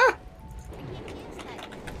 God. Ah!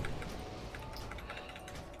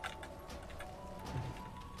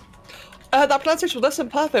 That pronunciation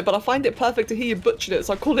wasn't perfect, but I find it perfect to hear you butchered it,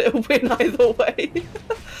 so I call it a win either way.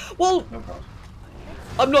 Well, No problem.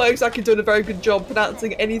 I'm not exactly doing a very good job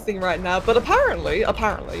pronouncing anything right now, but apparently, you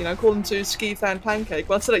know, according to Ski Fan Pancake,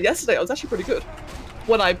 well, I said it yesterday, I was actually pretty good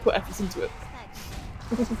when I put efforts into it.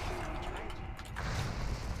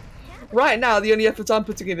 Right now, the only effort I'm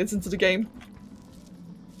putting in is into the game.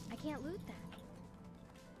 I can't loot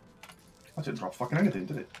that. That didn't drop fucking anything,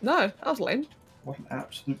 did it? No, that was lame. What an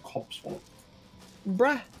absolute cob swallow.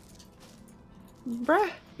 Bruh.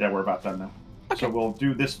 Bruh. Yeah, we're about done now. Okay. So we'll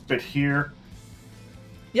do this bit here,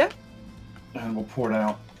 Yeah. and we'll pour it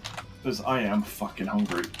out, because I am fucking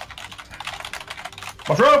hungry.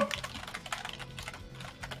 Mushroom!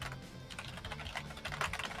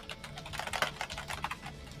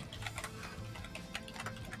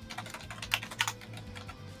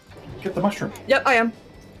 Get the mushroom. Yep, I am.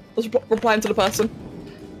 I was replying to the person.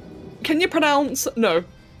 Can you pronounce no?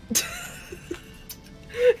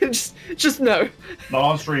 just no. Not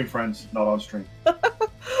on stream, friends. Not on stream.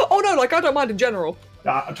 Oh no, like I don't mind in general.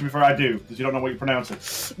 To be fair, I do, because you don't know what you pronounce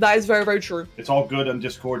it. That is very, very true. It's all good on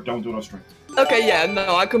Discord, don't do it on stream. Okay, yeah,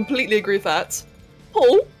 no, I completely agree with that.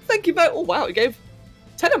 Paul, thank you very— oh wow, you gave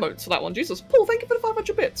 10 emotes for that one, Jesus. Paul, thank you for the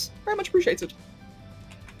 500 bits. Very much appreciated.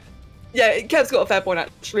 Yeah, Kev's got a fair point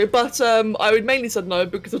actually, but I would mainly said no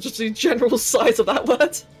because of just the general size of that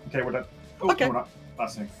word. Okay, we're done. Oh, Okay. no, we're not.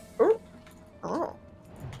 Last thing. Oh.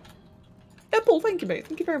 Yeah, Paul, thank you, mate.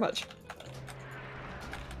 Thank you very much.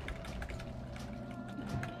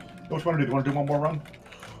 What do you want to do? Do you want to do one more run?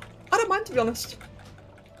 I don't mind, to be honest.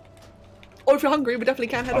 Or if you're hungry, we definitely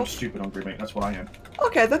can head I'm off. stupid hungry, mate. That's what I am.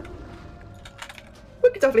 Okay, then. We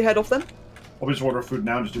could definitely head off, then. I'll just order food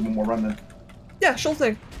now and just do one more run then. Yeah, sure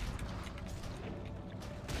thing.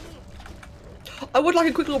 I would like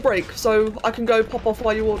a quick little break, so I can go pop off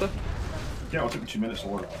while you order. Yeah, it'll take me 2 minutes to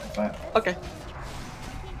order. That. Okay.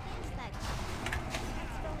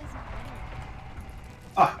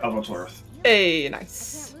 Ah, Elemental Earth. Hey, I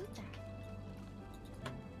nice. can't loot that.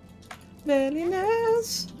 Very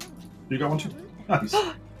nice. You got one too? Nice.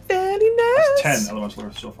 Very nice. That's 10 Elemental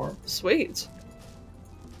Earth so far. Sweet.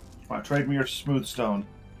 Right, trade me your Smooth Stone,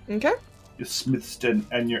 Okay. your Smithstone,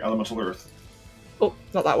 and your Elemental Earth. Oh,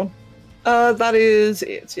 not that one. That is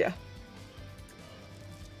it, yeah.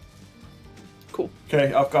 Cool.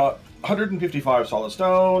 Okay, I've got 155 Solid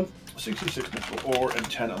Stone, 66 Mystical Ore, and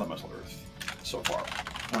 10 Elemental Earth so far.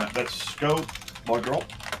 Alright, let's go, boy girl.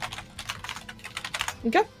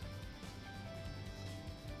 Okay.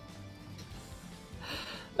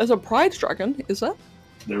 There's a pride dragon, is there?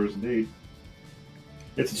 There is indeed.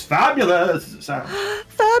 It's as fabulous as it sounds.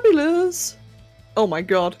 Fabulous! Oh my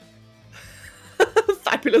god.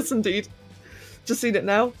 Fabulous indeed. Just seen it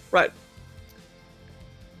now. Right.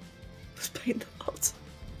 Let's paint them out.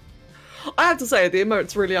 I have to say, the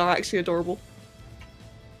emotes really are actually adorable.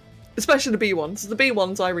 Especially the bee ones. The bee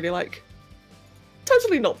ones I really like.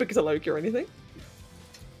 Totally not because of Loki or anything.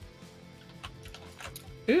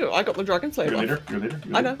 Ew, I got the Dragon Slayer You're buff. leader, you're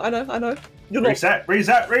leader. I know. You're not— Reset,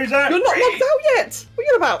 reset, reset! You're not locked out yet! What are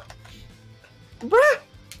you about? Bruh!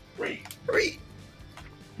 Re.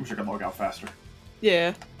 Wish I could log out faster.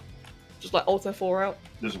 Yeah. Just like Alt F4 out.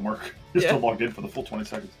 Doesn't work. You're Yeah. still logged in for the full 20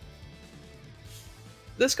 seconds.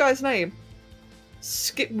 This guy's name.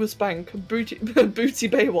 Skipwusbank Booty Booty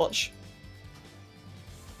Baywatch.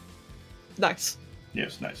 Nice.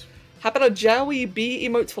 Yes, nice. How about a Jowie bee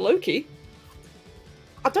emote for Loki?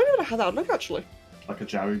 I don't even know how that would look actually. Like a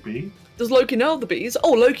Jowie bee? Does Loki know the bees?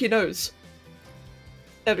 Oh, Loki knows.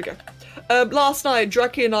 There we go. Last night,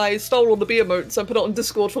 Draki and I stole all the bee emotes and put it on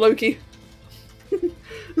Discord for Loki.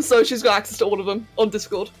 So she's got access to all of them on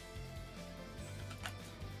Discord.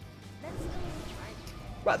 That's still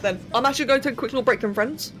recharging. Right then, I'm actually going to take a quick little break then,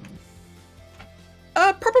 friends.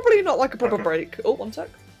 Probably not like a proper Okay. break. Oh, one sec.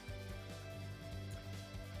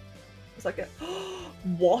 It's like a—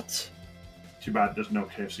 what? Too bad there's no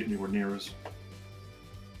KFC anywhere near us.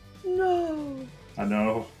 No. I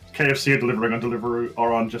know. KFC are delivering on Deliveroo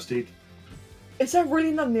or on Just Eat. Is there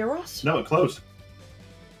really none near us? No, it closed.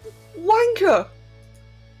 Wanker!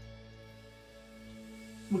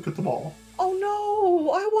 Look at them all. Oh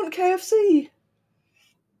no, I want KFC.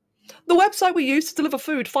 The website we use to deliver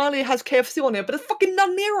food finally has KFC on it, but there's fucking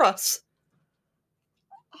none near us.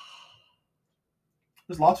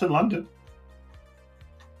 There's lots in London.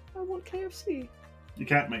 I want KFC. You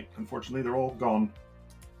can't, mate. Unfortunately, they're all gone.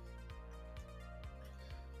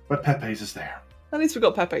 But Pepe's is there. At least we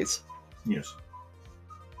got Pepe's. Yes.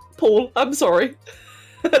 Paul, I'm sorry.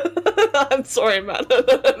 I'm sorry, man.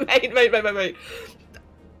 mate.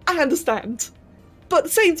 I understand. But at the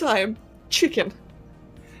same time, chicken.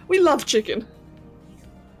 We love chicken.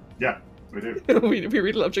 Yeah, we do. we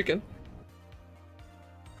really love chicken.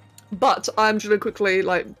 But I'm just gonna quickly,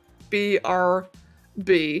 like,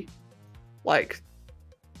 BRB, like,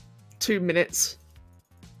 2 minutes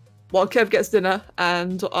while Kev gets dinner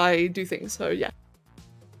and I do things, so yeah.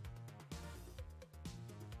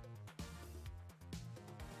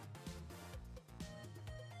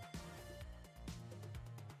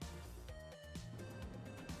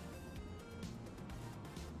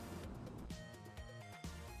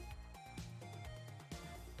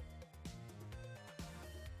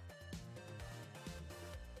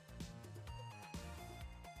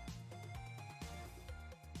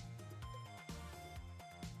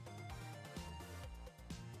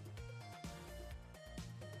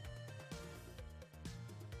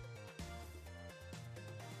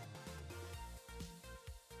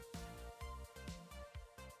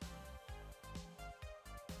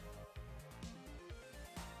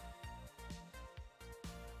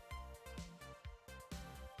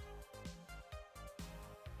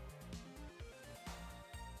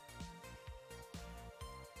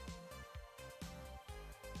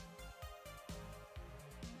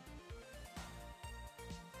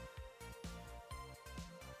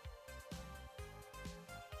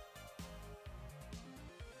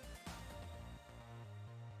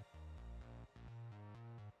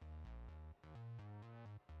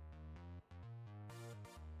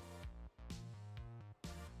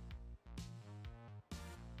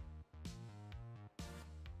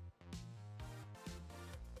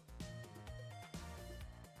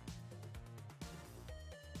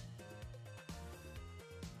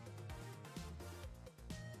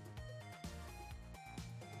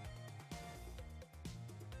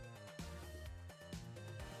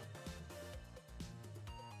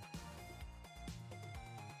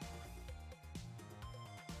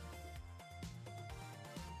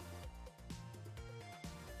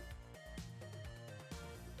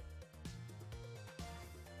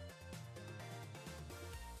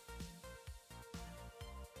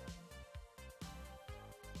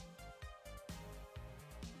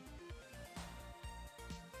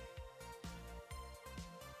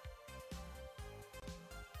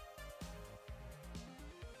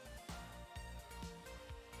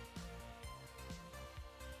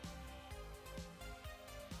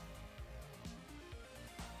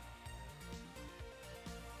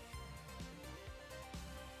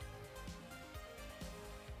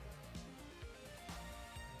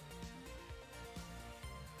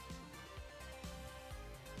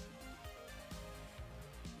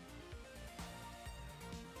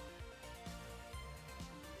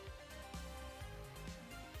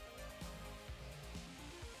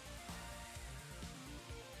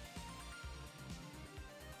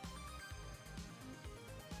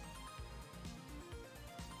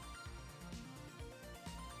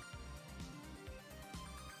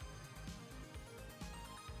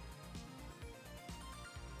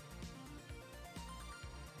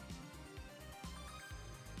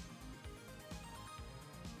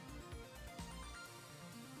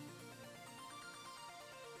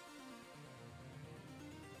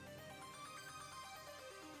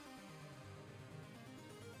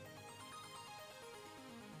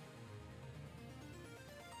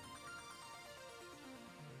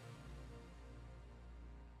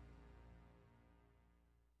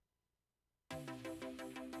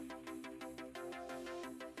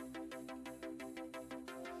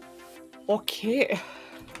 Okay.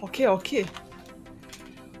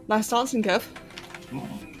 Nice dancing, Kev.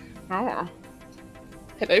 Oh.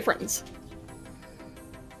 Hello, friends.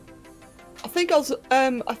 I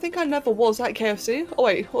think I never was at KFC. Oh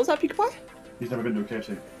wait, what was that, Peaky Pie? He's never been to a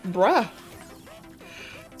KFC. Bruh.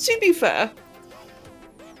 To be fair.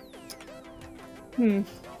 No,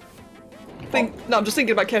 I'm just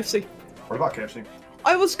thinking about KFC. What about KFC?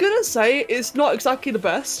 I was gonna say it's not exactly the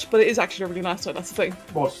best, but it is actually really nice, so that's the thing.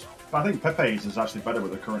 Well, I think Pepe's is actually better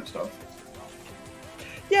with the current stuff.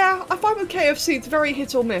 Yeah, I find with KFC it's very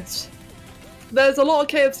hit or miss. There's a lot of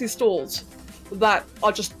KFC stalls that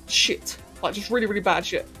are just shit. Like, just really, really bad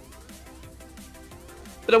shit.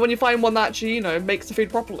 But then when you find one that actually, you know, makes the food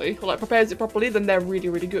properly, or like prepares it properly, then they're really,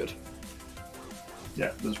 really good.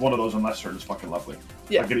 Yeah, there's one of those in Leicester that's fucking lovely.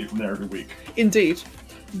 Yeah. I get it from there every week. Indeed.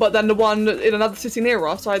 But then the one in another city near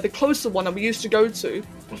us, the closer one that we used to go to,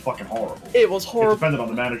 was fucking horrible. it was It horrible. depended on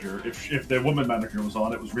the manager. If the woman manager was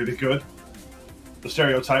on, it was really good. The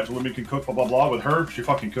stereotypes women can cook, blah blah blah. With her, she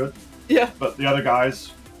fucking could. Yeah, But the other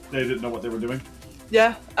guys, they didn't know what they were doing.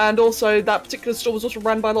 yeah, and also that particular store was also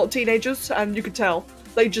run by a lot of teenagers, and you could tell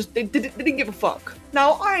they didn't give a fuck.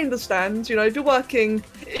 Now I understand, you know, if you're working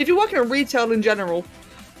in retail in general,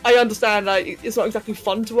 I understand it's not exactly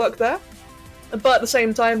fun to work there, but at the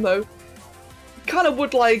same time though, kind of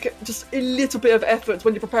would like just a little bit of effort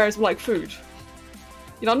when you're preparing some like food.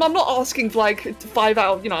 You know, I'm not asking for like 5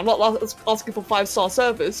 out. You know, I'm not asking for 5-star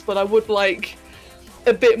service, but I would like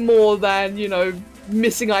a bit more than, you know,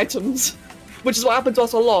 missing items, which is what happened to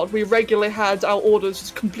us a lot. We regularly had our orders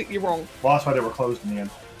just completely wrong. Well, that's why they were closed in the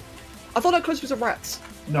end. I thought our closed because of rats.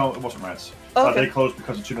 No, it wasn't rats. Oh, okay. They closed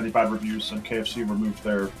because of too many bad reviews, and KFC removed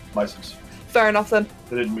their license. Fair enough then.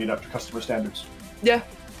 They didn't meet up to customer standards. Yeah.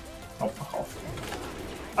 Oh, fuck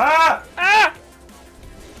off. Ah! Ah!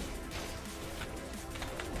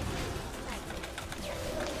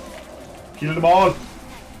 Kill them all!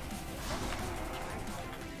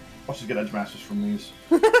 Let's just get Edge Masters from these.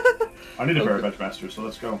 I need a pair of Edge Masters, so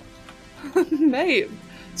let's go. Mate.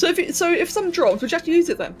 So if some drops, would you have to use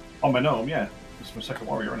it then? On my gnome, yeah. This is my second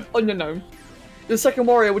warrior in it. On your gnome. The second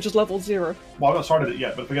warrior, which is level 0. Well, I've not started it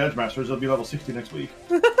yet, but if we get Edge Masters, it'll be level 60 next week.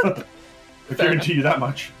 I guarantee you that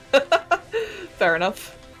much. Fair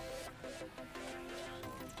enough.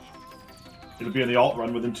 It'll be in the alt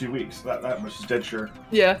run within 2 weeks. That much is dead sure.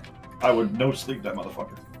 Yeah. I would no sleep that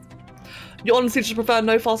motherfucker. You honestly just prefer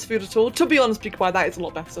no fast food at all? To be honest, Peaky Blinders, that is a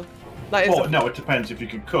lot better. That is. Well, no, it depends if you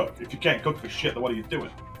can cook. If you can't cook for shit, then what are you doing?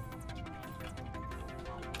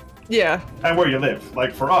 Yeah. And where you live.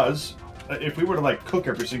 Like, for us, if we were to, like, cook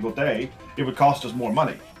every single day, it would cost us more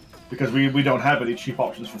money. Because we don't have any cheap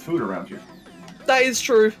options for food around here. That is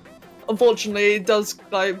true. Unfortunately, it does,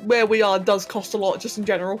 like, where we are does cost a lot, just in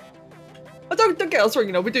general. But don't get us wrong,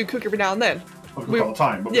 you know, we do cook every now and then. We cook all the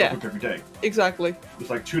time, but we don't cook every day. Exactly. It's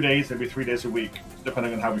like 2 days, maybe 3 days a week,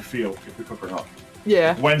 depending on how we feel, if we cook or not.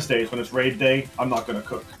 Yeah. Wednesdays, when it's raid day, I'm not going to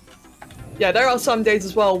cook. Yeah, there are some days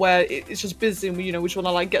as well where it's just busy and we, you know, we just want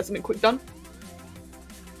to, like, get something quick done.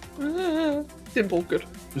 Simple, good.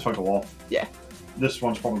 Just like a wall. Yeah. This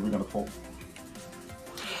one's probably going to pull.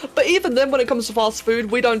 But even then, when it comes to fast food,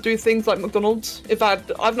 we don't do things like McDonald's. In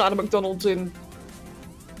fact, I've not had a McDonald's in...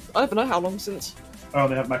 I don't know how long since. I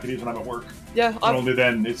only have Mac and Cheese when I'm at work. Yeah, And only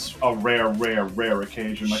then, it's a rare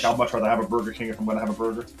occasion. Like, I'd much rather have a Burger King if I'm going to have a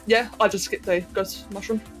burger. yeah, I just skipped the ghost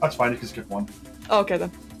mushroom. That's fine, you can skip one. Oh, okay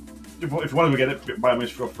then. If you want to get it, by all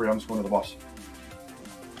means, feel free. I'm just going to the boss.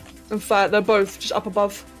 In fact, they're both just up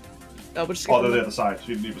above. No, we'll just skip Oh, they're them. the other side, so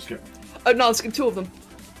you didn't even skip them. Oh, no, I'll skip 2 of them.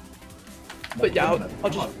 But yeah, I'll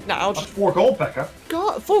just... Nah, I'll That's just... 4 gold, Becca.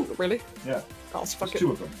 God, 4, really? Yeah. Oh, fuck There's it.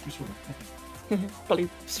 2 of them. Just 2 of them. Bloody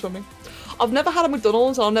swimming. I've never had a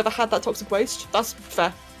McDonald's and I've never had that toxic waste. That's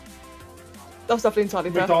fair. That's definitely entirely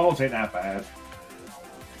fair. McDonald's ain't that bad.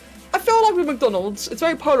 I feel like with McDonald's, it's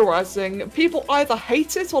very polarizing. People either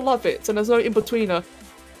hate it or love it, and there's no in-betweener.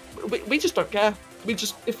 We just don't care. We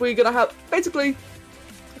just, if we're gonna have, basically,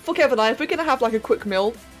 for Kev and I, if we're gonna have like a quick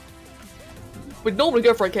meal, we'd normally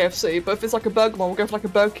go for a KFC, but if it's like a burger one, we'll go for like a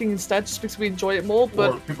Burger King instead, just because we enjoy it more,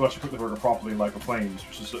 but... Or people actually cook the burger properly, like a Flames,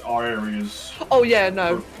 which is our area's... Oh yeah,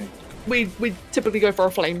 no. Burger King. We typically go for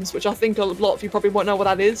a Flames, which I think a lot of you probably won't know what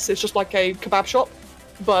that is. It's just like a kebab shop,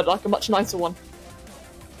 but like a much nicer one.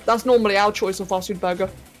 That's normally our choice of fast food burger.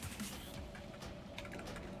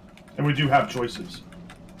 And we do have choices.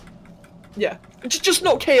 Yeah. Just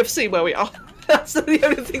not KFC where we are. That's the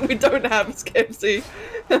only thing we don't have is KFC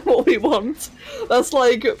and what we want. That's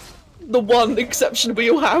like the one exception we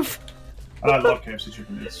all have. And I love KFC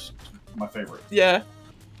chicken, it's my favourite. Yeah.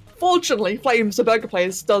 Fortunately, Flames, the burger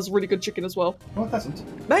place, does really good chicken as well. No, it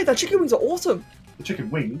doesn't. Mate, their chicken wings are awesome. The chicken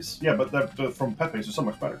wings, yeah, but they're from Pepe's are so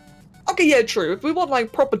much better. Okay, yeah, true. If we want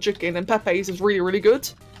like proper chicken, then Pepe's is really, really good.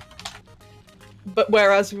 But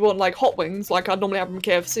whereas if we want like hot wings, like I'd normally have them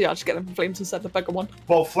from KFC, I just get them from Flames instead of the burger one.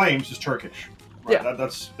 Well, Flames is Turkish. Right? Yeah.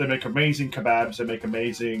 They make amazing kebabs, they make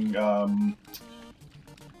amazing,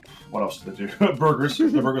 what else do they do? Burgers.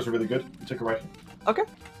 The burgers are really good. You take a right. Okay.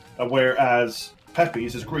 Whereas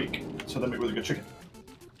Pepe's is Greek, so they make really good chicken.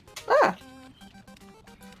 Ah.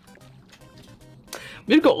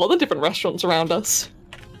 We've got a lot of different restaurants around us.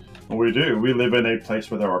 Well, we do. We live in a place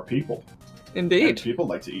where there are people. And Indeed. people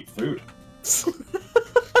like to eat food.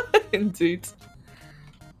 Indeed.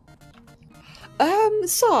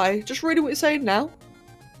 Sai, just reading what you're saying now.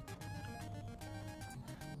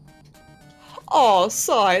 Oh,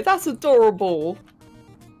 Sai, that's adorable.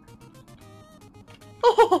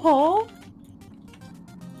 Oh,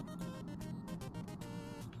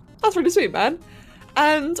 that's really sweet, man.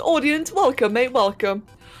 And audience, welcome, mate, welcome.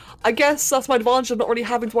 I guess that's my advantage of not really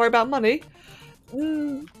having to worry about money.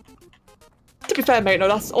 To be fair, mate, no,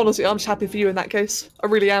 that's honestly, I'm just happy for you in that case. I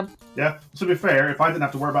really am. Yeah, to be fair, if I didn't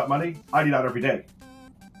have to worry about money, I'd eat out every day.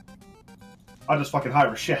 I'd just fucking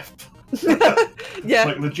hire a chef. Yeah.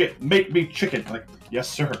 Like, legit, make me chicken. Like, yes,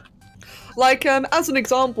 sir. Like, as an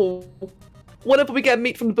example, whenever we get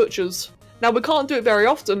meat from the butchers, now we can't do it very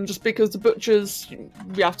often just because the butchers,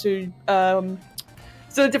 we have to,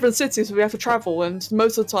 it's in a different city, so we have to travel, and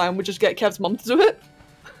most of the time we just get Kev's mum to do it.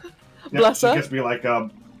 Yeah, Bless her. She gets me, like,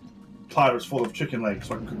 platters full of chicken legs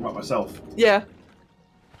so I can cook them up myself. Yeah.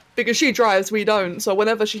 Because she drives, we don't, so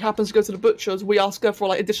whenever she happens to go to the butchers, we ask her for,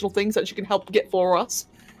 like, additional things that she can help get for us,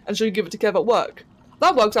 and she'll give it to Kev at work.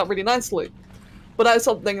 That works out really nicely. But that is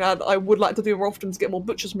something that I would like to do more often, to get more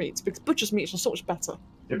butcher's meats, because butcher's meats are so much better.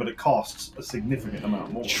 Yeah, but it costs a significant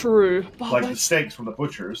amount more. True. Like, the steaks from the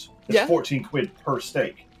butchers, it's Yeah. 14 quid per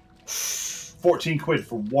steak. 14 quid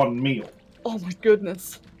for one meal. Oh my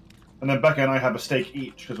goodness. And then Becca and I have a steak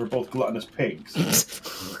each, because we're both gluttonous pigs.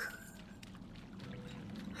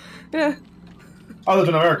 Yeah. I lived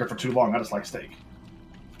in America for too long, I just like steak.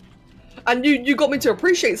 And you got me to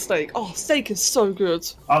appreciate steak. Oh, steak is so good.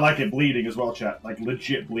 I like it bleeding as well, chat. Like,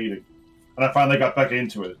 legit bleeding. And I finally got Becca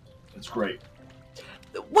into it. It's great.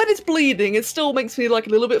 When it's bleeding, it still makes me like a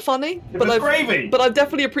little bit funny. Yeah, but it's gravy! But I've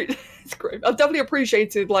definitely it's great. I've definitely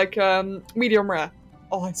appreciated like medium rare.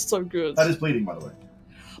 Oh, it's so good. That is bleeding, by the way.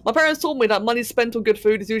 My parents told me that money spent on good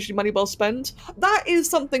food is usually money well spent. That is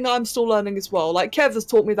something I'm still learning as well. Like Kev has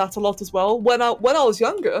taught me that a lot as well. When I was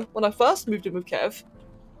younger, when I first moved in with Kev,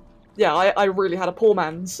 yeah, I really had a poor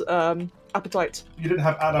man's appetite. You didn't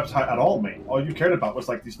have an appetite at all, mate. All you cared about was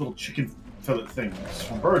like these little chicken fillet things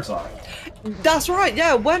from Bird's Eye. That's right.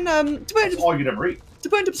 Yeah. When That's all you'd ever eat. to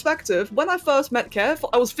put into perspective, when I first met Kev,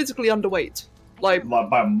 I was physically underweight. Like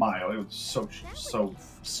By a mile. It was so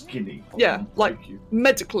skinny. Yeah, like Thank you.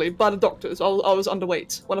 medically by the doctors, I was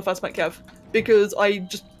underweight when I first met Kev because I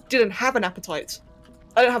just didn't have an appetite.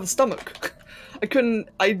 I didn't have a stomach.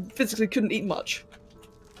 I physically couldn't eat much.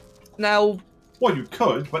 Now, Well, you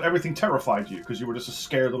could, but everything terrified you because you were just a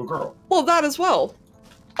scared little girl. well, that as well.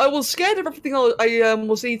 I was scared of everything I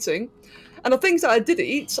was eating, and the things that I did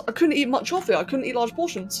eat, I couldn't eat much of it. I couldn't eat large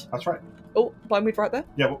portions. That's right. Oh, buy meat right there.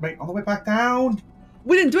 Yeah, well, mate, on the way back down.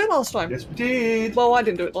 We didn't do it last time. Yes, we did. Well, I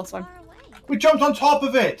didn't do it last time. Far away. We jumped on top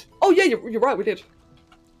of it. Oh yeah, you're right. We did.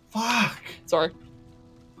 Fuck. Sorry.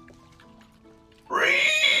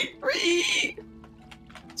 Free.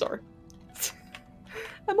 Sorry.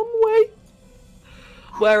 I'm on my way.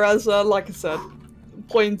 Whereas, like I said, the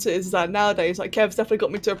point is that nowadays, like Kev's definitely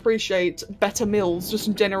got me to appreciate better meals, just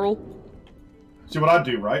in general. See what I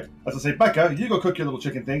do, right? As I say, Becca, you go cook your little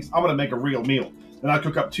chicken things. I'm gonna make a real meal. Then I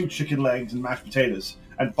cook up 2 chicken legs and mashed potatoes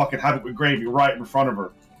and fucking have it with gravy right in front of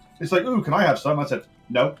her. It's like, ooh, can I have some? I said,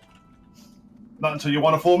 no. Not until you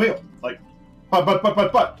want a full meal. Like,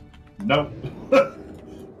 but. No.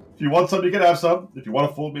 If you want some, you can have some. If you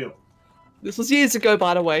want a full meal. This was years ago,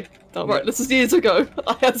 by the way. Don't worry, this was years ago.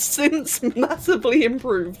 I have since massively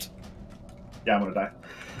improved. Yeah, I'm gonna die.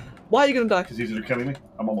 Why are you gonna die? Because these are killing me.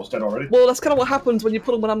 I'm almost dead already. Well, that's kind of what happens when you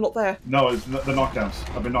put them when I'm not there. No, it's the knockdowns.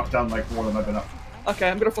 I've been knocked down like more than I've been up. Okay,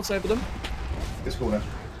 I'm gonna frost over them. It's cool now.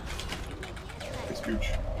 It's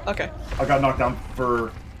huge. Okay. I got knocked down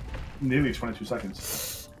for nearly 22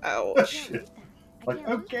 seconds. Ow. Shit. Like,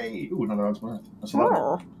 okay. Ooh, another ounce worth. That's a lot.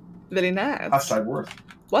 Oh, very nice. Hashtag worth.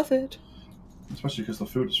 Worth it. Especially because the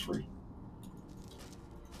food is free.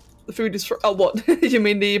 The food is for. Oh, what? You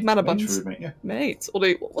mean the manna Thanks, buns? food, mate. Yeah. Mate. Or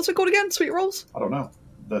the. What's it called again? Sweet rolls? I don't know.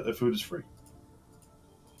 The food is free.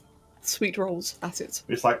 Sweet rolls. That's it.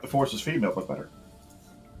 It's like the Force is female, but better.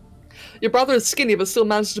 Your brother is skinny, but still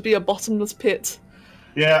manages to be a bottomless pit.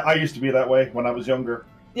 Yeah, I used to be that way when I was younger.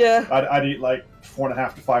 Yeah. I'd eat like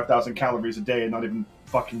 4,500 to 5,000 calories a day and not even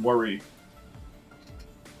fucking worry.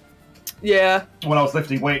 Yeah. When I was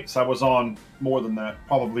lifting weights, I was on more than that.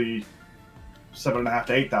 Probably 7,500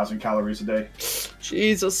 to 8,000 calories a day.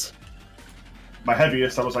 Jesus. My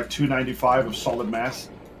heaviest, I was like 295 of solid mass.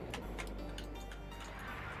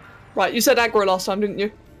 Right, you said aggro last time, didn't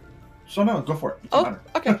you? So no, go for it. Oh, Doesn't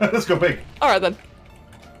okay. matter. Let's go big. Alright then.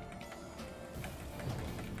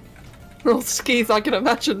 Well, skis, I can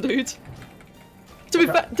imagine, dude. To be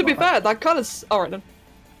fair, that kind of. Alright then.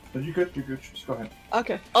 No, you good? You're good. Just go ahead.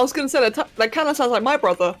 Okay. I was gonna say that kind of sounds like my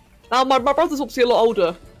brother. Now, my brother's obviously a lot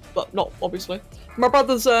older, but not obviously. My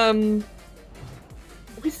brother's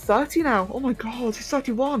he's 30 now. Oh my god, he's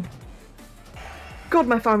 31. God,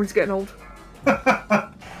 my family's getting old.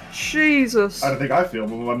 Jesus. I don't think I feel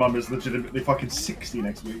when my mum is legitimately fucking 60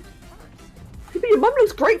 next week. But your mum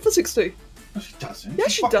looks great for 60. No, she doesn't. Yeah,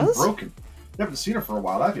 She's she fucking does. broken. You haven't seen her for a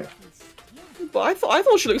while, have you? But I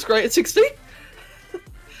thought she looks great at 60.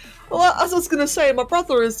 Well, as I was gonna say, my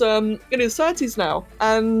brother is in his 30s now,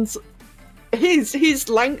 and he's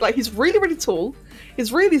lank, like he's really really tall,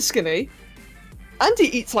 he's really skinny, and he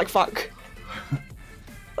eats like fuck.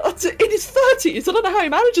 In his 30s, I don't know how he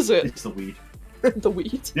manages it. It's the weed. The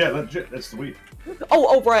weed. Yeah, legit, it's the weed.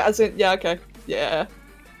 Oh right, as in yeah, okay, yeah.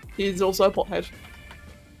 He's also a pothead.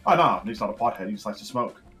 Oh no, he's not a pothead. He just likes to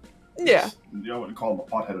smoke. Yeah. You wouldn't call him a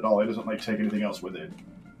pothead at all. He doesn't like take anything else with it.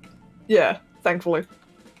 Yeah, thankfully.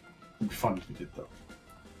 It'd be fun if he did though.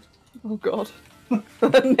 Oh god.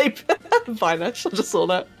 Maybe. Fine, I just saw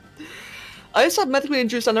that. I used to have medically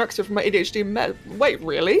induced anorexia from my ADHD med. Wait,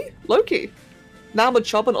 really? Loki? Now I'm a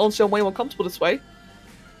chub and honestly I'm way more comfortable this way.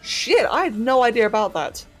 Shit, I had no idea about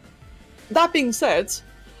that. That being said,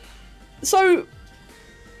 so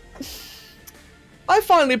I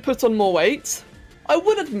finally put on more weight. I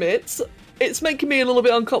would admit it's making me a little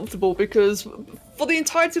bit uncomfortable because for the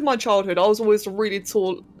entirety of my childhood I was always a really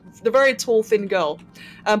tall, the very tall, thin girl.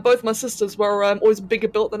 And both my sisters were always bigger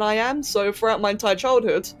built than I am, so throughout my entire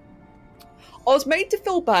childhood, I was made to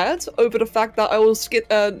feel bad over the fact that I was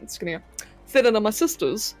skinnier, thinner than my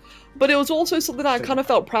sisters, but it was also something that I kind of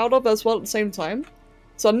felt proud of as well at the same time.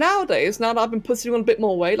 So nowadays, now that I've been putting on a bit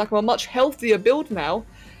more weight, like I'm a much healthier build now,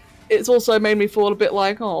 it's also made me feel a bit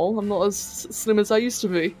like, oh, I'm not as slim as I used to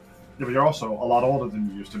be. Yeah, but you're also a lot older than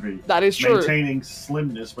you used to be. That is true. Maintaining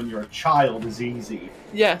slimness when you're a child is easy.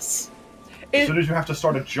 Yes. As soon as you have to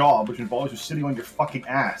start a job which involves you sitting on your fucking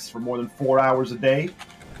ass for more than 4 hours a day,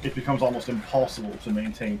 it becomes almost impossible to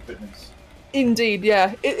maintain fitness. Indeed,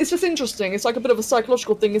 yeah. It's just interesting. It's like a bit of a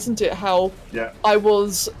psychological thing, isn't it? How yeah. I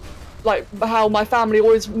was, like, how my family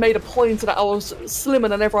always made a point that I was slimmer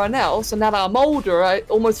than everyone else, and now that I'm older, it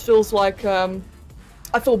almost feels like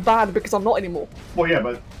I feel bad because I'm not anymore. Well, yeah,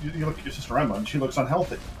 but you look at your sister Emma, and she looks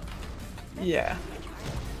unhealthy. Yeah.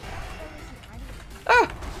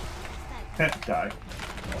 Ah! Die.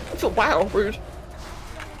 I feel wow, rude.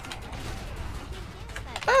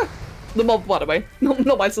 Ah! The mob, by the way.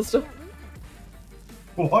 Not my sister.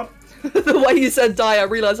 What? The way you said die, I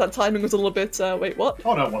realised that timing was a little bit, wait, what?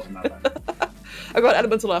 Oh no, it wasn't that bad. I got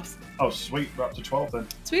elemental left. Oh sweet, we're up to 12 then.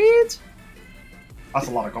 Sweet! That's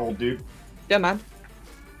a lot of gold, dude. Yeah, man.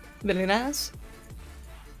 Millionaires.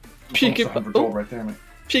 That's almost 100 gold right there, mate.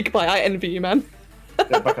 Peek by, I envy you, man.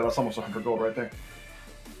 Yeah, Becca, that's almost 100 gold right there.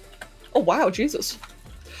 Oh wow, Jesus.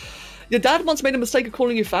 Your dad once made a mistake of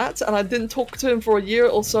calling you fat, and I didn't talk to him for a year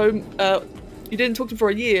or so. You didn't talk to him for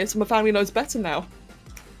a year, so my family knows better now.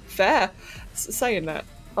 Fair. Saying that.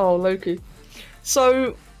 Oh, Loki.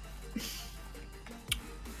 So,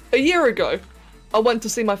 a year ago, I went to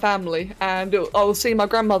see my family, and I was seeing my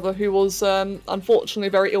grandmother, who was unfortunately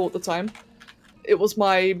very ill at the time. It's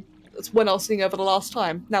when I was seeing her for the last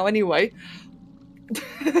time. Now, anyway,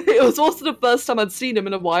 it was also the first time I'd seen him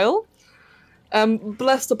in a while.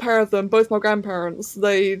 Bless the pair of them, both my grandparents,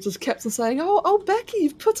 they just kept on saying, oh, Becky,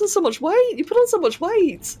 you've put on so much weight, you put on so much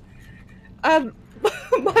weight. And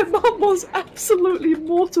my mum was absolutely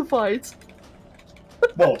mortified.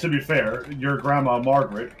 Well, to be fair, your grandma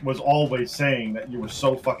Margaret was always saying that you were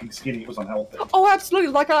so fucking skinny it was unhealthy. Oh,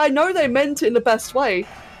 absolutely, like, I know they meant it in the best way.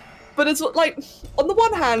 But it's like, on the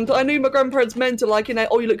one hand, I knew my grandparents meant it like, you know,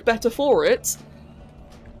 oh, you look better for it.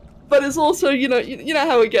 But it's also, you know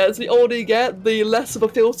how it gets. The older you get, the less of a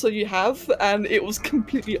filter you have, and it was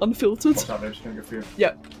completely unfiltered. What's up, babe? Just gonna go for you.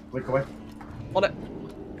 Yep. Blink away. On it.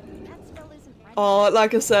 Oh,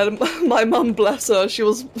 like I said, my mum, bless her, she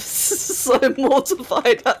was so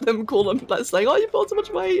mortified at them calling, like saying, oh, you put on so much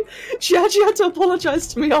weight. She actually had to apologise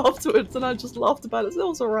to me afterwards, and I just laughed about it. So it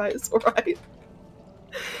was alright, it's alright.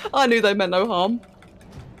 I knew they meant no harm.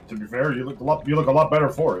 To be fair, you look a lot better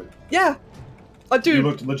for it. Yeah. I do. You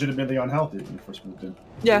looked legitimately unhealthy when you first moved in.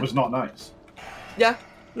 Yeah. It was not nice. Yeah.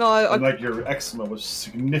 No, and like your eczema was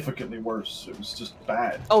significantly worse. It was just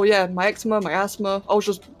bad. Oh yeah, my eczema, my asthma. It was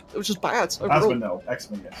just bad. Overall. Asthma, no.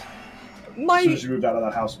 Eczema, yes. As soon as you moved out of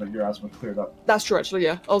that house, your asthma cleared up. That's true, actually.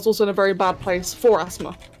 Yeah, I was also in a very bad place for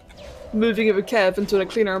asthma. Moving in with Kev into a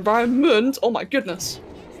cleaner environment. Oh my goodness.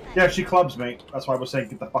 Yeah, she clubs, mate. That's why I was saying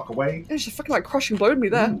get the fuck away. Yeah, she fucking like crushing blowed me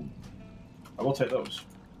there. Ooh. I will take those.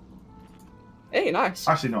 Hey, nice.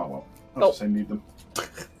 Actually, no, I won't. I was saying need them.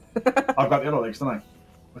 I've got the other legs, don't I?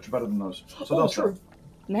 Which are better than those. So they'll true.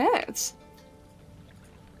 Nice.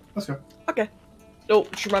 Let's go. Okay. Oh,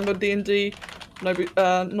 just remember D&D, no,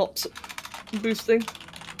 not boosting.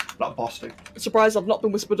 Not boosting. Surprised I've not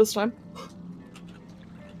been whispered this time.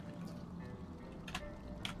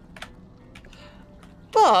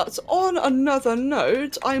 But on another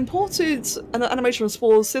note, I imported an animation of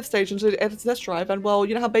Spore's Civ stage into the editor test drive, and well,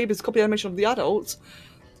 you know how babies copy animation of the adults?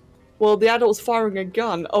 Well, the adult's firing a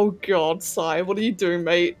gun. Oh god, Sai, what are you doing,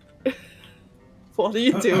 mate? What are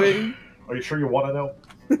you doing? Are you sure you want to know?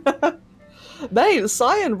 Mate,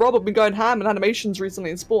 Sai and Rob have been going ham in animations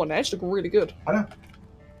recently in Spore, and they actually look really good. I know.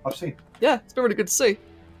 I've seen. Yeah, it's been really good to see.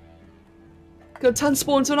 Gonna turn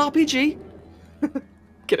Spore into an RPG.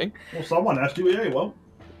 Kidding. Well, someone has to. Yeah, well.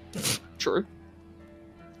 True.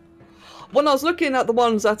 When I was looking at the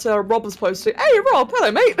ones that Rob was posting, hey Rob,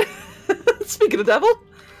 hello mate. Speaking of devil,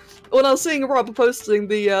 when I was seeing Rob posting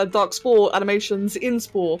the Dark Spore animations in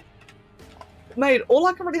Spore, mate, all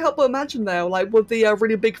I can really help but imagine now, like with the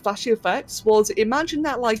really big flashy effects, was imagine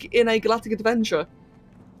that like in a Galactic Adventure,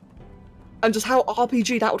 and just how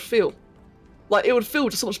RPG that would feel. Like it would feel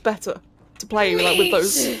just so much better to play like with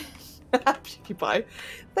those. PewDiePie.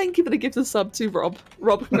 Thank you for the gift of sub to Rob.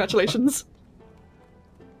 Rob, congratulations.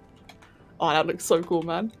 Oh, that looks so cool,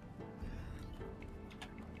 man.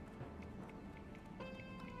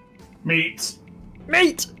 Meat.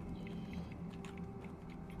 Meat!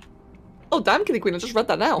 Oh, damn, Kitty Queen, I just read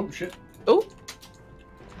that now. Oh, shit. Oh.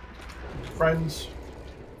 Friends.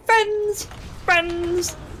 Friends!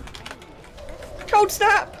 Friends! Cold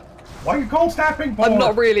snap! Why are you cold snapping for? I'm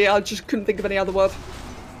not really, I just couldn't think of any other word.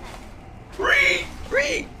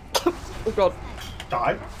 Free! Oh god.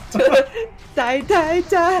 Die. Die, die,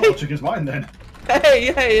 die! Well, chicken's mine then.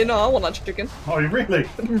 Hey, hey, no, I want that chicken. Oh, you really?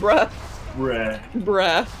 Bruh. Bruh.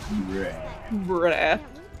 Bruh. Bruh. Bruh.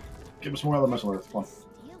 Give us more elemental earth. Come on.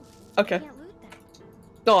 Okay.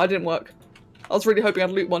 No, I didn't work. I was really hoping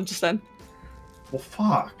I'd loot one just then. Well,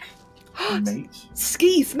 fuck. Mate.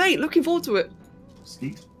 Skeeth, mate, looking forward to it.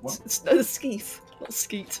 Skeet? What? Skeeth, not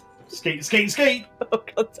skeet. Skate, skate, skate! Oh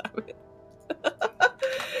god damn it.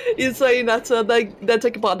 He's saying that they're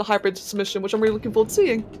taking part in the hybrid submission, which I'm really looking forward to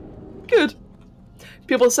seeing. Good.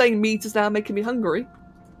 People are saying meat is now making me hungry.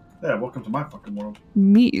 Yeah, welcome to my fucking world.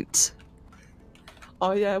 Meat.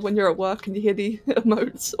 Oh yeah, when you're at work and you hear the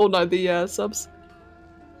emotes, or no, the subs.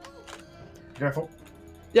 Careful.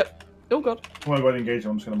 Yep. Oh god. I'm gonna go ahead and engage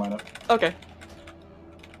him. I'm just gonna mine up. Okay.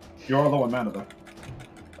 You're low on mana though.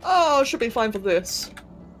 Oh, should be fine for this.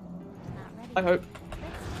 I hope.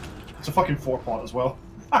 It's a fucking 4-pot as well.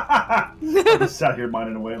 I just sat here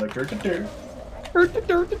mining away like dirt.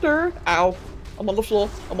 Ow. I'm on the floor.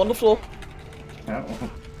 I'm on the floor. Ow.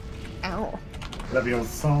 Ow.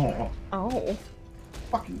 Leviosa. Ow.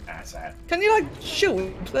 Fucking asshat. Can you like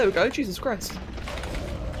shield? There we go. Jesus Christ.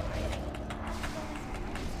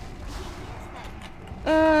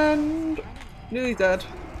 And nearly dead.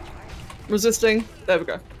 Resisting. There we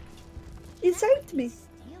go. You saved me.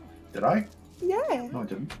 Did I? Yeah. No, I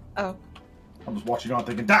didn't. Oh. I was watching on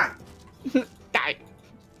thinking, die! Die.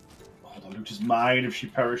 Oh, the loot is mine if she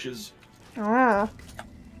perishes. Ah.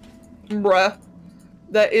 Bruh.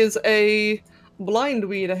 There is a blind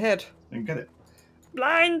weed ahead. Didn't get it.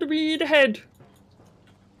 Blind weed ahead.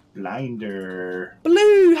 Blinder.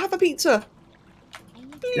 Blue, have a pizza.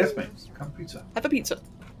 Yes, mate. Have a pizza. Have a pizza.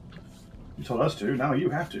 You told us to, now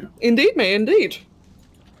you have to. Indeed, mate, indeed.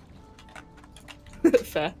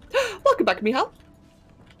 Fair. Welcome back, Mihal.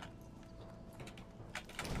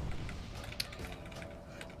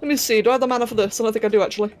 Let me see, do I have the mana for this? I don't think I do,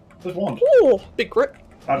 actually. There's one. Oh, big crit.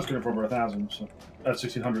 I just got it for over 1,000, so that's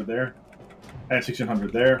 1,600 there. And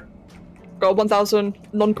 1,600 there. Got 1,000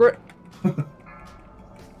 non-crit. Give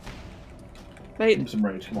Mate, me some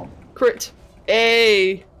rage, come on. crit.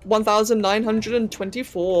 Hey,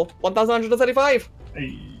 1,924. 1,935.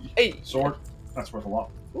 Hey. Hey. Sword. That's worth a lot.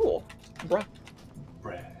 Ooh, bruh.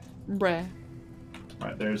 Bruh. Bruh.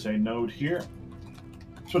 Right, there's a node here.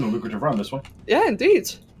 It's been a lucrative run, this one. Yeah, indeed.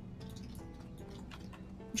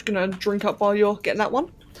 I'm just gonna drink up while you're getting that one.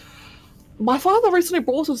 My father recently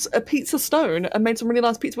brought us a pizza stone and made some really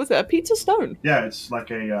nice pizza with it. A pizza stone? Yeah, it's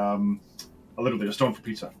like a literally a stone for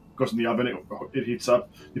pizza. Goes in the oven, it heats up,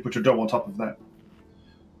 you put your dough on top of that.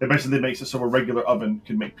 It basically makes it so a regular oven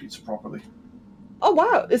can make pizza properly. Oh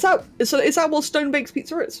wow, is that what stone baked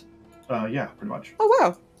pizza is? Yeah, pretty much. Oh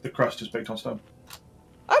wow. The crust is baked on stone.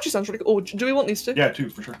 Actually sounds really cool. Oh, do we want these two? Yeah, 2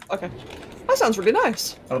 for sure. Okay. That sounds really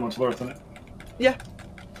nice. Elemental earth in it. Yeah.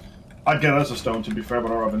 I'd get it as a stone to be fair, but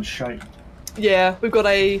our oven's shite. Yeah, we've got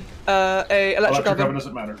a electric oven oven.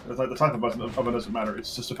 doesn't matter. It's like the type of oven doesn't matter.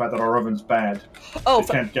 It's just the fact that our oven's bad. Oh, It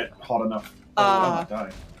can't get hot enough. Ah. I might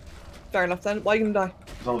die. fair enough then. Why are you gonna die?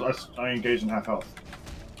 Because I engaged in half health.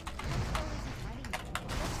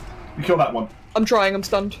 You kill that one. I'm trying, I'm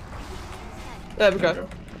stunned. There we There go. you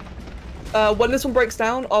go. When this one breaks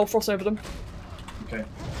down, I'll frost over them. Okay.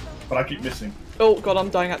 But I keep missing. Oh god, I'm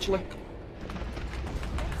dying actually.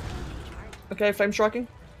 Okay, flame striking.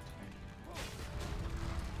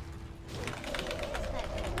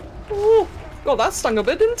 Oh, god, that stung a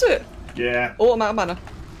bit, didn't it? Yeah. Oh, I'm out of mana.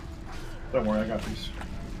 Don't worry, I got these.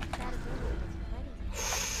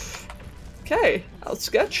 Okay, that was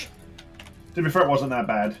sketch. To be fair, it wasn't that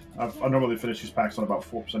bad. I normally finish these packs on about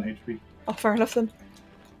 4% HP. Oh, fair enough then.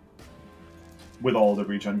 With all the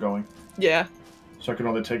regen going. Yeah. So I can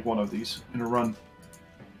only take one of these in a run.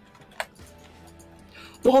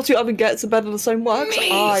 The hotter your oven gets, the better the stone works.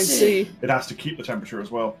 Ah, I see. It has to keep the temperature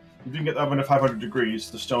as well. If you can get the oven at 500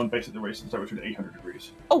 degrees, the stone basically raises the temperature to 800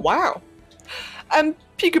 degrees. Oh, wow.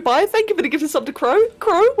 Peekabye, thank you for the gift of sub to Crow.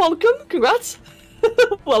 Crow, welcome. Congrats.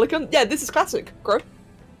 Welcome. Yeah, this is classic, Crow.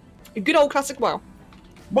 A good old classic WoW.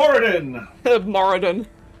 Moradin! Moradin.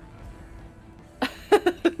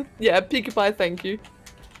 Yeah, Peekabye, thank you.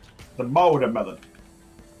 The Moldermelon.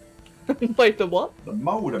 Wait, the what? The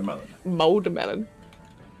Moldermelon. Moldermelon.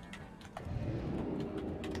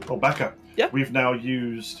 Oh, Becca. Yeah? We've now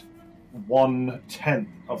used 1/10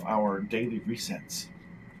 of our daily resets.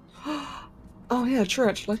 Oh yeah, true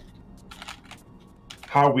actually.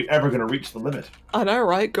 How are we ever going to reach the limit? I know,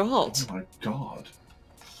 right? God. Oh my god.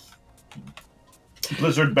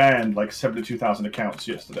 Blizzard banned like 72,000 accounts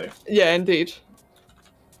yesterday. Yeah, indeed.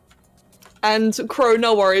 And Crow,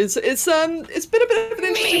 no worries. It's been a bit of an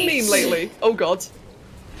interesting meme lately. Oh god.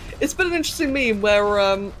 It's been an interesting meme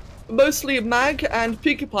where mostly Mag and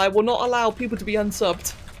Peekabye will not allow people to be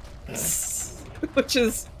unsubbed. Which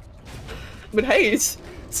is, I mean, hey, it's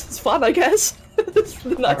fun, I guess. It's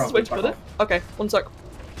the nicest way to put it. Okay, one sec.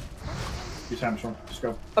 Use hamstrung. Let's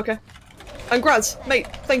go. Okay. And Graz, mate,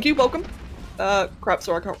 thank you, welcome. Crap,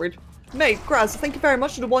 sorry, I can't read. Mate, Graz, thank you very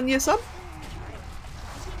much for the 1 year sub.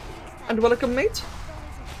 And welcome, mate.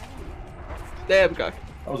 There we go.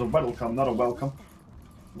 That was a welcome, not a welcome.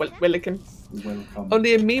 Welcome. Welcome.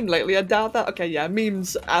 Only a meme lately, I doubt that. Okay, yeah,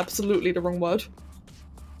 meme's absolutely the wrong word.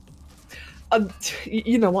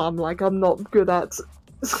 You know what I'm like, I'm not good at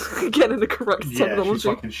getting the correct Yeah, she's terminology.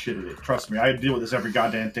 fucking shit at it. Trust me, I deal with this every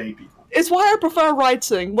goddamn day, people. It's why I prefer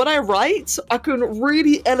writing. When I write, I can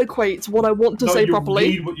really eloquate what I want to say properly.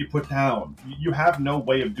 You read what you put down. You have no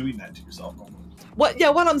way of doing that to yourself. Well, yeah,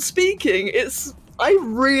 when I'm speaking, I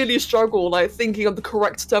really struggle, like, thinking of the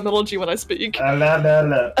correct terminology when I speak. Okay,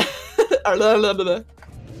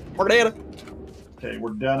 we're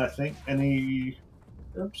done, I think. Any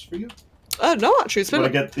herbs for you? No, actually, it's been...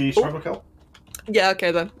 Want to get the struggle kelp? Yeah,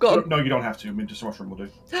 okay then. Go on. No, you don't have to. I mean, just a mushroom will do.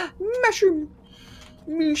 Mushroom.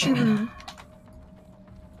 Mushroom.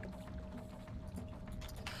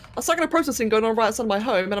 A second of processing going on right outside my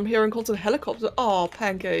home, and I'm hearing constant helicopters. Oh,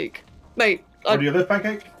 Pancake. Mate, Where do you live,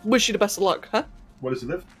 Pancake? wish you the best of luck, huh? Where does he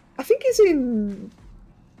live? I think he's in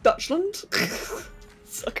Dutchland.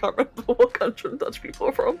 I can't remember what country Dutch people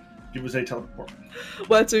are from. Give us a teleport.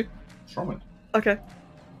 Where to? Strongman. Okay.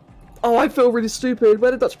 Oh, I feel really stupid.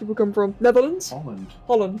 Where did Dutch people come from? Netherlands? Holland.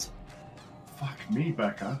 Holland. Fuck me,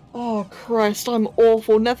 Becca. Oh, Christ, I'm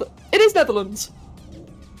awful. It is Netherlands.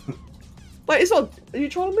 Wait, it's not. Are you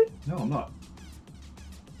trolling me? No, I'm not.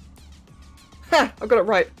 Ha! I got it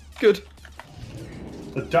right. Good.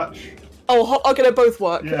 The Dutch. Oh, okay, they both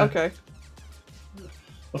work. Yeah. Okay.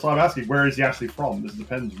 That's why I'm asking. Where is he actually from? This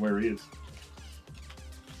depends where he is.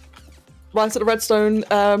 Right to the Redstone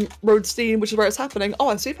Road Steam, which is where it's happening. Oh,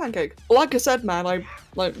 I see, Pancake. Well, like I said, man,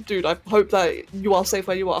 dude, I hope that you are safe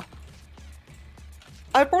where you are.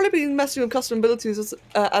 I've probably been messing with custom abilities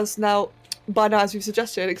as now you've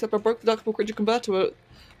suggested, except I broke the deductible creature converter,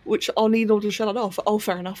 which I'll need in order to shut it off. Oh,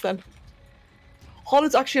 fair enough then.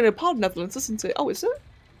 Holland's actually in a part of Netherlands, isn't it? Oh, is it?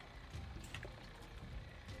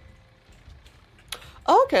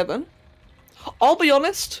 Oh, okay then. I'll be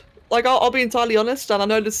honest. Like, I'll be entirely honest, and I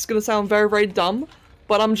know this is going to sound very, very dumb,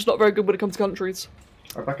 but I'm just not very good when it comes to countries.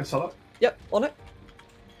 Rebecca, sell it. Yep, on it.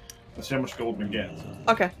 Let's see how much gold we get.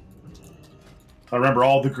 Okay. I remember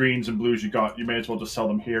all the greens and blues you got. You may as well just sell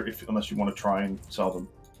them here, unless you want to try and sell them.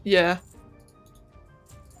 Yeah.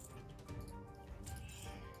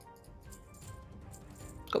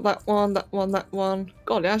 Got that one, that one, that one.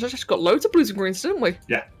 God, yeah, I just got loads of blues and greens, didn't we?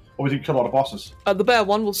 Yeah. Well, we didn't kill a lot of bosses. The bear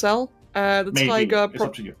one will sell. The Maybe. tiger... It's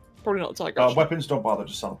up to you. Probably not a tiger. Actually. Weapons, don't bother,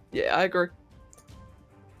 just sell them. Yeah, I agree.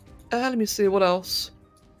 Let me see, what else?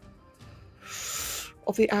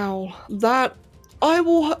 Of the owl. That...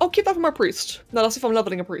 I'll keep that for my priest. No, that's if I'm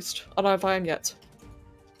leveling a priest. I don't know if I am yet.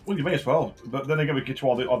 Well, you may as well. But then again, we get you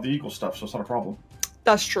all the eagle stuff, so it's not a problem.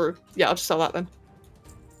 That's true. Yeah, I'll just sell that then.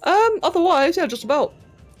 Otherwise, yeah, just about.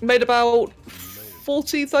 Made about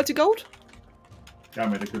 40, 30 gold. Yeah, I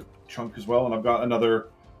made a good chunk as well, and I've got another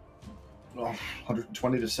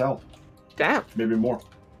 120 to sell. Damn. Maybe more.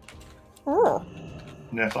 Oh,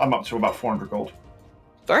 Yeah, so I'm up to about 400 gold.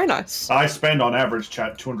 very nice. I spend on average,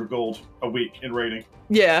 chat, 200 gold a week in raiding.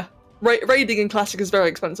 Yeah. Raiding in Classic is very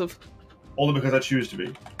expensive. Only because I choose to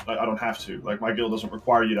be. I don't have to. Like, my guild doesn't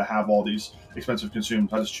require you to have all these expensive consumed.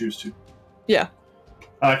 I just choose to. Yeah.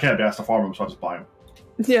 And I can't be asked to farm them, so I just buy them.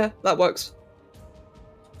 Yeah, that works.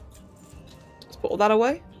 Let's put all that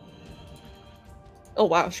away. Oh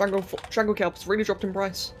wow, Strangle Kelp's really dropped in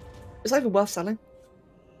price. Is that even worth selling?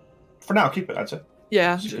 For now, keep it, I'd say.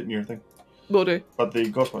 Yeah. Just get near thing. Will do. But the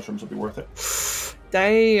ghost mushrooms will be worth it.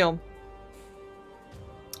 Damn.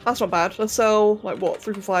 That's not bad. Let's sell, like, what,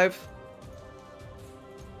 3 for 5?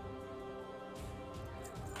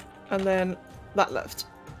 And then that left.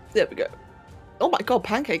 There we go. Oh my god,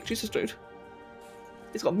 Pancake. Jesus, dude.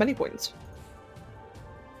 He's got many points.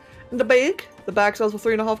 And the bag sells for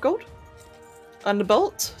 3.5 gold. And the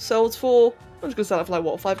belt sells for, I'm just gonna sell it for like,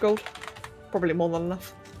 what, 5 gold? Probably more than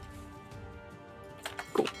enough.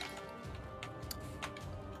 Cool.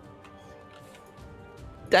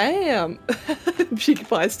 Damn! Cheeky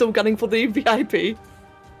Pie is still gunning for the VIP.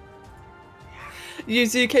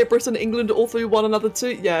 Use UK, Britain, England all through one another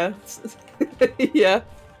too? Yeah. Yeah.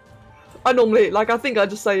 I normally, like, I think I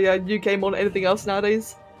just say UK more than anything else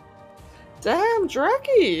nowadays. Damn,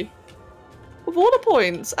 Draki! With all the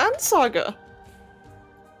points, and Saga.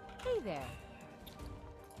 Hey there.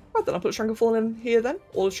 Right then, I'll put Stranglefall in here then,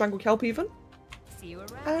 or the Strangle Kelp even. See you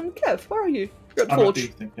around. And Kev, where are you? You're at the I'm at Forge. the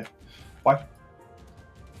thing, yeah. Why?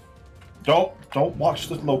 Don't watch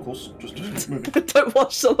the locals. Just keep moving. Don't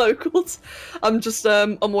watch the locals. I'm just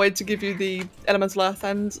on my way to give you the Elemental Earth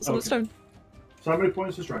and Solid Okay. Stone. So how many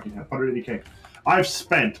points does Draki have? 180k. I've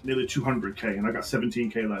spent nearly 200k and I got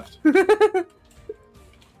 17k left.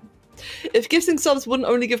 If gifting subs wouldn't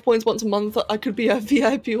only give points once a month, I could be a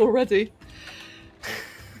VIP already.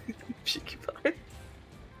 Cheeky Pie.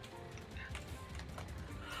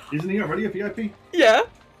 Isn't he already a VIP? Yeah.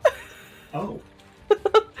 Oh.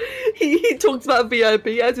 He talks about VIP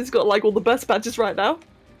as he's got like all the best badges right now.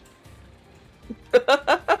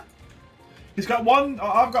 He's got one.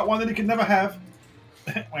 I've got one that he can never have.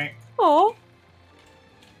 Wait. Aww.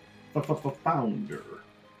 Founder.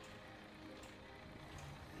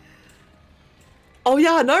 Oh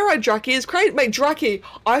yeah, I know, right, Draki? It's great. Mate, Draki,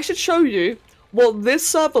 I should show you what this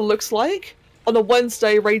server looks like on a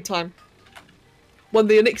Wednesday raid time. When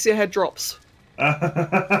the Onyxia head drops.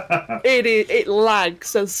 It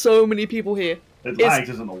lags. There's so many people here. Lags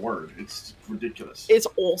isn't a word. It's ridiculous. It's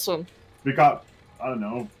awesome. We got, I don't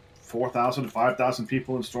know, 4,000, 5,000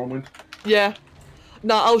 people in Stormwind. Yeah.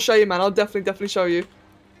 No, I'll show you, man. I'll definitely show you.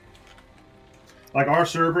 Like, our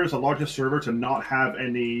server is the largest server to not have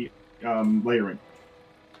any layering.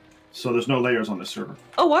 So there's no layers on this server.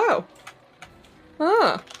 Oh, wow.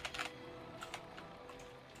 Ah.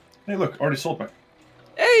 Hey, look, already sold by.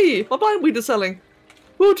 Hey, my blind weed is selling.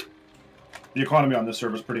 Wood. The economy on this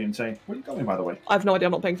server is pretty insane. Where are you going, by the way? I have no idea.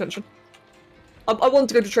 I'm not paying attention. I want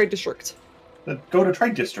to go to Trade District. Then go to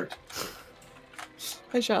Trade District.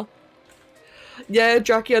 I shall. Yeah,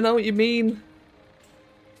 Jackie, I know what you mean.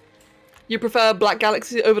 You prefer Black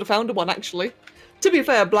Galaxy over the Founder one, actually. To be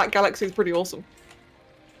fair, Black Galaxy is pretty awesome.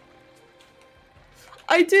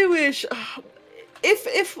 I do wish...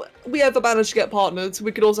 If we ever manage to get partners,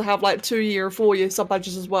 we could also have like 2-year, 4-year sub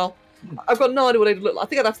badges as well. I've got no idea what they'd look like. I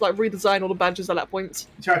think I'd have to like redesign all the badges at that point.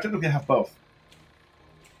 Yeah, I technically have both.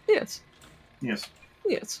 Yes. Yes.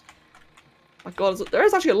 Yes. My god, there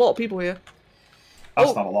is actually a lot of people here.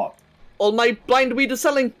 That's not a lot. All my blind weed is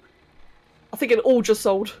selling. I think it all just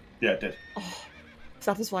sold. Yeah, it did. Oh,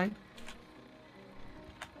 satisfying.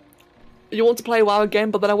 You want to play WoW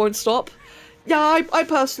again, but then I won't stop? Yeah, I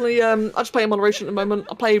personally, I just play in moderation at the moment.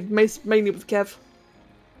 I play mainly with Kev.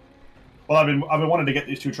 Well, I've been wanting to get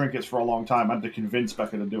these 2 trinkets for a long time. I had to convince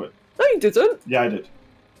Becca to do it. No, you didn't. Yeah, I did.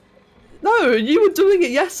 No, you were doing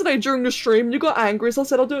it yesterday during the stream. You got angry, so I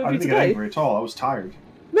said I'll do it I for you didn't get today. angry at all. I was tired.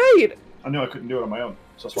 Mate, I knew I couldn't do it on my own,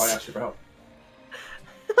 so that's why I asked you for help.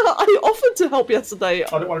 I offered to help yesterday. I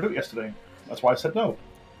didn't want to do it yesterday. That's why I said no.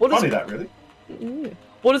 What Funny does, that, really.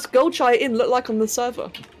 what does Goldchai Inn look like on the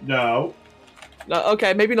server? No. No,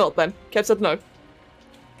 okay, maybe not then. Kev said no.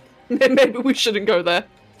 Maybe we shouldn't go there.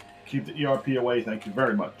 Keep the ERP away, thank you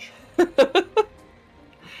very much.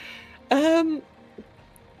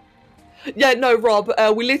 Yeah, no, Rob,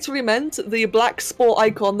 we literally meant the black sport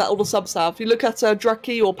icon that all the subs have. If you look at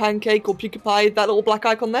Draki or Pancake or PewDiePie, that little black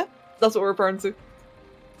icon there, that's what we're referring to.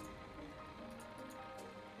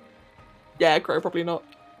 Yeah, Crow, probably not.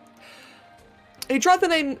 He tried the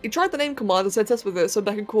name command and said test with it, so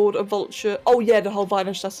Becca called a vulture. Oh yeah, the whole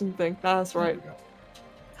Vinish testing thing. That's right.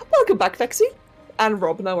 Welcome back, Vexy. And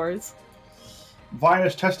Rob, no worries.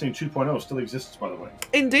 Vinish testing 2.0 still exists, by the way.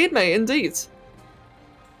 Indeed, mate, indeed.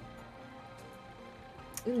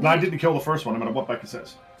 No, I didn't kill the first one, no matter what Becca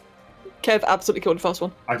says. Kev absolutely killed the first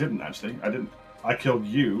one. I didn't, actually. I didn't. I killed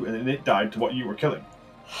you, and then it died to what you were killing.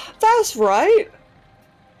 That's right.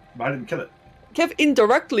 But I didn't kill it. Kev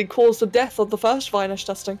indirectly caused the death of the first Vinish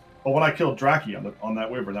testing. But when I killed Draki on that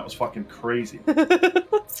wyvern, that was fucking crazy.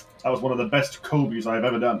 That was one of the best Kobe's I've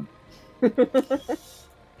ever done.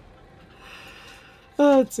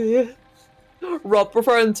 Oh dear. Rob,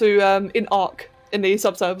 referring to in Ark in the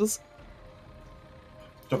subservers.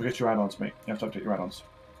 Don't forget your add-ons, mate. You have to update your add-ons.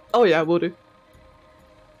 Oh yeah, we'll do.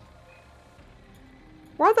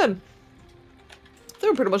 Right then. I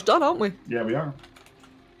think we're pretty much done, aren't we? Yeah, we are.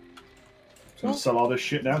 So I'm gonna sell all this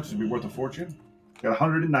shit now because it'll be worth a fortune. Got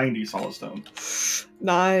 190 solid stone.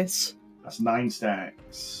 Nice. That's 9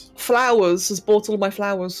 stacks. Flowers has bought all my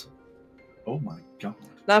flowers. Oh my god.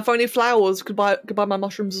 Now if only flowers could buy my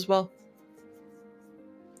mushrooms as well.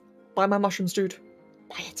 Buy my mushrooms, dude.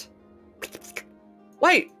 Buy it.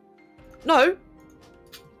 Wait. No.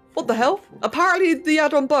 What the hell? Apparently the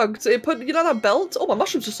add-on bugged. It put, you know that belt? Oh, my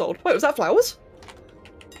mushrooms are sold. Wait, was that flowers?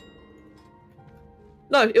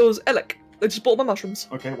 No, it was Elec. They just bought my mushrooms.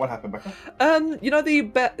 Okay, what happened, Becca? You know the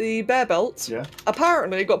bear belt? Yeah.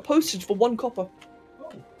 Apparently it got postage for 1 copper.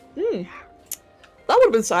 Oh. Hmm. That would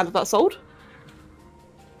have been sad if that sold.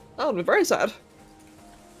 That would have been very sad.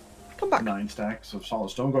 Come back. 9 stacks of solid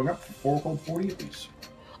stone going up for 4 gold 40 apiece.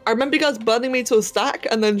 I remember you guys burning me to a stack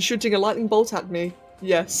and then shooting a lightning bolt at me.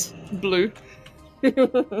 Yes, blue.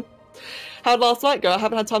 How'd last night go? I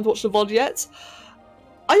haven't had time to watch the VOD yet.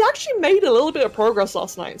 I actually made a little bit of progress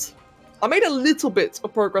last night. I made a little bit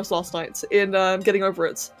of progress last night in getting over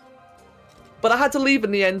it. But I had to leave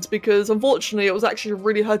in the end because unfortunately it was actually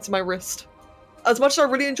really hurting my wrist. As much as I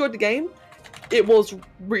really enjoyed the game, it was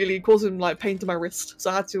really causing like pain to my wrist. So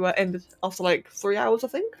I had to end it after like 3 hours, I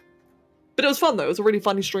think. But it was fun though, it was a really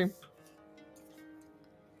funny stream.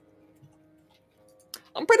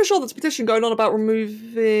 I'm pretty sure there's a petition going on about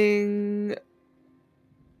removing...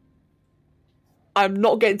 I'm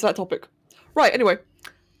not getting to that topic. Right, anyway.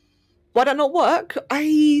 Why did that not work?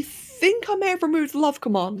 I think I may have removed the love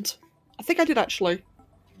command. I think I did actually.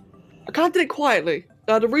 I kind of did it quietly.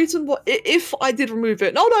 The reason why... If I did remove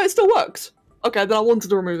it... No, it still works. Okay, then I wanted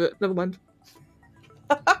to remove it. Never mind.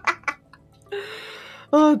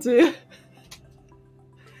 Oh dear.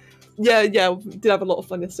 Yeah, we did have a lot of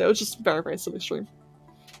fun yesterday. It was just a very, very silly stream.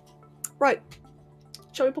 Right.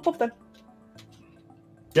 Shall we pop off then?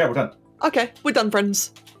 Yeah, we're done. Okay, we're done,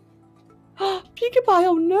 friends. Peekaboo,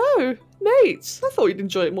 oh no! Nate, I thought you'd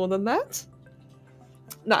enjoy it more than that.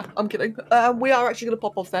 Nah, I'm kidding. We are actually going to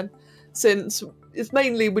pop off then, since it's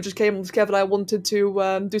mainly we just came on to Kev and I wanted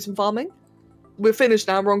to do some farming. We're finished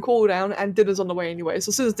now, we're on cooldown, and dinner's on the way anyway, so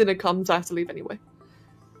as soon as dinner comes, I have to leave anyway.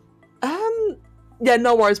 Yeah,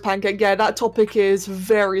 no worries, Pancake. Yeah, that topic is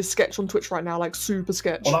very sketch on Twitch right now, like super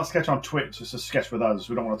sketch. Well, not sketch on Twitch, it's a sketch with us.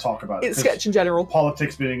 We don't want to talk about it. It's sketch in general.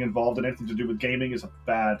 Politics being involved in anything to do with gaming is a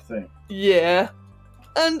bad thing. Yeah.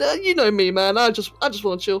 And you know me, man. I just want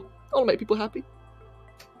to chill. I want to make people happy.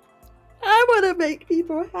 I want to make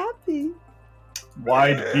people happy.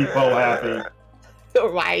 Wide people happy.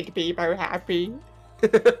 Wide people happy.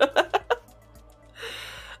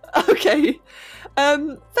 Okay.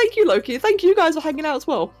 Thank you, Loki. Thank you guys for hanging out as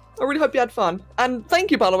well. I really hope you had fun. And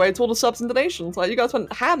thank you, by the way, to all the subs and donations. Like, you guys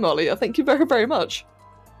went ham earlier. Thank you very, very much.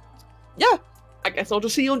 Yeah. I guess I'll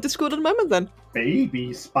just see you on Discord in a moment then.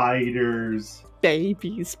 Baby spiders.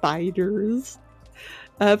 Baby spiders.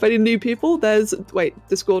 For any new people, there's... Wait,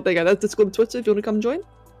 Discord. There you go. There's Discord and Twitter if you want to come join.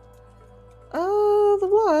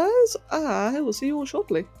 Otherwise, I will see you all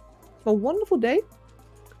shortly. Have a wonderful day.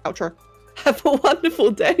 Outro. Have a wonderful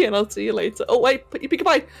day, and I'll see you later. Oh, wait. Put your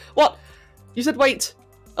peekaboo. What? You said wait.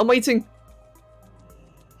 I'm waiting.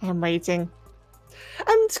 I'm waiting.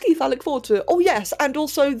 And Skeeth, I look forward to it. Oh, yes. And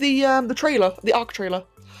also the trailer. The Ark trailer.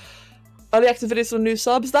 The active videos for the new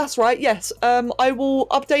subs. That's right, yes. I will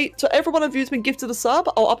update to every one of you who's been gifted a sub.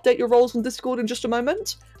 I'll update your roles on Discord in just a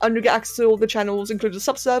moment. And you'll get access to all the channels, including the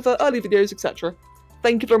sub server, early videos, etc.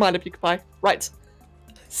 Thank you for the reminder, PewDiePie. Right.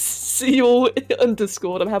 See you all on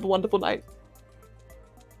Discord and have a wonderful night.